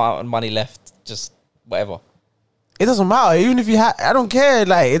got this amount of money left. Just whatever. It doesn't matter. Even if you had, I don't care.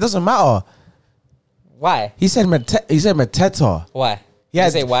 Like, it doesn't matter. Why? He said Mateta. Why? He Did had,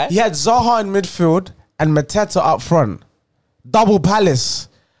 you say why? He had Zaha in midfield and Mateta up front. Double Palace.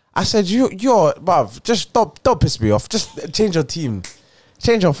 I said, you're, bruv, just don't piss me off. Just change your team.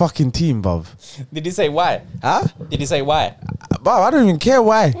 Change your fucking team, bruv. Did he say why? Huh? Did he say why? Bruv, I don't even care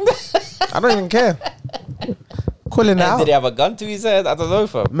why. I don't even care. Calling And out. did he have a gun to his head? I don't know,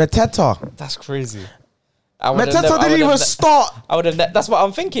 fam. Mateta. That's crazy. Mateta didn't even start. I would have. That's what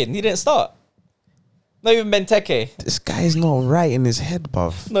I'm thinking. He didn't start. Not even Benteke. This guy is not right in his head,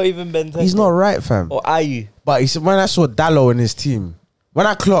 bruv. Not even Benteke. He's not right, fam. Or are you? But he said when I saw Dallo in his team, when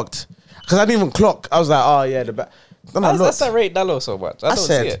I clocked, because I didn't even clock, I was like, oh yeah, the back. Then I How's looked. that rate Dallo so much? I don't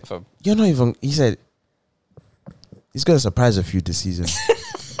said, see it, fam. You're not even. He said he's gonna surprise a few this season.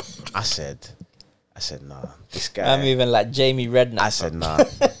 I said, nah. This guy. I'm even like Jamie Redknapp. I said, nah.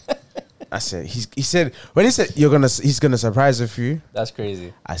 I said he said when he said he's gonna surprise a few. That's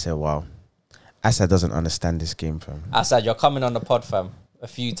crazy. I said, wow. Asad doesn't understand this game, fam. Asad, you're coming on the pod, fam, a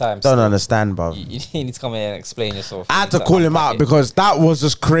few times. Don't understand, bruv. You need to come in and explain yourself. I had to call him out because that was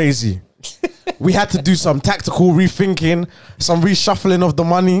just crazy. We had to do some tactical rethinking, some reshuffling of the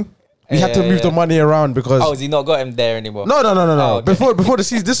money. We had to move the money around because. Oh, has he not got him there anymore? No. Oh, okay. Before the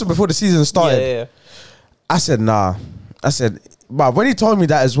season, this was before the season started. Yeah. I said nah. I said, but when he told me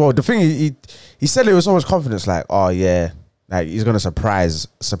that as well, the thing he said it with so much confidence, like, oh yeah, like he's gonna surprise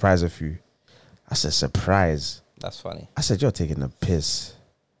a few. I said surprise. That's funny. I said you're taking a piss.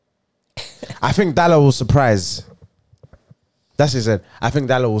 I think Dallo will surprise. That's what he said. I think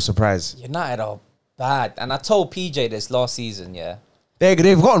Dallo will surprise. United are bad, and I told PJ this last season. Yeah.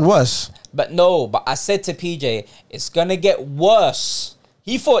 They've gotten worse. But I said to PJ, it's gonna get worse.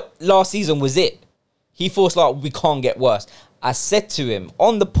 He thought last season was it. He thought like we can't get worse. I said to him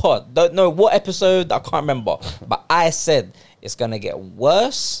on the pod, don't know what episode, I can't remember, but I said it's gonna get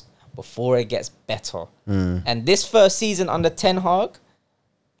worse before it gets better. And this first season under Ten Hag,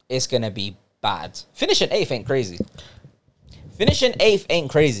 it's gonna be bad. Finishing 8th ain't crazy. Finishing 8th ain't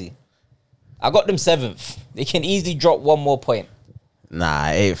crazy. I got them 7th. They can easily drop one more point. Nah,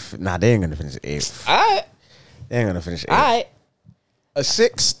 8th. Nah, they ain't gonna finish 8th. Alright. They ain't gonna finish 8th. Alright. A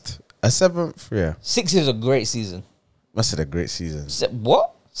 6th, a 7th, yeah. 6 is a great season. Must have a great season.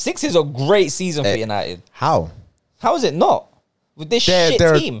 What? 6 is a great season for United. How? How is it not? With this shit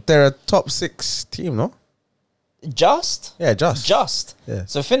team. They're a top 6 team, no? Just? Yeah, just. Yeah.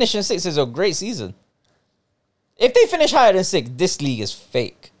 So finishing 6 is a great season. If they finish higher than 6, this league is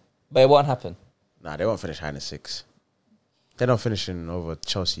fake. But it won't happen. Nah, they won't finish higher than 6. They're not finishing over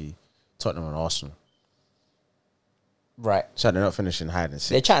Chelsea, Tottenham, and Arsenal. Right. So they're not finishing higher than 6.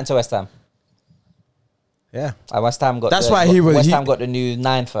 They're chatting to West Ham. Yeah. And West Ham got That's the, why he was- West he- Ham got the new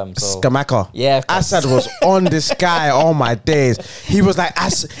 9 firm. So. Skamaka. Yeah, of course. Asad was on this guy all my days. He was like,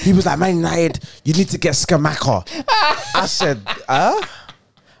 Man United, you need to get Skamaka. I said,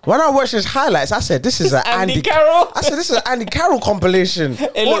 When I watched his highlights, I said, this is an Andy Carroll. I said, this is an Andy Carroll compilation.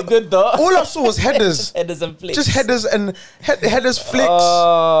 It looked good though. All I saw was headers. Headers and flicks. Just headers and headers, flicks.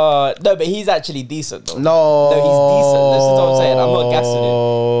 No, but he's actually decent though. No, he's decent. That's what I'm saying. I'm not gassing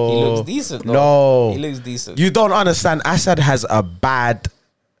him. He looks decent though. No. He looks decent. You don't understand. Asad has a bad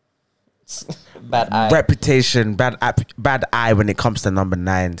Bad eye. reputation, bad eye when it comes to number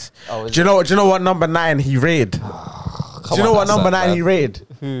 9s. Oh, do you know what number 9 he raided? Do you know what number 9 he raided?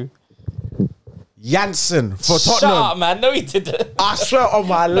 Who? Janssen for Shut Tottenham. up, man. No, he didn't. I swear on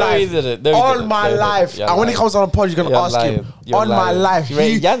my No, life. he didn't. No, he on didn't. my No, he didn't. life. You're And when he lying. comes on the pod, you're going to You're ask lying. him. You're on my lying. life. You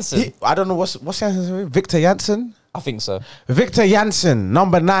rated Janssen? I don't know what's Janssen's name? Victor Janssen? I think so. Victor Janssen,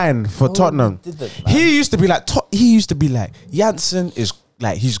 number 9 for Tottenham. he didn't, man. He used to be like, Janssen is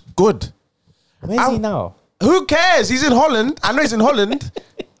like, he's good. Where's he now? Who cares? He's in Holland. I know he's in Holland.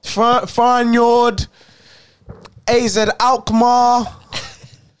 Feyenoord, AZ Alkmaar,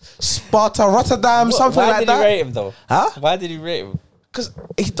 Sparta Rotterdam, something Why like did that. he rate him though? Huh? Why did he rate him? Because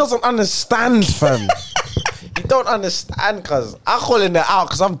he doesn't understand, fam. He don't understand, cuz. I'm calling it out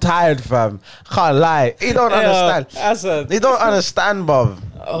because I'm tired, fam. Can't lie. He don't understand. He don't understand, bruv.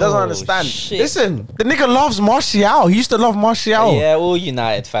 He doesn't understand. Shit. Listen, the nigga loves Martial. He used to love Martial. Yeah, all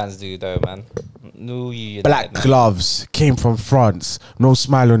United fans do though, man. No, you Black United. gloves, came from France, no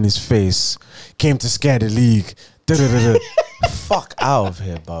smile on his face, came to scare the league. Da-da-da-da. Fuck out of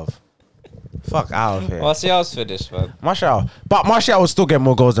here, bruv. Fuck out of here. Martial's finished, man. Martial. But Martial will still get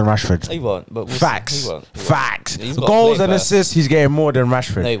more goals than Rashford. He won't. But we'll Facts. See. He won't. Facts. He's gotta Goals play and first. assists, he's getting more than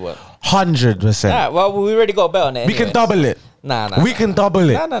Rashford. No, he won't. 100%. Alright, well, we already got a bet on it. We can anyways. double it. Nah. We can double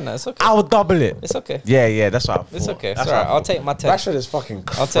it. No. It's okay. I'll double it. It's okay. Yeah. That's what I thought. It's okay. That's It's alright. what I I'll thought. take my 10. Rashford is fucking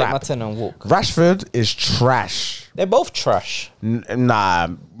crap. I'll take my 10 and walk. Rashford is trash. They're both trash. Nah,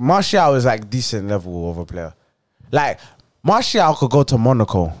 Martial is like decent level of a player. Like Martial could go to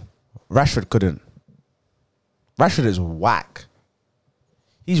Monaco. Rashford couldn't. Rashford is whack.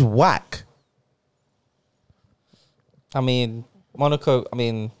 He's whack. I mean, Monaco. I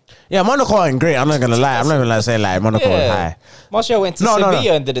mean, Yeah, Monaco ain't great. I'm not gonna lie. I'm not gonna say like Monaco is high. Martial went to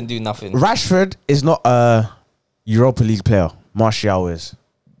Sevilla and didn't do nothing. Rashford is not a Europa League player. Martial is.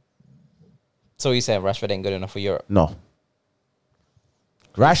 So you saying Rashford ain't good enough for Europe? No.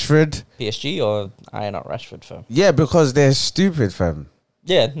 Rashford. PSG or I ain't not Rashford, fam. Yeah, because they're stupid, fam.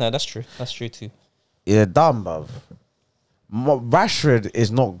 Yeah, no, that's true. That's true too. Yeah, dumb, bruv. Rashford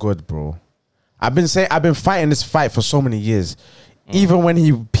is not good, bro. I've been fighting this fight for so many years. Even when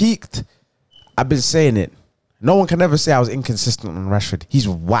he peaked, I've been saying it. No one can ever say I was inconsistent on Rashford. He's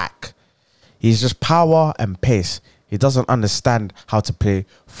whack. He's just power and pace. He doesn't understand how to play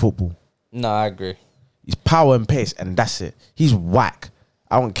football. No, I agree. He's power and pace, and that's it. He's whack.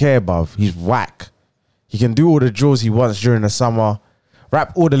 I don't care, bruv. He's whack. He can do all the drills he wants during the summer,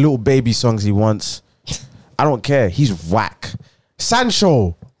 rap all the little baby songs he wants. I don't care. He's whack.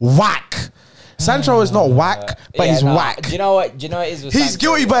 Sancho, whack. Sancho is not whack, but he's whack. Do you know what? Do you know what it is with He's Sancho?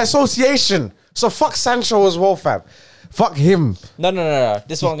 guilty by association. So fuck Sancho as well, fam. Fuck him. No.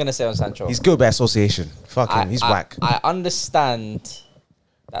 This is what I'm gonna say on Sancho. He's guilty by association. Fuck him. He's whack. I understand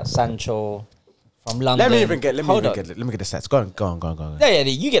that Sancho from London. Let me get the stats. Go on. Yeah,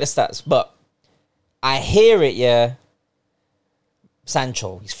 you get the stats, but I hear it. Yeah,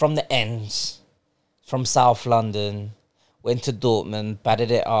 Sancho. He's from the ends, from South London. Went to Dortmund, batted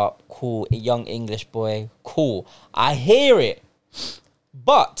it up. Cool, a young English boy. Cool. I hear it.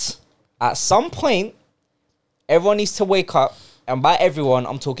 But at some point, everyone needs to wake up. And by everyone,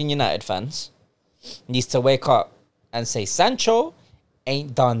 I'm talking United fans. Needs to wake up and say, Sancho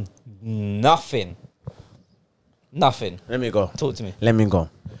ain't done nothing. Nothing. Let me go. Talk to me. Let me go.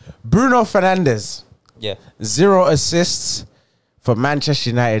 Bruno Fernandes. Yeah. 0 assists for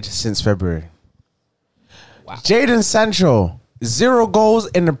Manchester United since February. Wow. Jadon Sancho, 0 goals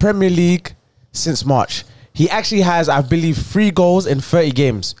in the Premier League since March. He actually has, I believe, 3 goals in 30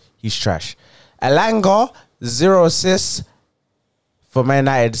 games. He's trash. Elanga, 0 assists for Man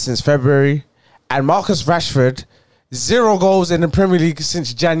United since February. And Marcus Rashford, 0 goals in the Premier League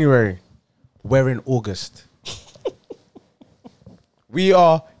since January. We're in August. We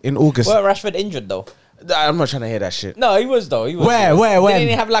are in August. Well, Rashford injured though. I'm not trying to hear that shit. No, he was though. He was. Where? When? Didn't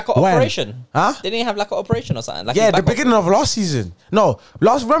he have like an operation? Huh? Didn't he have like an operation or something? Like Yeah, the beginning of last season. No,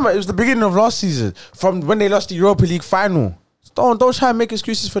 remember, it was the beginning of last season. From when they lost the Europa League final. Don't try and make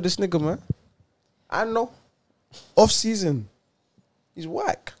excuses for this nigga, man. I know. Off season. He's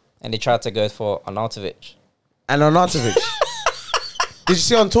whack. And they tried to go for Arnautovic. And Arnautovic. Did you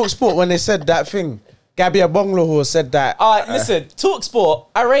see on TalkSport when they said that thing? Gabby Abongloho said that. Listen, TalkSport,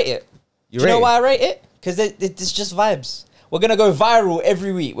 I rate it. Do you know why I rate it? Because it's just vibes. We're going to go viral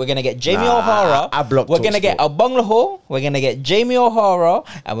every week. We're going to get Jamie O'Hara. I blocked We're going to get TalkSport. Abongloho. We're going to get Jamie O'Hara.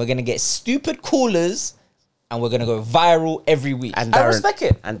 And we're going to get stupid callers. And we're going to go viral every week. And I respect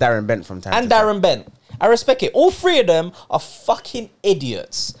it. And Darren Bent from time And to time. Darren Bent. I respect it. All 3 of them are fucking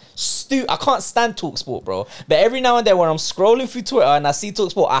idiots. I can't stand TalkSport, bro. But every now and then when I'm scrolling through Twitter and I see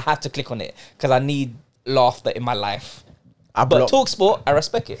TalkSport, I have to click on it. Because I need laughter in my life. But TalkSport, I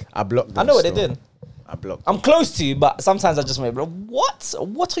respect it. I blocked them. I know what they did. I blocked. I'm close to you, but sometimes I just wait, bro. What?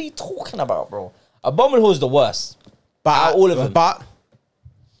 What are you talking about, bro? Abominable is the worst. Out of all of them. But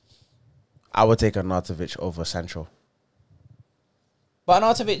I would take Arnautovic over Sancho. But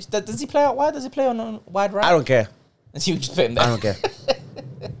Arnautovic, does he play out wide? Does he play on wide right? I don't care. You just put him there. I don't care.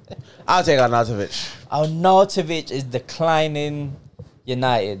 I'll take Arnautovic. Arnautovic is declining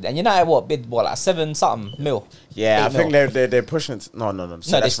United. And United bid like 7-something mil? Yeah, I 8 think mil. they're pushing it. No.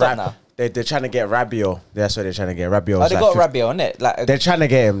 So they stopped now. They're trying to get Rabiot. That's what they're trying to get. Rabiot. Oh, they got Rabiot on it. Like They're trying to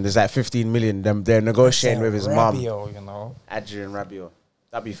get him. There's like 15 million. They're negotiating with his mum. Rabiot, you know. Adrian Rabiot.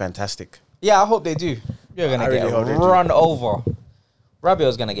 That'd be fantastic. Yeah, I hope they do. You're I gonna really get hope they do. run over.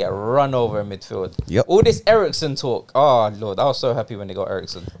 Rabiot's gonna get run over in midfield. Yep. All this Ericsson talk. Oh Lord, I was so happy when they got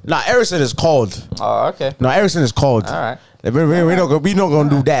Ericsson. Nah, Ericsson is cold. Oh, okay. No, Ericsson is cold. All right. We not gonna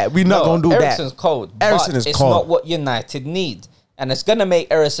do that. We not gonna do Ericsson's that. cold. Ericsson but is it's cold. not what United need, and it's gonna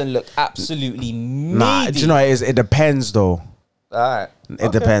make Ericsson look absolutely Nah, needy. do you know what it is? It depends though. All right.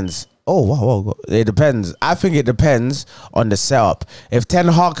 It depends. Oh wow. It depends. I think it depends on the setup. If Ten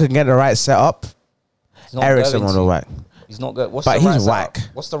Hag can get the right setup, He's not Ericsson going on to. the whack. He's not good. But he's whack.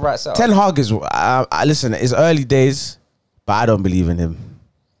 What's the right setup? Ten Hag is. Listen, it's early days, But I don't believe in him.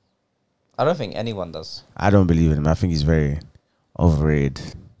 I don't think anyone does. I don't believe in him. I think he's very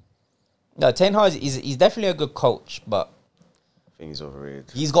overrated. No, Ten Hag he's definitely a good coach, but I think he's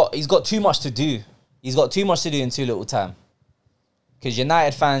overrated. he's got too much to do. He's got too much to do in too little time. Because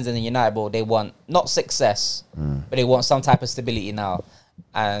United fans and the United board, they want not success, but they want some type of stability now.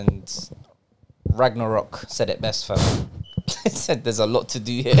 And Ragnarok said it best, fam. He said there's a lot to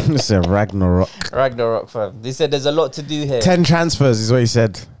do here. It's a Ragnarok. Ragnarok, fam. They said there's a lot to do here. 10 transfers is what he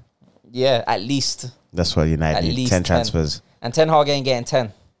said. Yeah, at least. That's what United need. 10 transfers. And Ten Hag ain't getting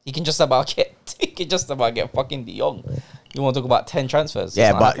 10. He can just about get fucking De Jong. You want to talk about 10 transfers?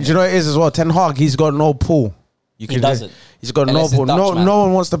 Yeah, but do you know what it is as well? Ten Hag, he's got no pull. He doesn't. He's got Unless no it's pull. Dutch, No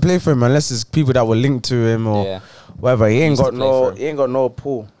one wants to play for him unless it's people that were linked to him or whatever. He ain't got no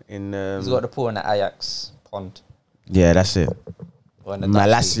pull in. He's got the pull in the Ajax pond. Yeah, that's it.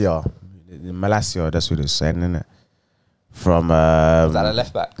 Malasia. Malasia, that's what it's saying, isn't it? From Is that the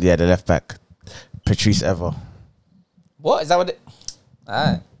left back? Yeah, the left back. Patrice Evra. What? Is that what it...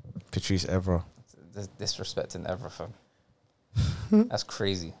 Alright. Patrice Evra. Disrespecting everything. That's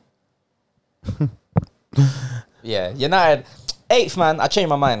crazy. Yeah, United 8th, man. I changed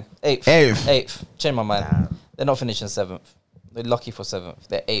my mind. 8th. Changed my mind. Nah. They're not finishing 7th. They're lucky for 7th.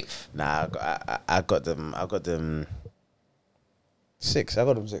 They're 8th. Nah, I got them 6. I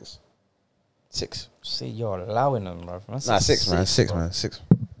got them 6. 6. See, you're allowing them, bro. Nah, 6, man. 6, man. 6.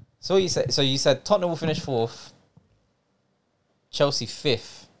 So you said Tottenham will finish 4th, Chelsea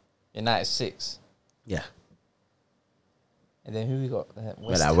 5th, United 6th. Yeah. And then who we got?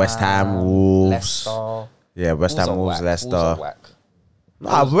 West Ham, Wolves. Leicester. Yeah, West Ham, Wolves, Leicester.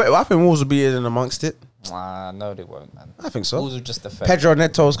 Nah, I think Wolves will be in amongst it. No, they won't, man. I think so. Wolves will just defend. Pedro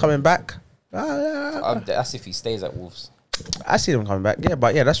Neto's coming back. That's if he stays at Wolves. I see them coming back. Yeah,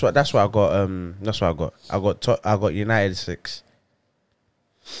 but yeah, that's what I got. That's what I got. I got United 6.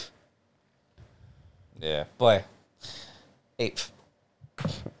 Yeah, boy. 8th.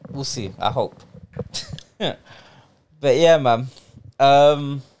 We'll see. I hope. But yeah, man.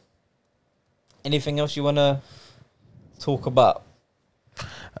 Anything else you wanna talk about?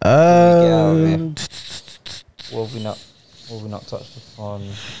 What have we not touched upon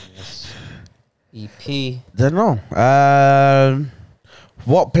this EP? Don't know.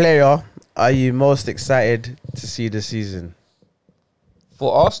 What player are you most excited to see this season?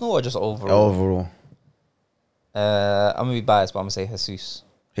 For Arsenal or just overall? Overall. I'm gonna be biased, but I'm gonna say Jesus.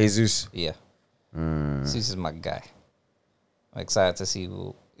 Jesus. Yeah. Jesus is my guy. I'm excited to see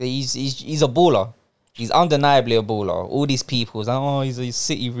who he's a baller. He's undeniably a baller. All these people, like, he's a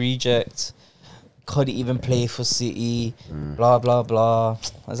City reject. Couldn't even play for City. Blah blah blah.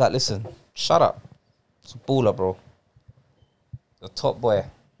 I was like, listen, shut up. It's a baller, bro. The top boy.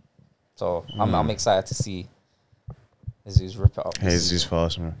 So I'm excited to see Jesus rip it up. Jesus for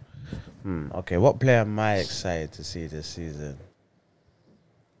Arsenal. Okay, what player am I excited to see this season?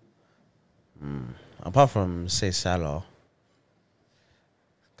 Apart from, say, Salah,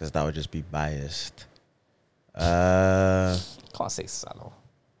 because that would just be biased. Can't say Salah.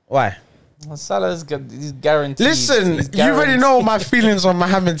 Why? Salah's he's guaranteed. Listen, he's you already know my feelings on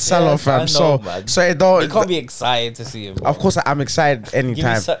Mohamed Salah, fam. So it don't. You can't be excited to see him. Bro. Of course, I'm excited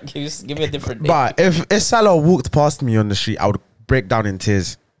anytime. Give me a different. But if Salah walked past me on the street, I would break down in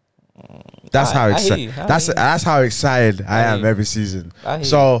tears. That's how excited. That's how excited I am every season.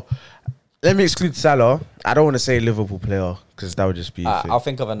 So let me exclude Salah. I don't want to say Liverpool player because that would just be. I'll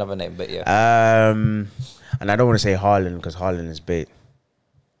think of another name, but yeah. And I don't want to say Haaland because Haaland is bait.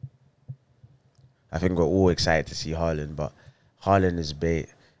 I think we're all excited to see Haaland, but Haaland is bait.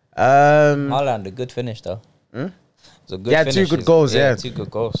 Haaland, a good finish though. It's a good finish. 2 good goals. Yeah, 2 good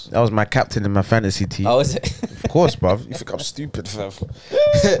goals. That was my captain in my fantasy team. Oh, is it? Of course, bruv. You think I'm stupid, fam?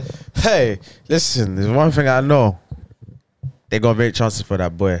 Hey, listen. There's one thing I know. They got great chances for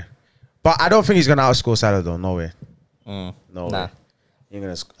that boy, but I don't think he's gonna outscore Salah though. No way. No way. He ain't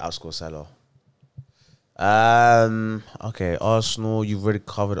gonna outscore Salah. Okay, Arsenal. You've already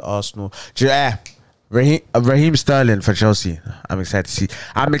covered Arsenal. Raheem Sterling for Chelsea. I'm excited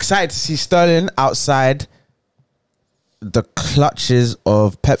to see Sterling outside the clutches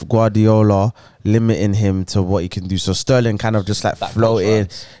of Pep Guardiola, limiting him to what he can do. So Sterling kind of just like floating.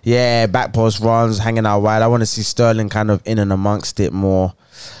 Yeah, back post runs, hanging out wide. I want to see Sterling kind of in and amongst it more.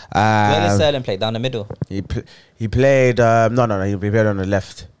 Where did Sterling play? Down the middle? He played... No. He played on the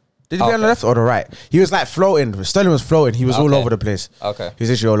left. Did he play on the left or the right? He was like floating. Sterling was floating. He was all over the place. Okay. He was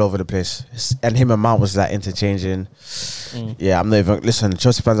literally all over the place. And him and Mount was like interchanging. Yeah, I'm not even... Listen,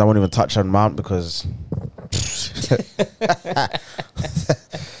 Chelsea fans, I won't even touch on Mount because...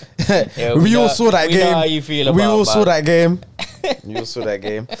 Yeah, we all saw that we know game. how you feel We about, all saw man. that game. We all saw that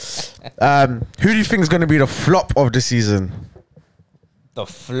game. Who do you think is going to be the flop of the season? The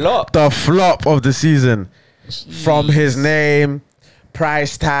flop. The flop of the season. From his Jeez. name,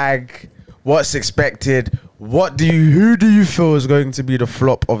 price tag, what's expected. Who do you feel is going to be the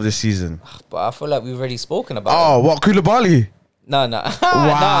flop of the season? But I feel like we've already spoken about Oh, him. what, Koulibaly? No.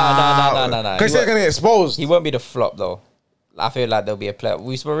 Wow. No. Because they're going to get exposed. He won't be the flop, though. I feel like there'll be a player.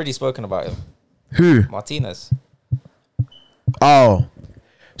 We've already spoken about him. Who? Martinez. Oh.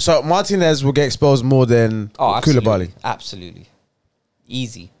 So Martinez will get exposed more than Absolutely. Koulibaly. Absolutely.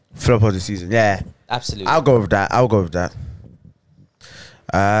 Easy. Flop of the season. Yeah. Absolutely. I'll go with that.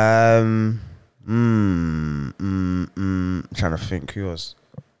 Trying to think who else.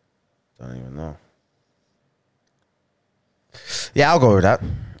 Don't even know. Yeah, I'll go with that.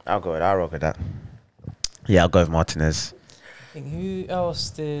 I'll rock with that. Yeah, I'll go with Martinez. I think who else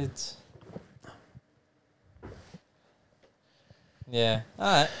did? Yeah.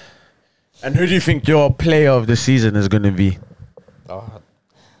 All right. And who do you think your player of the season is going to be? Oh,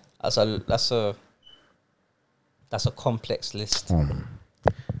 that's a complex list. Come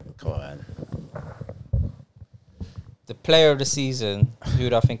on. The player of the season, who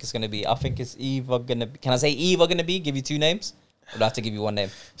do I think is going to be? I think it's either going to be... Can I say either going to be? Give you two names? Or do I have to give you one name?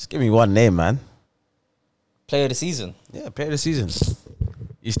 Just give me one name, man. Player of the season. Yeah, player of the season.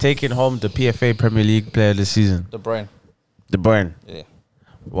 He's taking home the PFA Premier League player of the season. De Bruyne. De Bruyne. Yeah.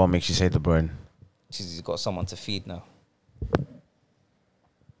 What makes you say De Bruyne? He's got someone to feed now.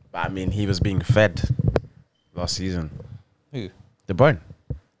 But I mean, he was being fed last season. Who? De Bruyne.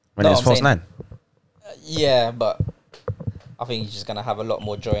 When No, he was I'm false saying- nine. Yeah, but I think he's just going to have a lot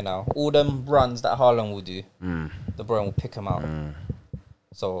more joy now. All them runs that Haaland will do, De Bruyne will pick him out.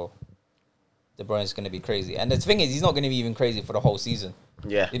 So De Bruyne's going to be crazy. And the thing is, he's not going to be even crazy for the whole season.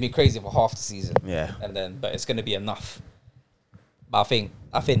 Yeah. He'll be crazy for half the season. Yeah. But it's going to be enough. But I think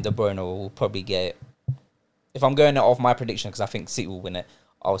De Bruyne will probably get it. If I'm going off my prediction, because I think City will win it,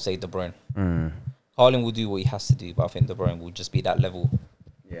 I'll say De Bruyne. Haaland will do what he has to do, but I think De Bruyne will just be that level.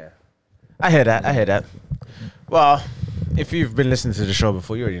 Yeah. I hear that. Well, if you've been listening to the show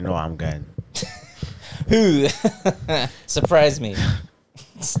before, you already know how I'm going. Who? Surprise me.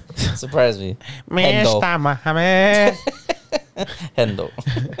 Surprise me. Hendo. Hendo.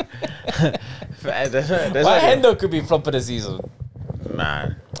 Why Hendo could be flop of the season?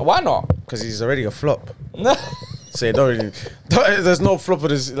 Man. Why not? Because he's already a flop. No. So you there's no flop of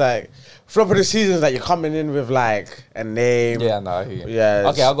this, flop of the season is that you're coming in with like a name. Yeah, no, I hear you. Yeah.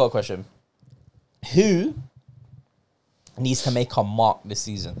 Okay, I've got a question. Who needs to make a mark this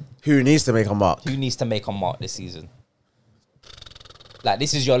season? Who needs to make a mark? Who needs to make a mark this season? Like,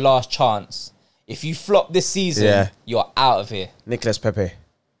 this is your last chance. If you flop this season, you're out of here. Nicolas Pepe.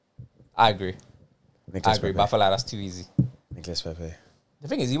 I agree. Nicolas But I Pepe. feel like that's too easy. Nicolas Pepe. The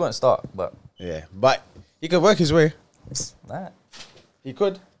thing is, he won't start, but... Yeah. But he could work his way. Nah. He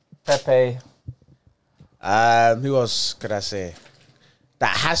could. Pepe. Who else could I say?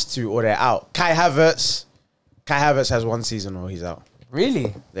 That has to, or they're out. Kai Havertz. Kai Havertz has one season or he's out.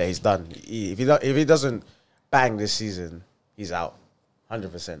 Really? Yeah, he's done. If he doesn't bang this season, he's out.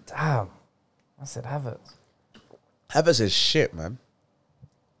 100%. Damn. I said Havertz. Havertz is shit, man.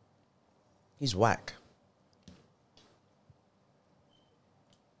 He's whack.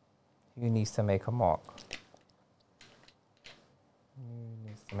 Who needs to make a mark? Who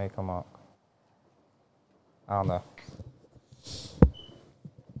needs to make a mark? I don't know.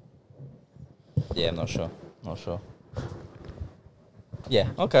 Yeah, I'm not sure. Yeah,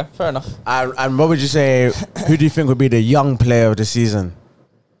 okay, fair enough. And what would you say, who do you think would be the young player of the season?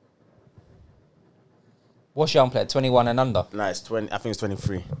 What's young player? 21 and under? No, it's 20. I think it's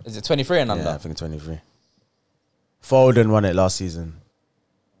 23. Is it 23 and under? Yeah, I think it's 23. Foden won it last season.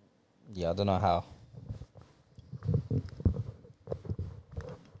 Yeah, I don't know how.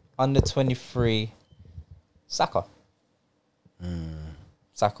 Under 23, Saka.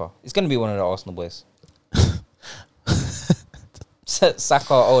 Saka. It's going to be one of the Arsenal boys.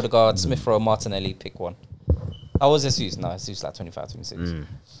 Saka, Odegaard, Smith Rowe, Martinelli, pick one. How was Jesus? No, Jesus like 25, 26.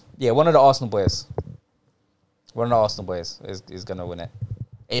 Yeah, one of the Arsenal boys. One of the Arsenal boys is going to win it.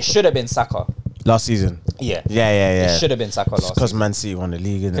 It should have been Saka. Last season. Yeah. Yeah. It should have been Saka last Because season. Man City won the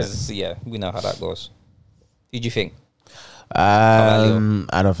league, innit? Because, yeah, we know how that goes. Who do you think? I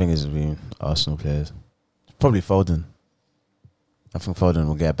don't think it's been Arsenal players. Probably Foden. I think Foden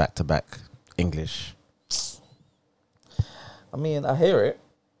will get back-to-back English. I mean, I hear it.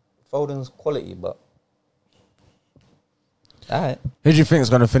 Foden's quality, but... Alright. Who do you think is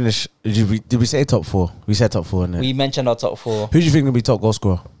going to finish? Did we say top four? We said top four, innit? We mentioned our top four. Who do you think will be top goal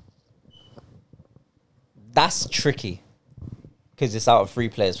scorer? That's tricky because it's out of 3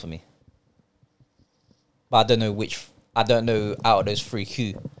 players for me. But I don't know which. I don't know out of those 3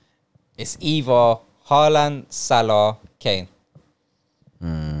 who. It's either Haaland, Salah, Kane.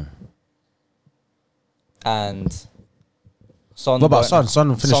 And Son. What about Son?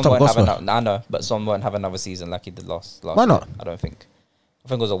 Son finished top goal scorer. I know, but Son won't have another season like he did last Why not? year, I don't think. I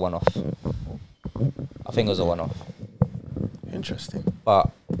think it was a one-off. Interesting.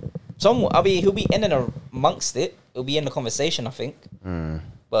 But he'll be in and amongst it. He'll be in the conversation, I think.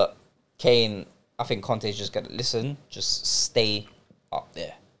 But Kane, I think Conte's just gonna just stay up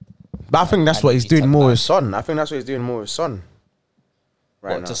there. But I think that's what he's doing more with Son. I think that's what he's doing more with Son.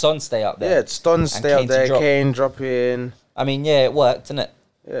 Right now. To Son stay up there. Yeah, Son stay up there. Kane drop in. I mean, yeah, it worked, didn't it?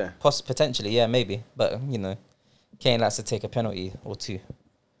 Yeah. Potentially, yeah, maybe. But, Kane likes to take a penalty or 2.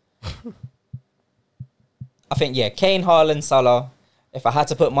 I think, yeah, Kane, Haaland, Salah. If I had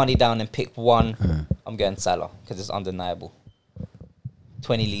to put money down and pick one, I'm going Salah because it's undeniable.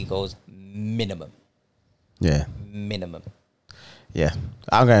 20 league goals minimum. Yeah. Minimum. Yeah,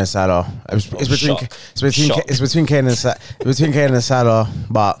 I'm going Salah. It's between Kane and Salah,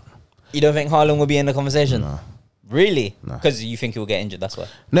 but you don't think Haaland will be in the conversation? No. Really? No. Because you think he will get injured. That's why.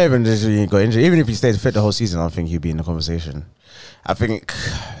 Not even just he got injured. Even if he stays fit the whole season, I think he'll be in the conversation. I think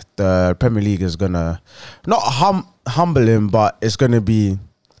the Premier League is gonna not humble him, but it's gonna be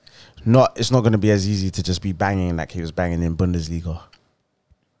not. It's not gonna be as easy to just be banging like he was banging in Bundesliga.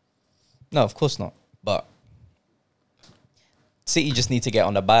 No, of course not. But City just need to get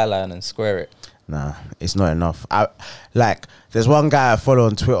on the byline and square it. Nah, it's not enough. There's one guy I follow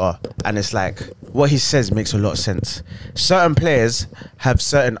on Twitter, and it's like what he says makes a lot of sense. Certain players have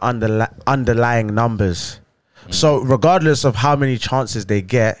certain underlying numbers, so regardless of how many chances they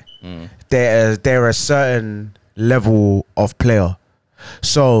get, they're a certain level of player.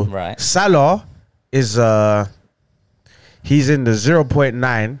 So Salah is he's in the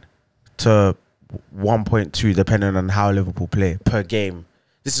 0.9 to 1.2 depending on how Liverpool play per game.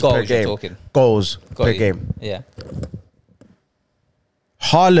 This is per game. Goals per game. Yeah.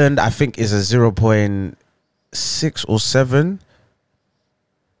 Haaland, I think, is a 0.6 or 7.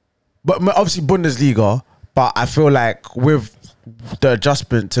 But obviously Bundesliga. But I feel like with the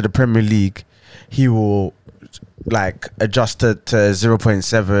adjustment to the Premier League, he will adjust it to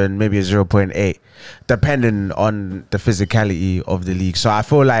 0.7, maybe a 0.8, depending on the physicality of the league. So I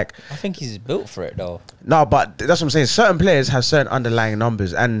feel like I think he's built for it though. No, but that's what I'm saying. Certain players have certain underlying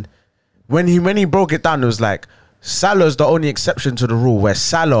numbers, and when he broke it down, it was like Salah's the only exception to the rule, where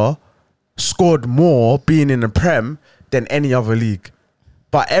Salah scored more being in the Prem than any other league,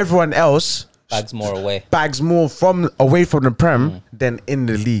 but everyone else bags more away from the Prem than in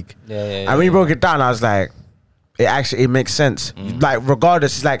the league. And when he broke it down, I was like, it makes sense. Like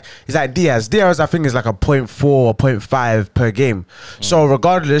regardless, it's like Diaz. Diaz, I think, is like a 0.4 or 0.5 per game. So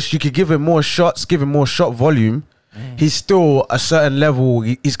regardless, you could give him more shots, give him more shot volume. He's still a certain level.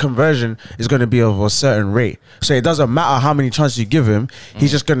 His conversion is going to be of a certain rate. So it doesn't matter how many chances you give him.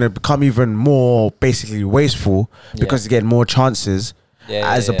 He's just going to become even more basically wasteful because he's getting more chances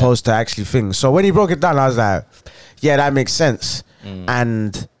as opposed to actually things. So when he broke it down, I was like, yeah, that makes sense.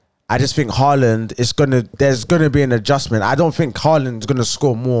 And I just think Haaland there's gonna be an adjustment. I don't think Haaland's gonna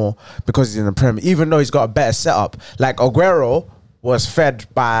score more because he's in the Prem, even though he's got a better setup. Like Aguero was fed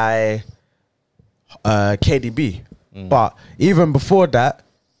by KDB, but even before that,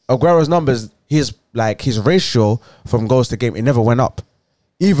 Aguero's numbers, his ratio from goals to game, it never went up.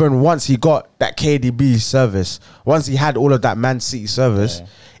 Even once he got that KDB service, once he had all of that Man City service,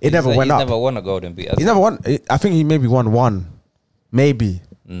 it never went up. He's never won a golden boot. He never won. I think he maybe won one, maybe.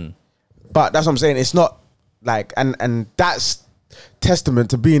 But that's what I'm saying. It's not like, and that's testament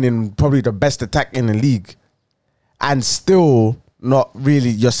to being in probably the best attack in the league, and still not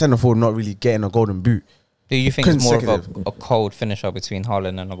really your centre forward not really getting a golden boot. Do you think it's more of a cold finisher between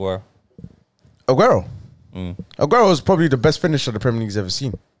Haaland and Aguero? Aguero is probably the best finisher the Premier League's ever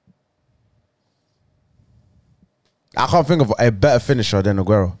seen. I can't think of a better finisher than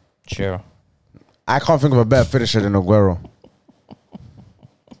Aguero. Sure. I can't think of a better finisher than Aguero.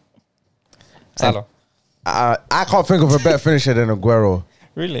 Salah. I can't think of a better finisher than Aguero.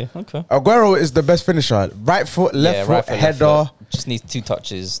 Really? Okay. Aguero is the best finisher. Right foot, left foot, header. Left foot. Just needs 2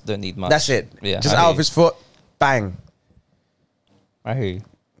 touches. Don't need much. That's it. Yeah, just out of his foot, bang. I hear you.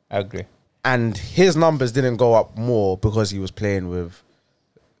 I agree. And his numbers didn't go up more because he was playing with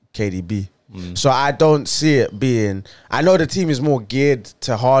KDB. So I don't see it being... I know the team is more geared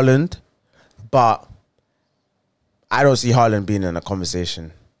to Haaland, but I don't see Haaland being in a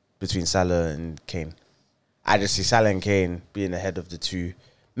conversation between Salah and Kane. I just see Salah and Kane being ahead of the two.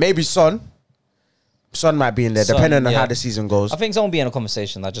 Maybe Son, Son might be in there, Son, depending on yeah. how the season goes. I think someone will be in a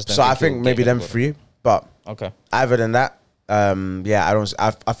conversation. I just don't So I he'll think get maybe them involved. 3. But Okay. other than that, yeah,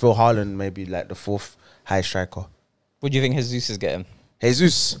 I feel Haaland maybe like the 4th high striker. What do you think Jesus is getting?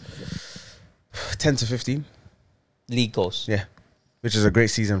 Jesus, 10 to 15. League goals. Yeah, which is a great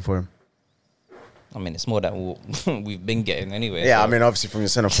season for him. I mean, it's more than we've been getting anyway. Yeah, so. I mean, obviously from your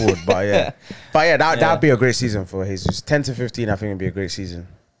centre forward, but yeah. That'd be a great season for Jesus. 10 to 15, I think would be a great season.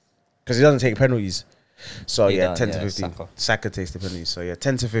 Because he doesn't take penalties. So He yeah, don't, 10 yeah, to 15. Saka. Saka takes the penalties. So yeah,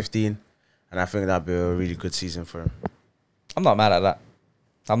 10 to 15. And I think that'd be a really good season for him. I'm not mad at that.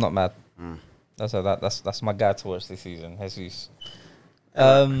 I'm not mad. That's my guy to watch this season, Jesus.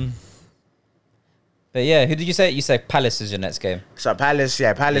 But yeah, who did you say? You said Palace is your next game. So Palace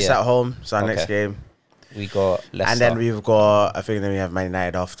at home. So our next game. We got Leicester. And then we've got, I think then we have Man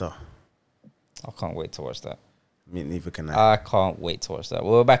United after. I can't wait to watch that. Neither can I. I can't wait to watch that.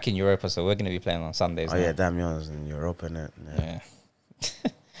 We're back in Europa, so we're going to be playing on Sundays. Oh now. yeah, damn yours in Europe, innit? Yeah.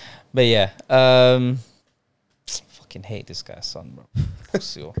 But yeah, fucking hate this guy's son, bro.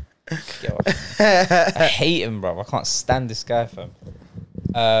 Get off. I hate him, bro. I can't stand this guy, fam.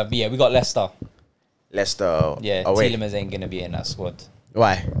 But yeah, we got Leicester. Leicester. Yeah, away. Tielemans ain't gonna be in that squad.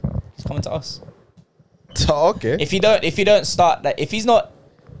 Why? He's coming to us. Okay. If you don't start that, if he's not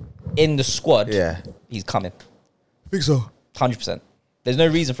in the squad, Yeah. he's coming. Think so. 100%. There's no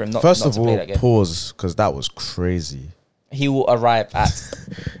reason for him not. First not of to play all, that game. pause, because that was crazy. He will arrive at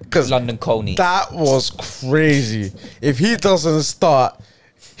London Colney. That was crazy. If he doesn't start,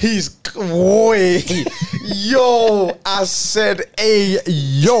 he's way. Yo, I said, hey,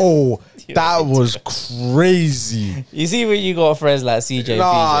 yo. That was crazy. You see when you got friends like CJ.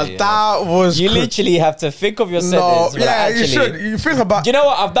 Nah, PJ, that was. You literally have to think of your No, sentence. yeah, actually, you should. You think about. Do you know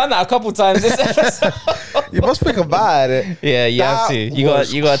what? I've done that a couple times this episode. You must think about it. Yeah, you have to. You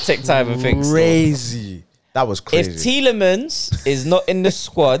got to take time and think. Still. Crazy. That was crazy. If Tielemans is not in the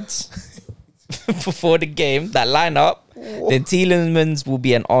squad before the game, that lineup, then Tielemans will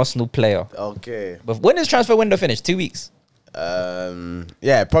be an Arsenal player. Okay. But when does transfer window finish? 2 weeks.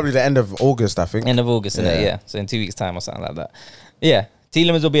 Yeah, probably the end of August, I think. End of August, innit? Yeah. So in 2 weeks' time or something like that. Yeah,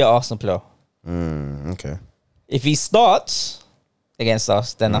 Tielemans will be an Arsenal player. Okay. If he starts against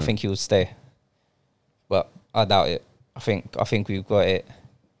us, then I think he will stay. But I doubt it. I think we've got it.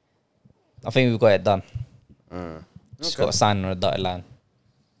 I think we've got it done. Just got to sign on a dotted line.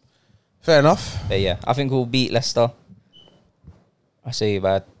 Fair enough. But yeah, I think we'll beat Leicester. I say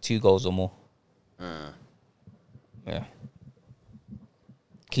about 2 goals or more. Yeah.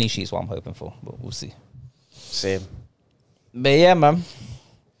 Clean sheet's what I'm hoping for, but we'll see. Same. But yeah, man.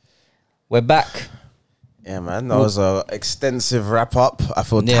 We're back. Yeah, man. That was a extensive wrap up. I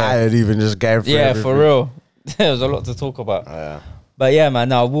feel Yeah. tired even just going through everything. For real. There's a lot to talk about. Yeah. But yeah, man,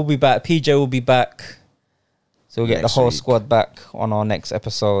 now we'll be back. PJ will be back. So we'll get Next the whole week. squad back on our next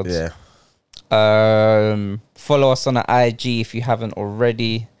episode. Yeah. Follow us on the IG if you haven't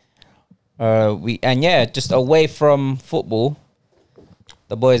already. Just away from football,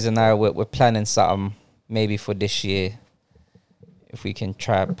 the boys and I we're planning something maybe for this year. If we can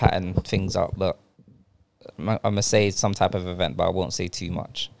try and pattern things up, but I'm gonna say some type of event, but I won't say too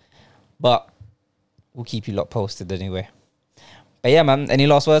much. But we'll keep you lot posted anyway. But yeah, man. Any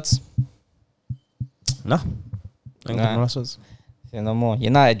last words? No. Nah. Last words. Yeah, no more.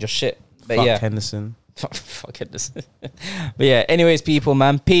 United, your shit. But Fuck yeah, Henderson. fuck it. But yeah, anyways, people,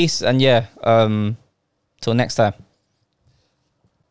 man. Peace and yeah. Till next time.